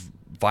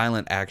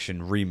 violent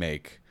action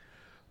remake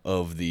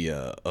of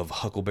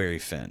Huckleberry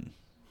Finn.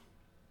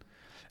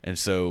 And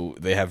so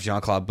they have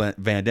Jean-Claude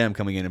Van Damme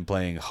coming in and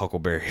playing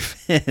Huckleberry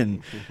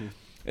Finn.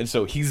 And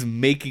so he's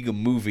making a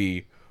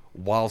movie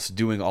whilst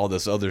doing all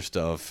this other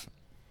stuff.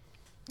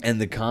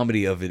 And the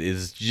comedy of it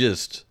is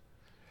just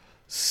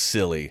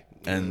silly.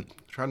 And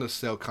trying to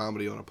sell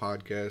comedy on a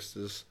podcast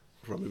is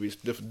probably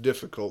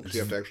difficult because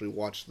you have to actually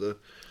watch the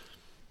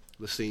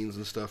scenes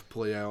and stuff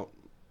play out.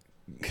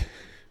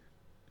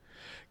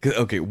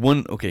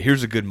 Okay,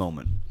 here's a good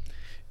moment.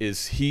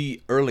 Is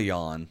he, early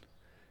on,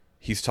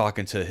 he's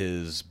talking to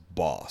his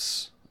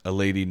boss, a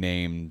lady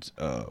named,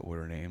 what's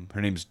her name? Her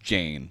name's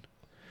Jane.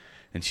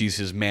 And she's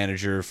his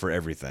manager for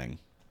everything.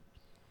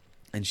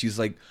 And she's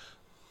like,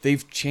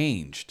 they've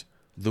changed.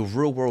 The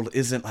real world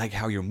isn't like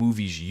how your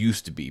movies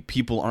used to be.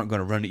 People aren't going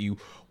to run at you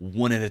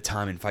one at a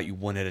time and fight you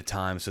one at a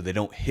time so they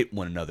don't hit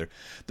one another.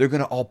 They're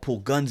going to all pull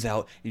guns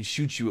out and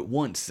shoot you at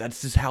once.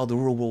 That's just how the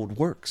real world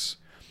works.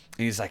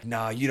 And he's like,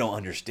 "Nah, you don't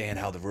understand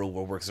how the real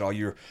world works at all.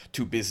 You're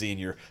too busy in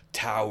your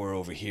tower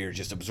over here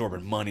just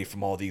absorbing money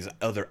from all these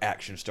other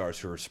action stars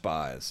who are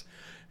spies."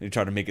 And he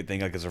tried to make it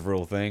think like it's a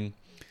real thing.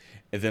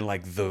 And then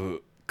like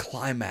the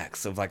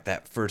climax of like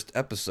that first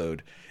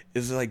episode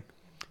is like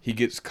he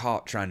gets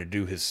caught trying to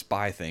do his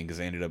spy thing because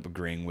they ended up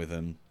agreeing with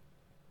him.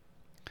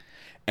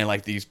 And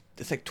like it's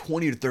like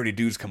 20 to 30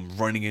 dudes come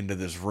running into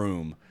this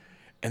room.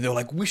 And they're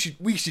like, we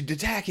should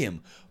attack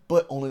him.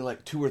 But only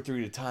like 2 or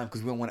 3 at a time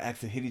because we don't want to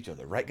accidentally hit each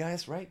other. Right,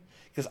 guys? Right?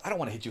 Because I don't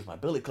want to hit you with my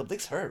billy club.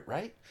 This hurt,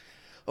 right?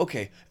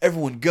 Okay,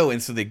 everyone go.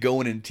 And so they go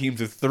in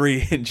teams of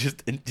 3 and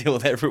just until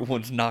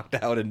everyone's knocked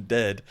out and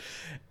dead.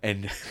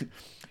 And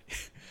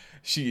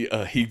he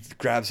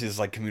grabs his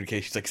like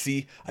communication. She's like,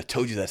 "See, I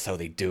told you that's how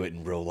they do it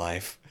in real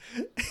life."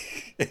 And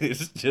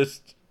it's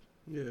just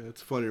Yeah,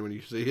 it's funnier when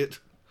you see it.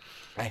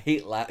 I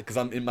hate because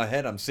I'm in my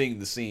head. I'm seeing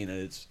the scene,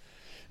 and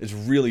it's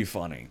really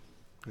funny.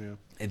 Yeah.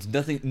 It's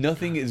nothing.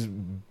 Nothing is.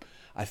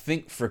 I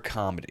think for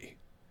comedy,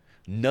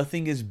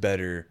 nothing is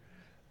better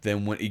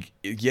than when.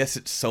 Yes,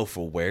 it's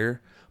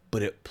self-aware,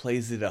 but it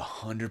plays it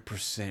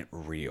 100%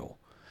 real,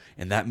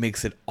 and that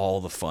makes it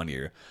all the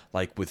funnier.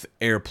 Like with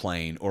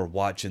Airplane or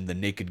watching the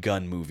Naked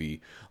Gun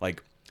movie.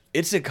 Like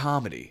it's a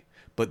comedy,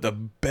 but the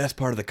best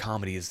part of the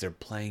comedy is they're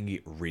playing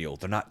it real.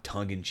 They're not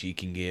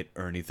tongue-in-cheeking it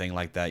or anything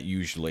like that.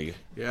 Usually,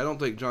 Yeah, I don't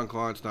think John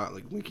Claude's not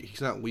like winking.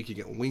 He's not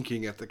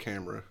winking at the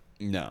camera.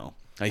 no.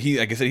 Like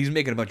I said, he's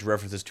making a bunch of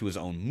references to his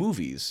own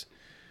movies,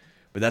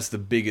 but that's the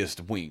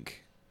biggest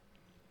wink,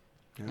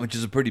 which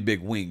is a pretty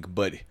big wink.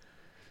 But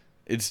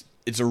it's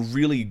a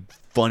really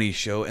funny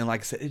show, and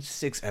like I said, it's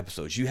 6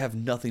 episodes. You have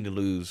nothing to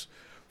lose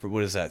for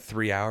what is that,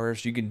 3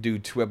 hours? You can do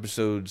 2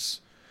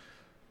 episodes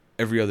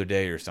every other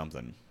day or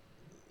something.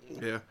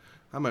 Yeah,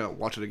 I might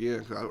watch it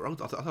again. I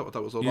thought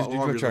it was a lot You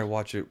longer. could try to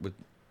watch it with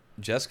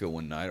Jessica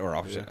one night, or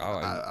opposite.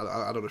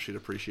 Yeah. I don't know if she'd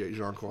appreciate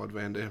Jean-Claude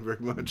Van Damme very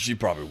much. She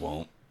probably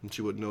won't. And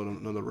she wouldn't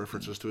know the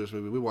references to this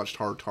movie. We watched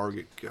Hard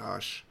Target.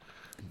 Gosh,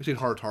 we've seen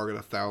Hard Target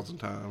 1,000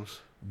 times.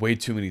 Way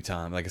too many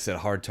times. Like I said,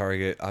 Hard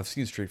Target. I've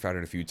seen Street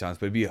Fighter a few times,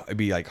 but it'd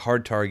be like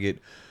Hard Target,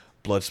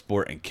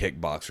 Bloodsport, and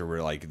Kickboxer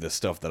were like the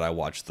stuff that I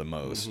watched the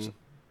most.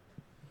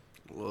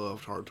 Mm-hmm.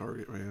 Loved Hard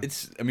Target, man.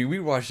 I mean, we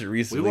watched it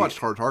recently. We watched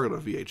Hard Target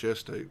on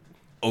VHS tape.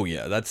 Oh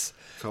yeah, that's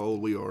how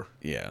old we are.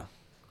 Yeah,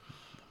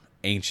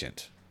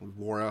 ancient. We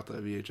wore out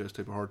that VHS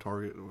tape of Hard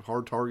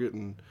Target,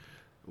 and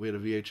we had a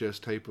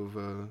VHS tape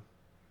of.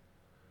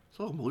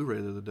 Saw a Blu-ray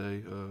the other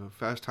day.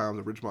 Fast Times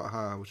at Ridgemont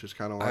High, which is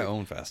kind of like I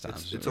own Fast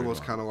Times. It's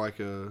almost kind of like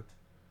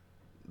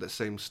that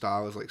same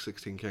style as like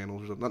 16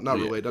 Candles. Not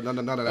really. Not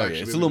an action.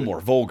 Yeah, it's a little more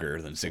vulgar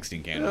than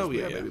 16 Candles. Oh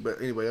yeah, maybe. But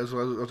anyway, it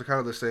was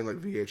kind of the same like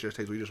VHS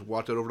tapes. We just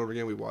watched it over and over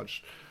again. We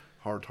watched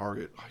Hard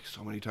Target like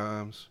so many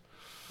times.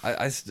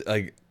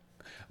 Like.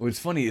 What's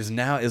funny is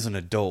now as an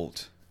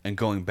adult and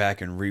going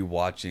back and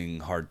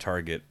rewatching Hard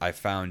Target, I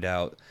found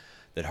out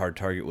that Hard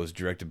Target was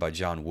directed by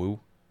John Woo.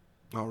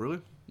 Oh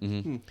really?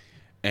 Mm-hmm.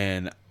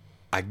 And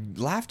I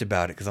laughed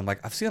about it because I'm like,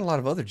 I've seen a lot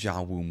of other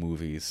John Woo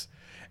movies,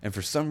 and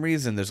for some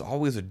reason, there's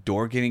always a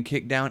door getting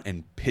kicked down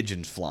and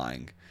pigeons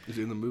flying. Is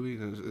it in the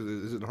movie?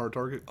 Is it in Hard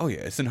Target? Oh yeah,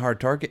 it's in Hard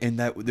Target, and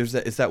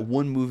it's that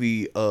one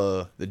movie,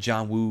 the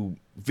John Woo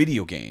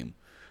video game.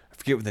 I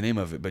forget what the name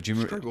of it, but you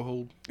remember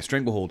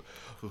Stranglehold.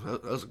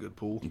 That was a good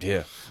pull.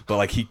 Yeah, but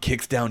like he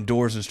kicks down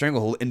doors in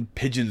Stranglehold, and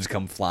pigeons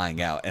come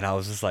flying out, and I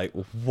was just like,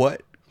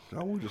 what?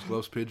 Oh, he just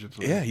loves pigeons.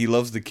 Man. Yeah, he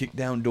loves the kick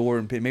down door,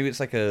 and maybe it's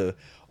like a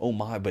oh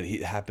my, but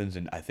it happens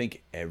in I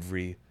think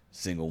every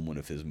single one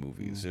of his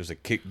movies. There's a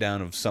kick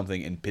down of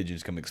something, and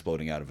pigeons come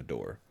exploding out of a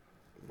door.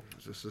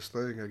 It's just this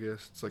thing, I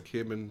guess. It's like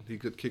him, and he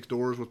kicks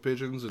doors with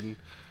pigeons, and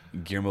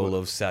Guillermo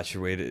loves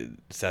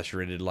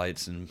saturated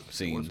lights and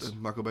scenes.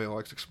 And Michael Bay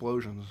likes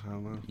explosions. I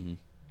don't know. Mm-hmm.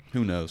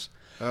 Who knows?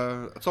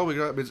 That's all we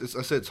got. I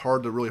said it's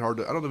really hard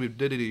to. I don't know if we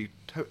did any.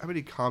 How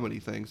many comedy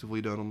things have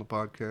we done on the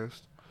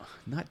podcast?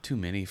 Not too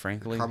many,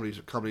 frankly.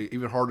 Comedy,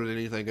 even harder than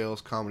anything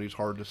else. Comedy's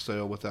hard to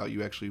sell without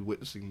you actually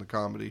witnessing the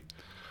comedy.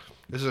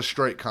 This is a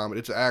straight comedy.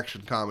 It's an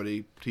action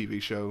comedy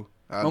TV show.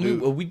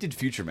 We did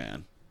Future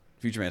Man.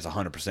 Future Man's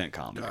 100%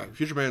 comedy.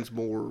 Future Man's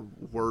more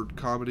word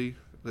comedy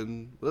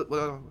than.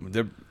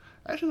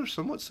 Actually, they're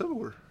somewhat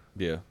similar.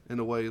 Yeah. In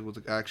a way,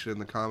 with the action and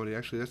the comedy.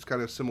 Actually, that's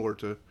kind of similar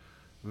to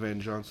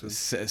Van Johnson.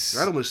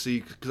 I don't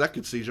see, because I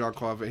could see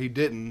Jean-Claude Van. He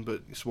didn't,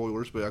 but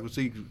spoilers. But I could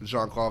see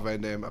Jean-Claude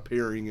Van Damme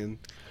appearing in.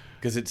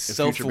 Because it's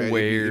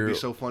self-aware. It'd be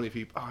so funny if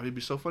he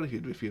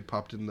had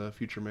popped in the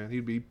Future Man.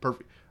 He'd be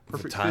perfect.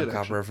 Perfect time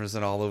cop reference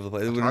and all over the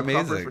place. It would have been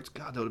amazing.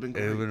 God, that would have been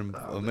great. It would have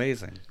been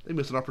amazing. They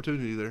missed an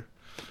opportunity there.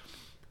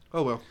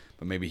 Oh well.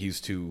 But maybe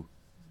he's too.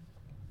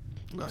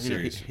 No,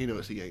 he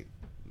knows he ain't.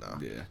 No.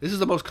 Yeah. This is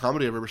the most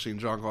comedy I've ever seen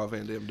Jean-Claude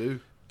Van Damme do.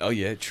 Oh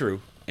yeah,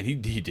 true. And he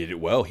did it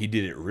well. He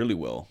did it really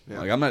well.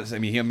 Yeah. Like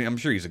I'm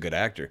sure he's a good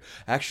actor.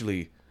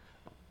 Actually,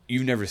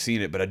 you've never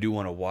seen it, but I do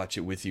want to watch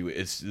it with you.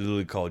 It's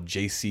literally called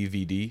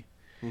JCVD,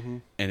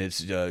 and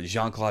it's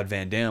Jean-Claude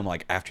Van Damme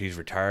like after he's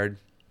retired,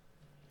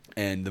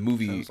 and the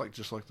movie sounds like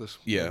just like this.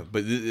 Yeah,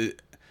 but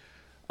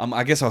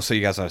I guess I'll show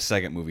you guys on a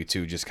second movie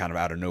too, just kind of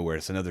out of nowhere.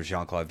 It's another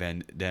Jean-Claude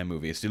Van Damme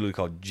movie. It's literally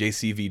called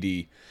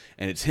JCVD,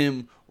 and it's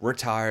him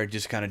retired,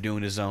 just kind of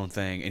doing his own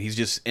thing, and he's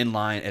just in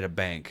line at a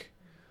bank.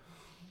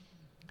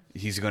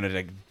 He's going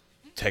to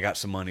take out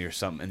some money or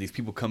something, and these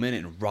people come in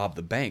and rob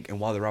the bank. And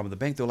while they're robbing the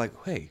bank, they're like,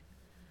 "Hey,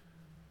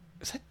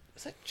 is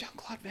that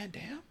Jean-Claude Van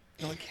Damme?"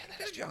 They're like, "Yeah,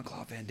 that is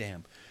Jean-Claude Van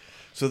Damme."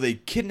 So they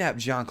kidnap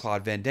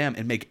Jean-Claude Van Damme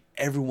and make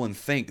everyone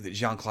think that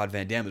Jean-Claude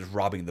Van Damme is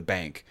robbing the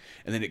bank,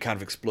 and then it kind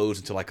of explodes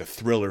into like a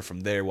thriller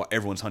from there, while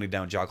everyone's hunting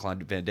down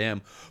Jean-Claude Van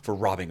Damme for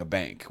robbing a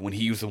bank when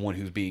he was the one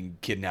who's being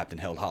kidnapped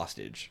and held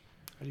hostage.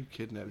 How do you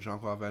kidnap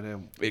Jean-Claude Van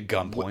Damme? At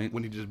gunpoint.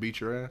 When he just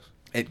beat your ass?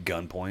 At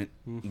gunpoint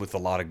with a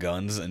lot of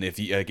guns, and if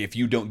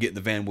you don't get in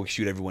the van, we'll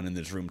shoot everyone in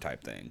this room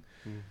type thing.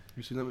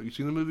 You seen that? You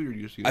seen the movie, or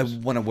you see?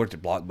 When I worked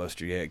at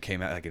Blockbuster, yeah, it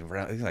came out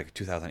like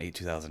 2008,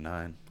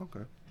 2009.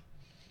 Okay.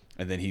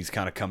 And then he's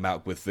kind of come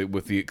out with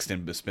the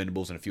Extended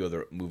Expendables and a few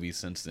other movies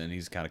since then.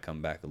 He's kind of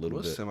come back a little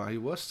bit. He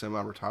was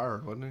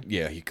semi-retired, wasn't he?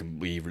 Yeah, he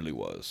really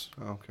was.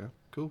 Oh, okay,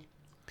 cool.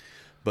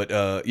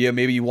 But yeah,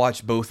 maybe you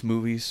watch both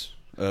movies.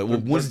 Well,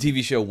 one's a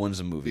TV show, one's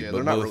a movie. Yeah,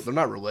 but they're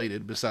not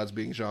related. Besides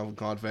being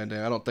Jean-Claude Van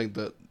Damme, I don't think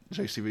that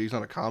JCVD's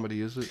not a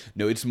comedy, is it?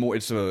 No, it's more.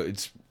 It's a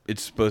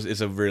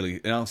really.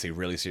 I don't say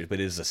really serious, but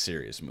it is a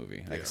serious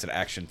movie. Like it's an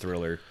action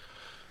thriller.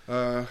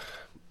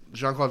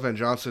 Jean-Claude Van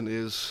Johnson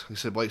is, he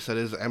said, Blake said,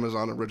 is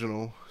Amazon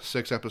original.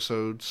 6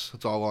 episodes.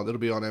 It's all on. It'll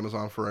be on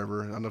Amazon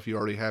forever. I don't know if you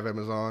already have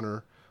Amazon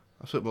or.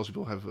 I think most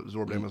people have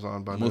absorbed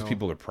Amazon by now. Most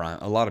people are Prime.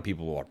 A lot of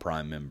people are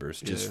Prime members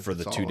just for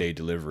the 2-day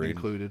delivery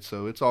included.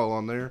 So it's all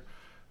on there.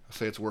 I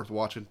say it's worth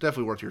watching.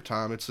 Definitely worth your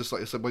time. It's just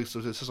it's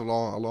just a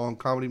long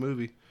comedy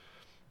movie.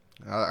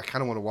 I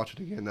kind of want to watch it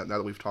again. Now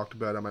that we've talked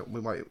about it,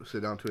 we might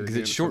sit down to it again. Because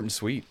it's short and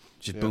sweet.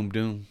 Just boom,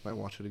 doom. Might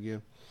watch it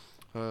again.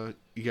 You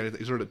got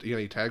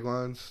any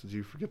taglines? Did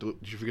you forget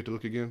to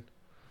look again?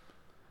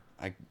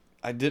 I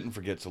didn't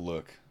forget to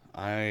look.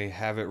 I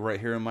have it right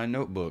here in my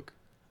notebook.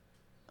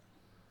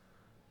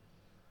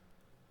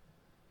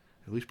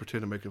 At least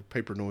pretend to make a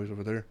paper noise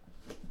over there.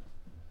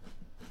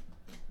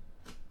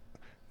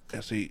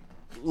 As he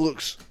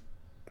looks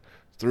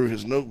through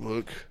his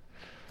notebook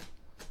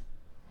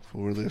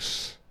for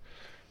this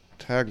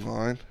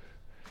tagline.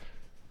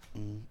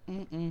 I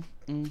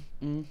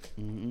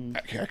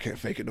can't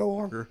fake it no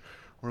longer.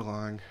 We're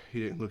lying. He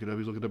didn't look it up.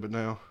 He's looking up it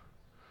now.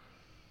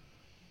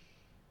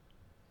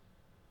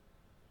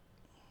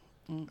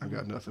 I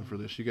got nothing for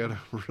this. You got to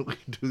really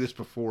do this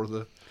before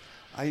the...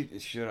 I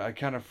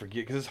kind of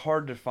forget because it's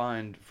hard to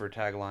find for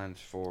taglines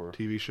for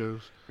TV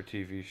shows. For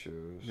TV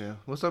shows. Yeah.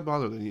 What's that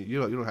bother? You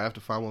don't have to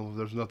find one if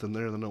there's nothing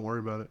there. Then don't worry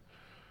about it.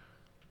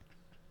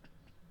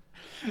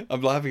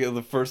 I'm laughing at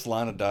the first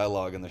line of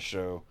dialogue in the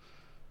show.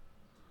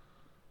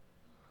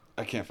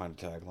 I can't find a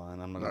tagline.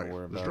 I'm not gonna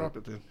worry about it. Let's drop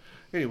it then.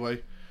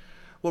 Anyway,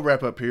 we'll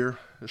wrap up here.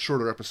 A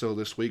shorter episode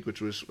this week,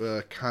 which was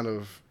kind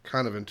of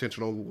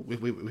intentional. We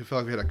felt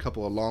like we had a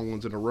couple of long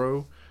ones in a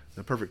row.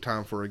 The perfect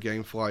time for a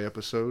GameFly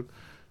episode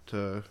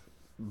to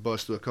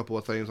bust through a couple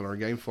of things on our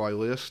GameFly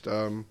list.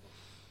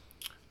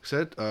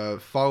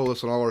 Follow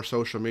us on all our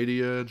social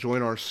media.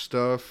 Join our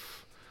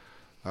stuff.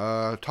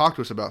 Talk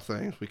to us about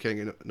things. We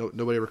can't get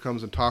nobody ever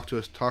comes and talk to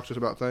us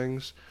about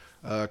things.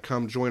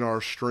 Come join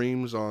our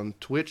streams on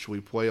Twitch. We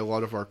play a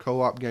lot of our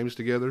co-op games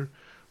together.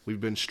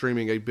 We've been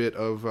streaming a bit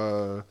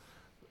of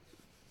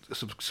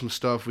some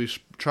stuff. We're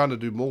trying to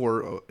do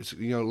more.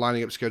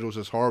 Lining up schedules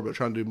is hard, but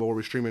trying to do more.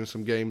 We're streaming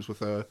some games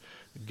with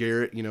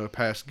Garrett, a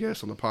past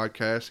guest on the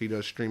podcast. He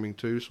does streaming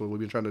too, so we've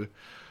been trying to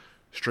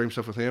stream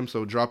stuff with him.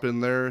 So drop in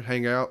there,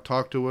 hang out,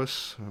 talk to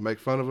us, make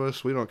fun of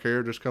us. We don't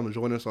care. Just come and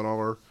join us on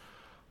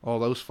all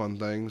those fun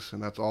things.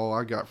 And that's all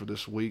I got for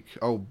this week.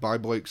 Oh, buy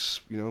Blake's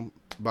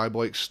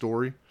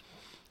story.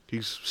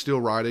 He's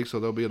still writing, so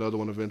there'll be another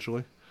one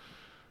eventually.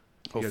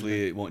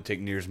 Hopefully it won't take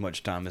near as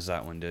much time as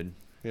that one did.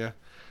 Yeah.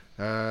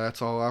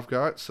 That's all I've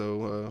got,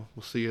 so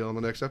we'll see you on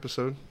the next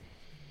episode.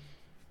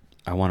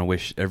 I want to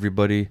wish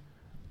everybody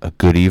a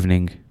good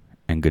evening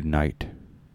and good night.